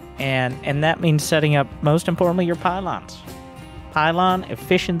 And that means setting up, most importantly, your pylons. Pylon,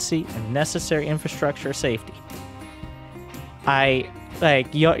 efficiency, and necessary infrastructure safety.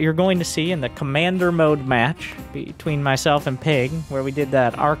 You're going to see in the commander mode match between myself and Pig, where we did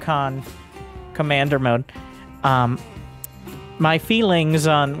that Archon commander mode, my feelings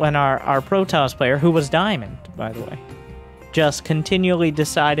on when our Protoss player, who was Diamond, by the way, just continually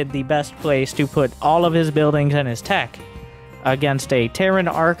decided the best place to put all of his buildings and his tech against a Terran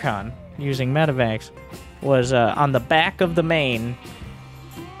Archon using Metavacs was on the back of the main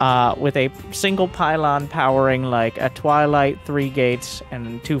with a single pylon powering like a Twilight, 3 gates,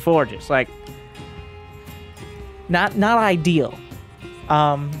 and 2 forges. Like, not ideal.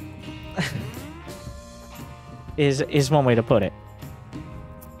 Is one way to put it.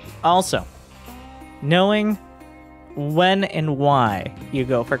 Also, knowing when and why you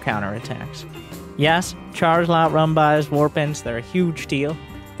go for counterattacks. Yes, charge lot, run-bys, warp-ins, they're a huge deal.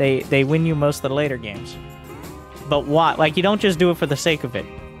 They win you most of the later games. But why? Like, you don't just do it for the sake of it.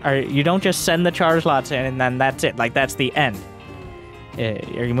 Or you don't just send the charge lots in and then that's it. Like, that's the end.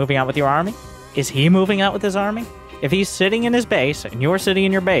 Are you moving out with your army? Is he moving out with his army? If he's sitting in his base and you're sitting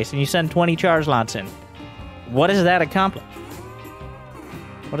in your base and you send 20 charge lots in, what does that accomplish?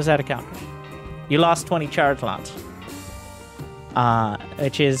 What does that accomplish? You lost 20 charge lots.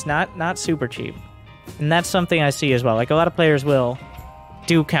 Which is not super cheap. And that's something I see as well. Like, a lot of players will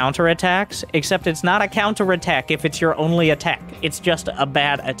do counterattacks, except it's not a counterattack if it's your only attack. It's just a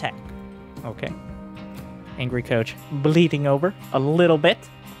bad attack. Okay? Angry Coach bleeding over a little bit.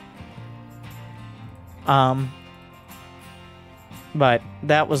 But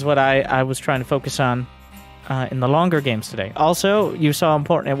that was what I was trying to focus on in the longer games today. Also, you saw how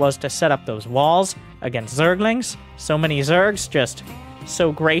important it was to set up those walls against Zerglings. So many Zergs just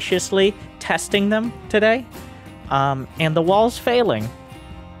so graciously testing them today. And the walls failing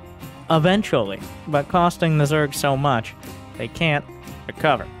eventually, but costing the Zerg so much they can't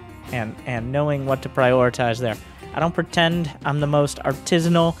recover. And knowing what to prioritize there. I don't pretend I'm the most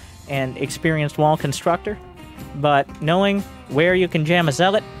artisanal and experienced wall constructor, but knowing where you can jam a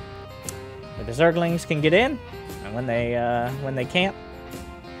zealot, where the Zerglings can get in, and when they can't,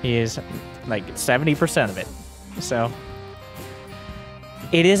 is like 70% of it. So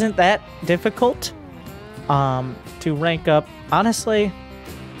it isn't that difficult to rank up. Honestly,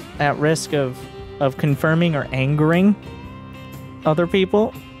 at risk of confirming or angering other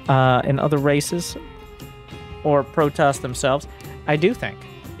people in other races or Protoss themselves, I do think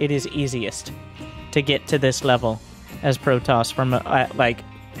it is easiest to get to this level as Protoss from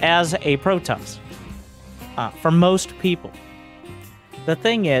as a Protoss for most people. The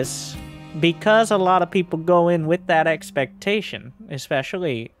thing is, because a lot of people go in with that expectation,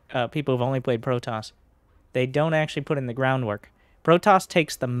 especially people who've only played Protoss, they don't actually put in the groundwork. Protoss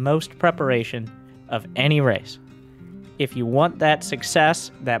takes the most preparation of any race. If you want that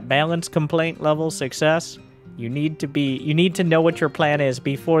success, that balanced complaint level success, you need to know what your plan is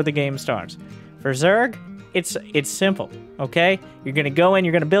before the game starts. For Zerg, it's simple, okay? You're gonna go in,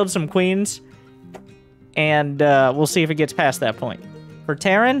 you're gonna build some queens, and we'll see if it gets past that point. For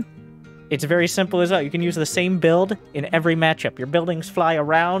Terran, it's very simple as well. You can use the same build in every matchup. Your buildings fly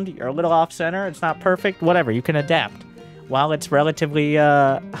around, you're a little off-center, it's not perfect, whatever, you can adapt. While it's relatively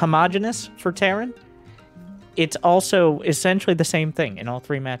homogenous for Terran, it's also essentially the same thing in all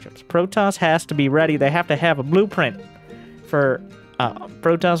three matchups. Protoss has to be ready. They have to have a blueprint for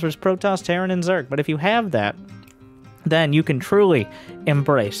Protoss versus Protoss, Terran, and Zerg. But if you have that, then you can truly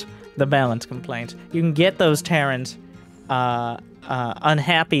embrace the balance complaints. You can get those Terrans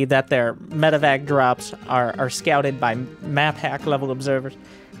unhappy that their medevac drops are scouted by map hack level observers.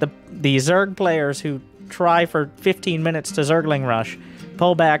 The Zerg players who try for 15 minutes to Zergling Rush,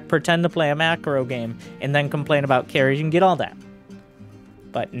 pull back, pretend to play a macro game, and then complain about carries. You can get all that.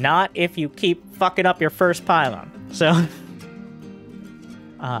 But not if you keep fucking up your first pylon. So,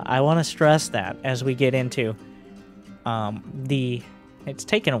 I want to stress that as we get into it's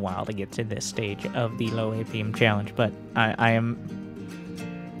taken a while to get to this stage of the low APM challenge, but I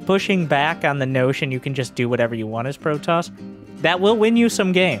am pushing back on the notion you can just do whatever you want as Protoss. That will win you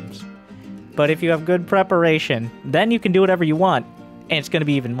some games. But if you have good preparation, then you can do whatever you want, and it's going to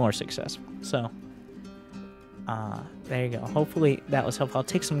be even more successful. So, there you go. Hopefully that was helpful. I'll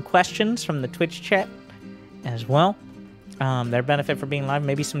take some questions from the Twitch chat as well. Their benefit for being live.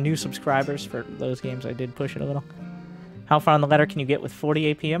 Maybe some new subscribers for those games. I did push it a little. How far on the ladder can you get with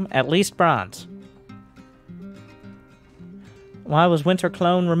 40 APM? At least bronze. Why was Winter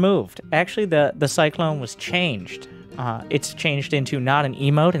Clone removed? Actually, the Cyclone was changed. It's changed into not an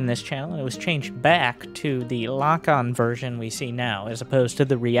emote in this channel. It was changed back to the lock-on version we see now, as opposed to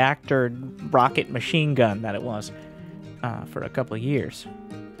the reactor rocket machine gun that it was for a couple of years.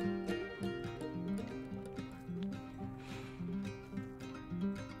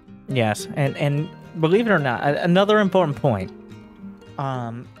 Yes, and believe it or not, another important point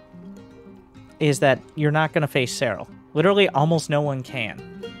is that you're not going to face Serral. Literally, almost no one can.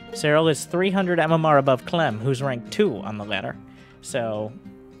 Serral is 300 MMR above Clem, who's ranked 2 on the ladder. So,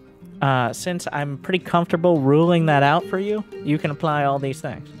 since I'm pretty comfortable ruling that out for you, you can apply all these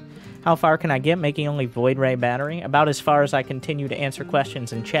things. How far can I get making only Void Ray battery? About as far as I continue to answer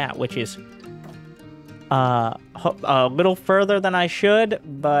questions in chat, which is a little further than I should,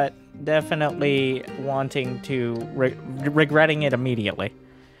 but definitely wanting to, regretting it immediately.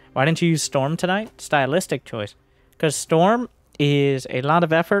 Why didn't you use Storm tonight? Stylistic choice. Because Storm is a lot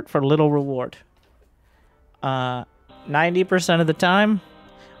of effort for little reward. 90% of the time,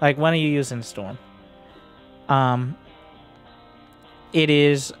 like, when are you using Storm? It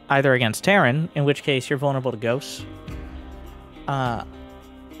is either against Terran, in which case you're vulnerable to ghosts,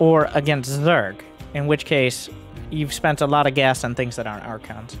 or against Zerg, in which case you've spent a lot of gas on things that aren't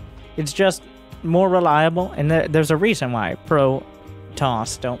Archons. It's just more reliable, and there's a reason why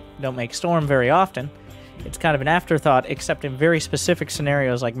Protoss don't make Storm very often. It's kind of an afterthought, except in very specific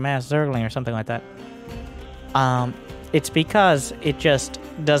scenarios like Mass Zergling or something like that. It's because it just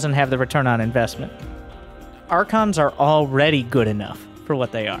doesn't have the return on investment. Archons are already good enough for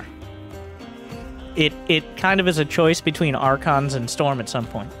what they are. It kind of is a choice between Archons and Storm at some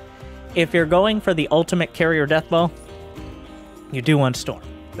point. if you're going for the ultimate carrier death blow, you do want Storm.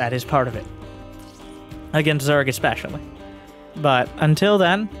 That is part of it. Against Zerg especially. But until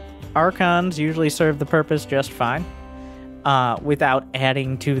then, Archons usually serve the purpose just fine, without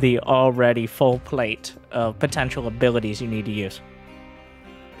adding to the already full plate of potential abilities you need to use.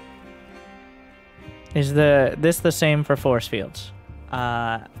 Is this the same for force fields?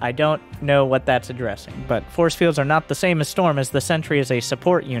 I don't know what that's addressing, but force fields are not the same as Storm, as the Sentry is a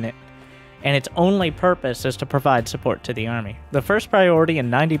support unit, and its only purpose is to provide support to the army. The first priority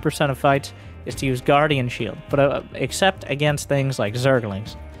in 90% of fights is to use Guardian Shield, but except against things like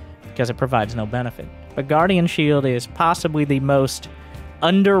Zerglings, because it provides no benefit. But Guardian Shield is possibly the most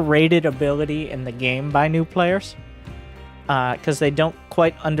underrated ability in the game by new players, because they don't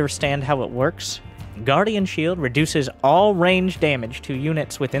quite understand how it works. Guardian Shield reduces all range damage to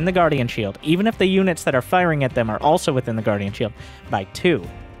units within the Guardian Shield, even if the units that are firing at them are also within the Guardian Shield, by 2.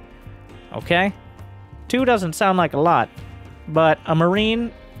 Okay? 2 doesn't sound like a lot, but a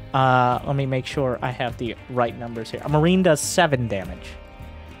Marine... let me make sure I have the right numbers here. A Marine does 7 damage.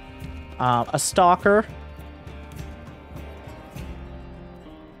 A Stalker...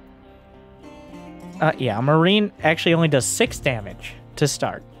 yeah, a Marine actually only does 6 damage to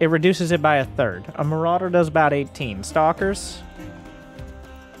start. It reduces it by a third. A Marauder does about 18. Stalkers...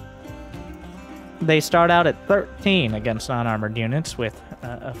 they start out at 13 against non-armored units, with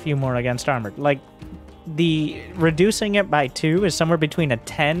a few more against armored. Like, the reducing it by 2 is somewhere between a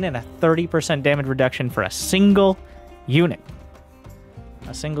 10 and a 30% damage reduction for a single unit.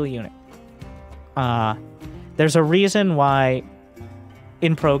 A single unit. There's a reason why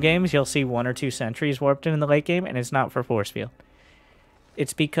in pro games you'll see 1 or 2 sentries warped in the late game, and it's not for force field.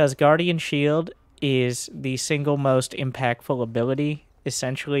 It's because Guardian Shield is the single most impactful ability,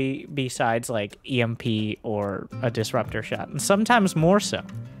 essentially, besides like EMP or a disruptor shot, and sometimes more so.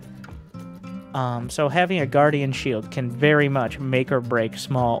 So having a Guardian Shield can very much make or break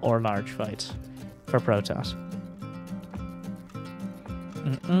small or large fights for Protoss.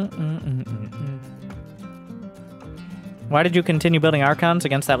 Why did you continue building Archons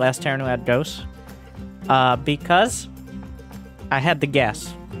against that last Terran who had Ghosts? Because I had the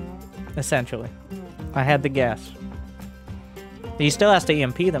gas, essentially. I had the gas. He still has to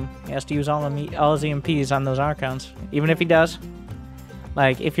EMP them. He has to use all his EMPs on those Archons, even if he does.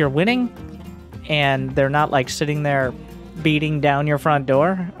 Like, if you're winning and they're not, like, sitting there beating down your front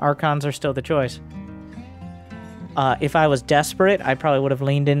door, Archons are still the choice. If I was desperate, I probably would have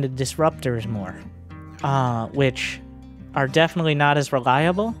leaned into Disruptors more, which are definitely not as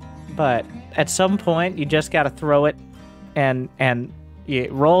reliable, but at some point, you just gotta throw it and you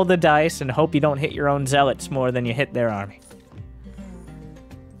roll the dice and hope you don't hit your own Zealots more than you hit their army.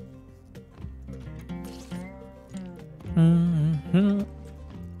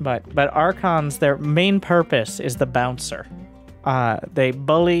 But Archons, their main purpose is the bouncer. They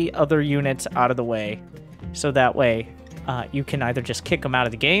bully other units out of the way, so that way you can either just kick them out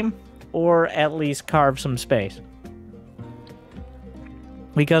of the game or at least carve some space.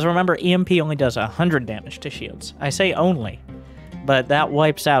 Because remember, EMP only does 100 damage to shields. I say only, but that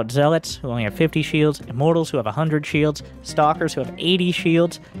wipes out Zealots, who only have 50 shields, Immortals, who have 100 shields, Stalkers, who have 80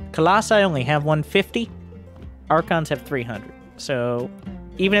 shields, Colossi only have 150, Archons have 300. So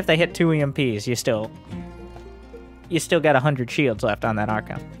even if they hit 2 EMPs, you still got 100 shields left on that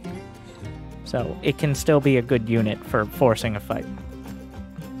Archon. So it can still be a good unit for forcing a fight.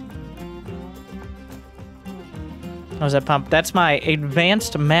 How's that pump? That's my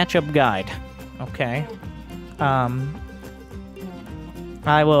advanced matchup guide. Okay. I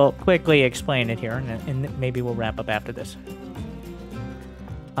will quickly explain it here, and maybe we'll wrap up after this.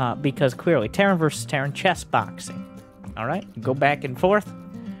 Because clearly, Terran versus Terran chess boxing. All right? You go back and forth.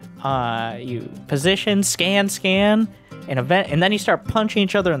 You position, scan, and then you start punching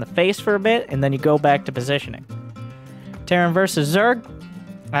each other in the face for a bit, and then you go back to positioning. Terran versus Zerg.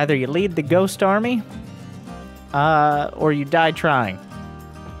 Either you lead the Ghost Army, or you die trying.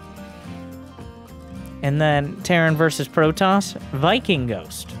 And then Terran versus Protoss, Viking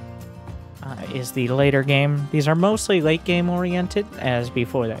Ghost is the later game. These are mostly late game oriented, as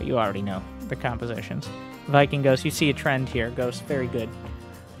before that you already know the compositions. Viking Ghost, you see a trend here. Ghost, very good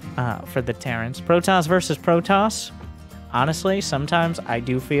for the Terrans. Protoss versus Protoss. Honestly, sometimes I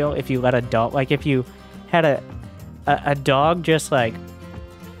do feel if you let a dog, like if you had a dog just like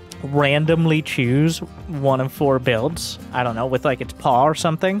randomly choose one of 4 builds, I don't know, with like its paw or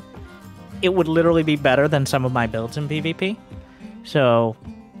something, it would literally be better than some of my builds in PvP. So,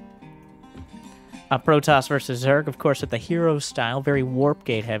 Protoss versus Zerg, of course, with the hero style, very warp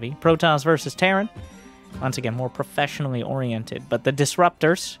gate heavy. Protoss versus Terran, once again, more professionally oriented. But the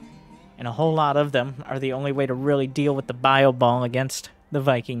Disruptors, and a whole lot of them are the only way to really deal with the bio ball against the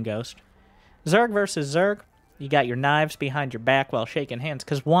Viking Ghost. Zerg versus Zerg, you got your knives behind your back while shaking hands.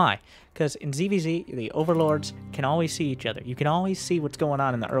 Because why? Because in ZVZ, the overlords can always see each other. You can always see what's going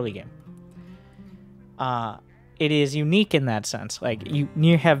on in the early game. It is unique in that sense. Like,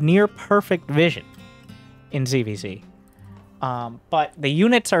 you have near perfect vision in ZVZ. But the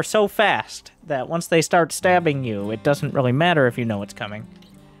units are so fast that once they start stabbing you, it doesn't really matter if you know it's coming.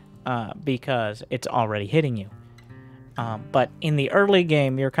 Because it's already hitting you. But in the early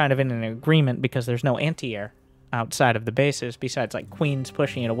game, you're kind of in an agreement because there's no anti-air outside of the bases, besides like queens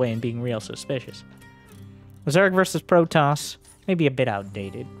pushing it away and being real suspicious. Zerg versus Protoss, maybe a bit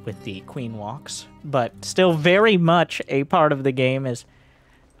outdated with the queen walks, but still very much a part of the game is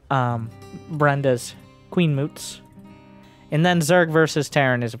Brenda's queen moots. And then Zerg versus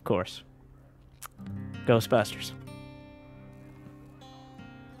Terran is, of course, Ghostbusters.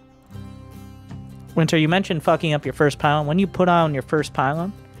 Winter, you mentioned fucking up your first pylon. When you put on your first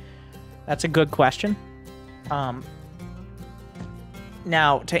pylon, that's a good question.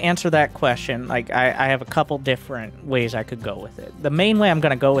 Now, to answer that question, like, I have a couple different ways I could go with it. The main way I'm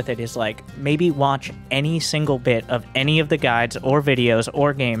going to go with it is, like, maybe watch any single bit of any of the guides or videos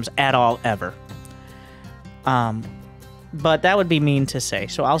or games at all ever. But that would be mean to say,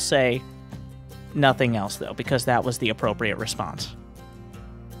 so I'll say nothing else, though, because that was the appropriate response.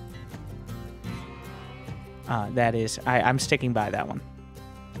 That is, I'm sticking by that one.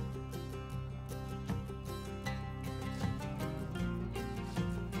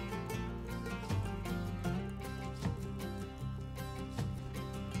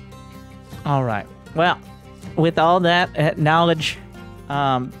 All right. Well, with all that knowledge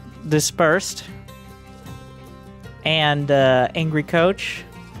dispersed, and Angry Coach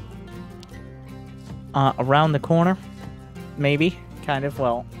around the corner, maybe, kind of,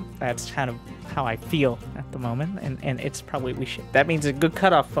 well, that's kind of how I feel at the moment, and it's probably, that means a good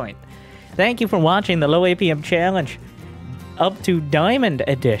cutoff point. Thank you for watching the Low APM Challenge up to Diamond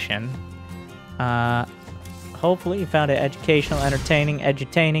Edition. Hopefully you found it educational, entertaining,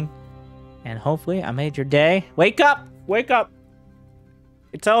 edutaining, and hopefully I made your day. Wake up! Wake up!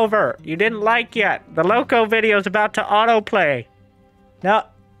 It's over. You didn't like yet. The Loco video is about to autoplay. No.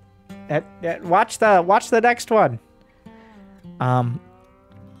 Watch the next one.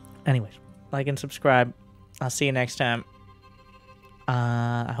 Anyways, like and subscribe. I'll see you next time.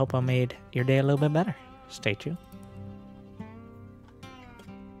 I hope I made your day a little bit better. Stay tuned.